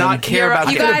does not care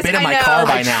about. You guys, been in my car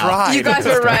by now. You guys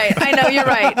were right. I know you're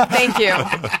right. Thank you.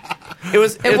 It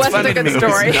wasn't a good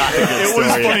story. it was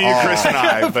funny to Chris and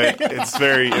I, but it's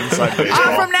very inside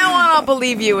baseball. From now on, I'll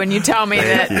believe you when you tell me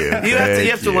that. You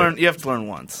have to learn. You have to learn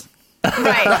once.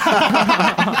 Right.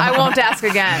 I won't ask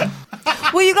again.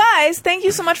 Well, you guys, thank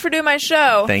you so much for doing my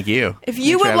show. Thank you. If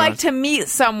you would like to meet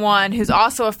someone who's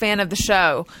also a fan of the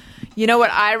show, you know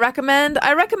what I recommend?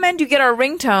 I recommend you get our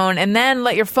ringtone and then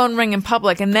let your phone ring in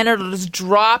public, and then it'll just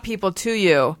draw people to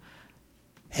you.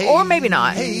 Or maybe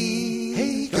not.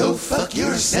 Hey, Go fuck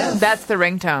yourself. That's the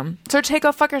ringtone. Search Hey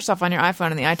Go Fuck Yourself on your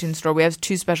iPhone in the iTunes Store. We have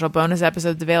 2 special bonus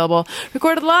episodes available,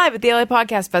 recorded live at the LA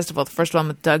Podcast Festival. The first one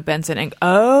with Doug Benson. And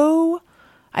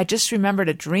I just remembered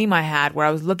a dream I had where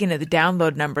I was looking at the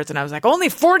download numbers and I was like, only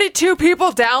 42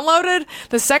 people downloaded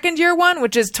the second year one,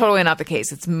 which is totally not the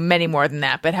case. It's many more than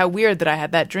that. But how weird that I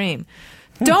had that dream.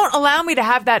 Don't allow me to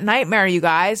have that nightmare, you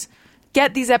guys.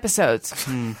 Get these episodes.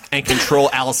 And control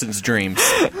Allison's dreams.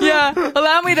 Yeah,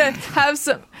 allow me to have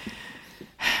some...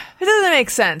 It doesn't make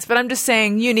sense, but I'm just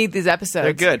saying you need these episodes.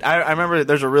 They're good. I remember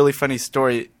there's a really funny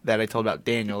story that I told about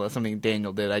Daniel. That's something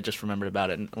Daniel did. I just remembered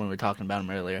about it when we were talking about him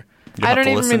earlier. I don't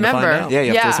even remember. Yeah,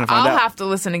 you have to listen to find out. I'll have to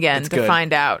listen again It's to good.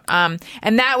 find out.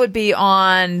 And that would be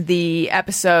on the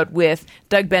episode with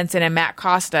Doug Benson and Matt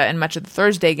Costa and much of the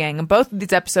Thursday Gang. And both of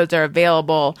these episodes are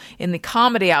available in the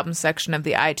comedy album section of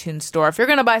the iTunes Store. If you're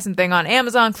going to buy something on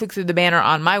Amazon, click through the banner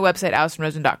on my website,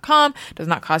 AlisonRosen.com. It does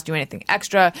not cost you anything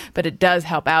extra, but it does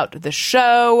help out the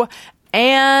show.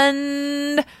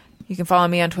 And... you can follow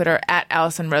me on Twitter at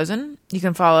Alison Rosen. You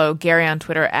can follow Gary on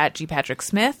Twitter at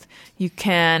GPatrickSmith. You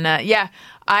can,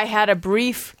 I had a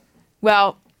brief,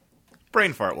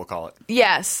 brain fart, we'll call it.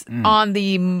 Yes, on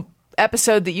the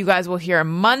episode that you guys will hear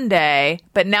Monday,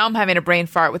 but now I'm having a brain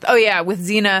fart with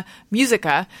Xena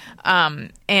Musica.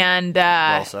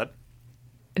 Well said.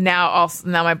 Now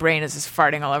my brain is just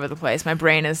farting all over the place. My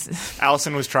brain is...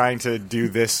 Allison was trying to do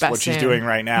this, what she's Bassoon. doing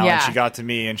right now, Yeah. and she got to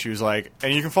me, and she was like,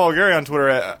 and you can follow Gary on Twitter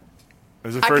at... It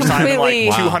was the I first time in like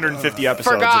completely 250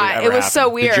 episodes forgot. that it ever It was so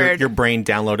happened. weird. Did your brain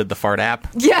downloaded the fart app?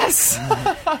 Yes.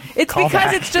 It's Call because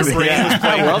back. it's just... Your brain was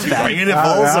playing I love that. bringing it full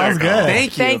That was circle.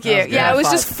 good. Thank you. Yeah, it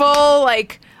was just full,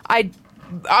 like,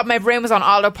 my brain was on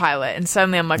autopilot, and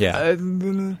suddenly I'm like,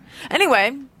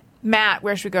 Anyway, Matt,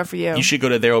 where should we go for you? You should go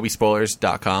to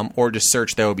therewillbespoilers.com or just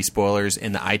search There Will Be Spoilers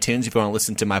in the iTunes if you want to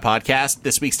listen to my podcast.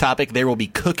 This week's topic, there will be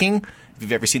cooking. If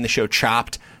you've ever seen the show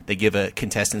Chopped, they give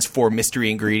contestants 4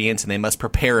 mystery ingredients and they must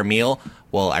prepare a meal.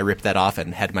 Well, I ripped that off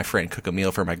and had my friend cook a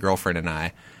meal for my girlfriend and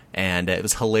I, and it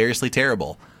was hilariously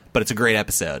terrible. But it's a great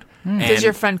episode. Does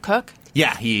your friend cook?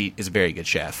 Yeah, he is a very good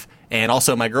chef. And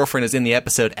also, my girlfriend is in the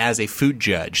episode as a food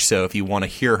judge. So if you want to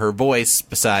hear her voice,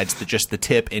 besides just the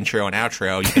tip, intro, and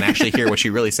outro, you can actually hear what she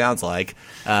really sounds like.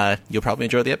 You'll probably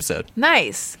enjoy the episode.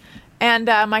 Nice. And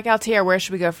Mike Altier, where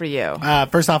should we go for you?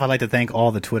 First off, I'd like to thank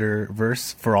all the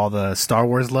Twitterverse for all the Star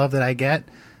Wars love that I get.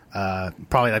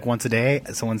 Probably like once a day,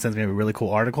 someone sends me a really cool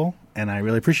article, and I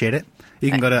really appreciate it. You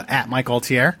can go to @Mike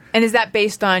Altier. And is that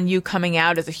based on you coming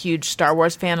out as a huge Star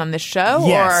Wars fan on this show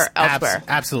Yes, or elsewhere?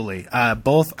 absolutely.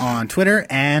 Both on Twitter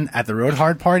and at the Road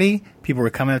Hard Party, people were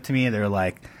coming up to me and they were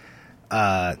like,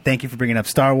 thank you for bringing up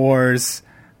Star Wars.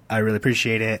 I really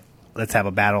appreciate it. Let's have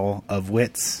a battle of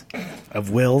wits, of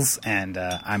wills, and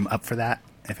I'm up for that.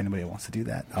 If anybody wants to do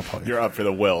that, I'll probably... You're up for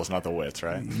the wills, not the wits,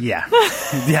 right? Yeah.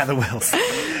 Yeah, the wills.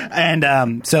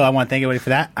 And so I want to thank everybody for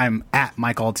that. I'm at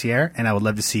Mike Altier, and I would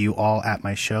love to see you all at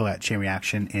my show at Chain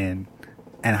Reaction in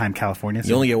Anaheim, California.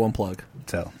 You only get one plug.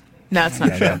 So... No, it's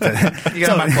not true. You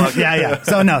got my plug. Yeah.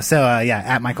 So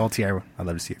at Mike Altier, I'd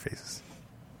love to see your faces.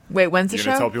 Wait, when's the You're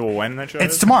show? going to tell people when that show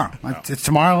It's is? tomorrow. Oh. It's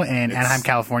tomorrow in Anaheim,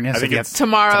 California. I think if you it's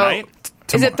Tomorrow. tonight?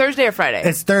 Is it Thursday or Friday?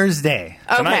 It's Thursday.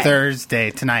 Okay.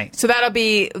 Thursday, tonight. So that'll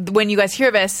be, when you guys hear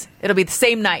this, it'll be the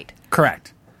same night.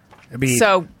 Correct. It'll be,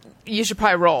 So you should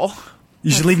probably roll.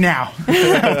 you should leave now.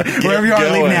 Wherever you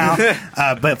are, leave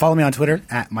now. But follow me on Twitter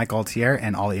at Mike Altier,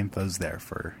 and all the info's there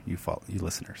for you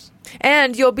listeners.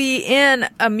 And you'll be in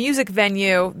a music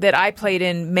venue that I played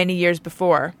in many years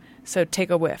before. So take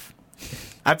a whiff.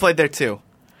 I played there too.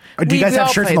 Do you guys we have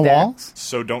all shirts on played the there. walls?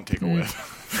 So don't take a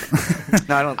whiff.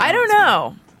 No, I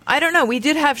don't. I don't know. We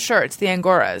did have shirts, the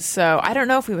Angoras. So I don't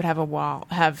know if we would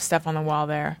have stuff on the wall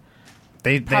there.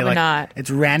 They Probably like, not.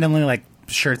 It's randomly like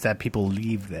shirts that people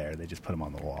leave there. They just put them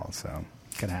on the wall. So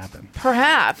it could happen.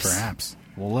 Perhaps.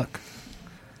 We'll look.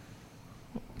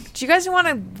 Do you guys want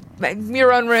to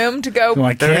your own room to go? You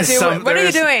want to kiss? What are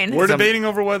you doing? We're debating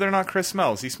over whether or not Chris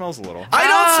smells. He smells a little. I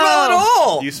don't smell at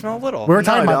all. You smell a little. We were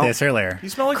talking I about don't. this earlier. You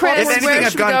smell like Chris, If popcorn. where anything,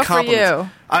 I've should we go gotten for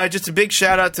compliments. you? Just a big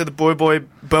shout out to the BoBo Boy,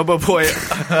 the BoBo Boy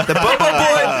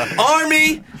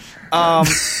Army.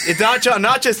 It's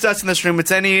not just us in this room.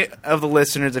 It's any of the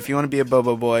listeners. If you want to be a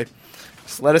BoBo Boy,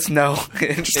 just let us know.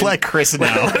 Just let Chris know.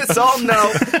 Let us all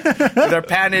know with our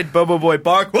patented BoBo Boy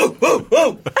bark. Woo, woo,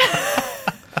 woo.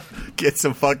 Get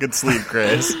some fucking sleep,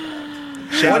 Chris.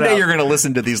 One day you're going to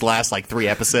listen to these last 3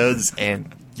 episodes,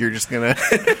 and you're just going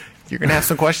to have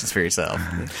some questions for yourself.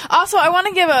 Also, I want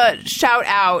to give a shout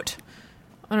out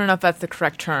I don't know if that's the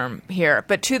correct term here,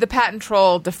 but to the Patent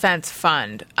Troll Defense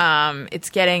Fund. It's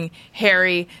getting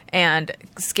hairy and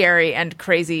scary and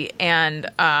crazy, and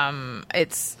I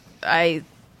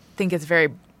think it's very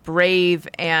brave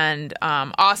and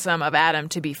awesome of Adam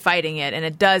to be fighting it, and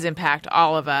it does impact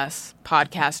all of us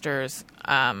podcasters,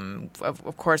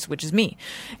 of course, which is me,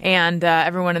 and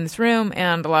everyone in this room,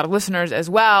 and a lot of listeners as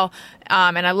well.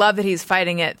 And I love that he's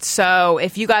fighting it. So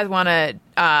if you guys want to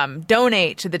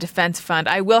donate to the Defense Fund,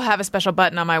 I will have a special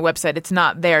button on my website. It's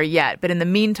not there yet, but in the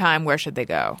meantime, where should they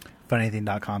go?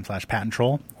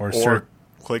 Funnything.com/patenttroll or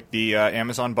click the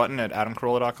Amazon button at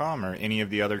adamcarolla.com or any of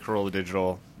the other Carolla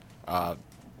Digital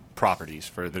properties.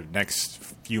 For the next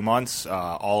few months,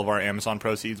 all of our Amazon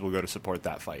proceeds will go to support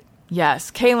that fight.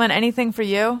 Yes. Caelan, anything for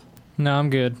you? No, I'm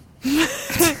good.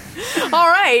 All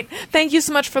right. Thank you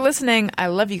so much for listening. I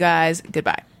love you guys.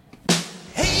 Goodbye.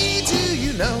 Hey, do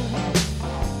you know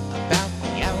about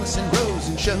the Alison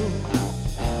Rosen show?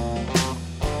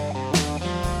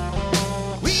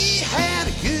 We had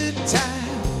a good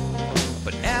time,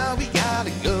 but now we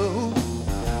gotta go.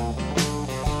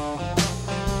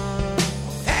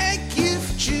 Thank you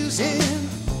for choosing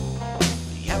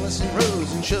the Alison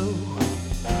Rosen show.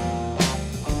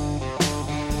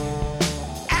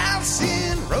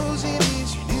 Alison Rosen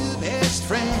is your new best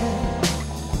friend.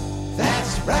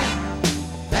 That's right,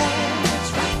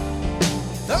 that's right.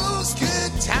 Those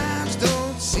good times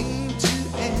don't seem to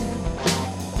end.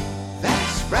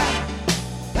 That's right,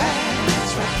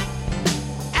 that's right.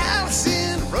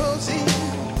 Alison Rosen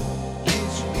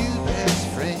is your new best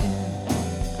friend.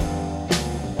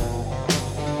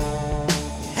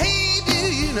 Hey,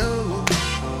 do you know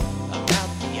about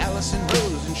the Alison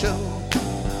Rosen show?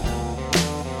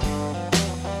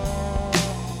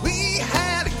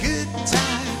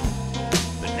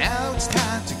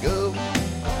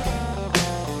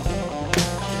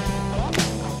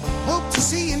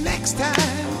 See you next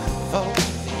time for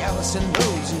the Alison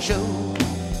Rosen show.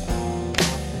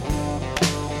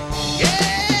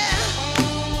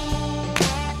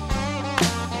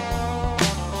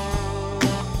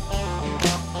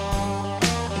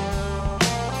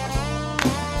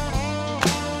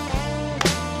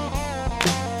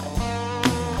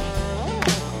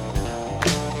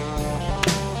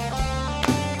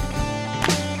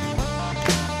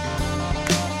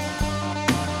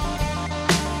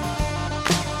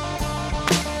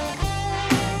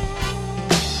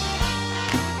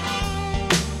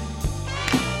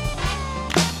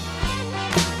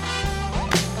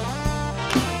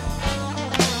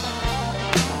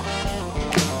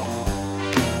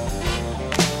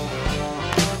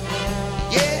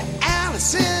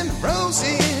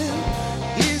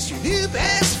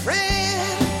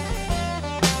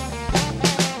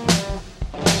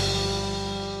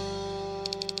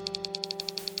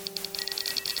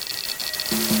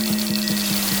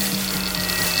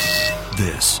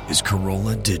 This is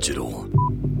Carolla Digital.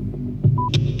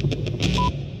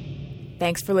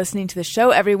 Thanks for listening to the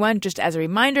show, everyone. Just as a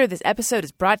reminder, this episode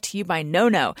is brought to you by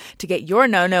NoNo. To get your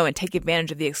NoNo and take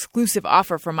advantage of the exclusive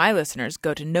offer for my listeners,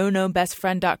 go to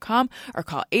nonobestfriend.com or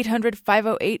call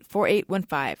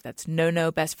 800-508-4815. That's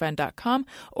nonobestfriend.com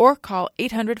or call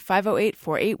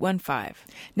 800-508-4815.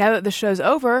 Now that the show's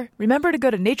over, remember to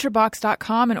go to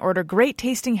naturebox.com and order great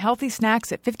tasting healthy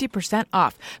snacks at 50%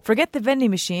 off. Forget the vending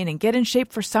machine and get in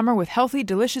shape for summer with healthy,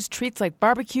 delicious treats like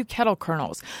barbecue kettle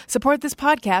kernels. Support this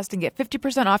podcast and get 50%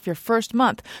 off your first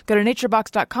month. Go to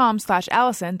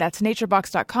naturebox.com/Alison. That's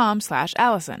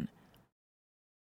naturebox.com/Alison.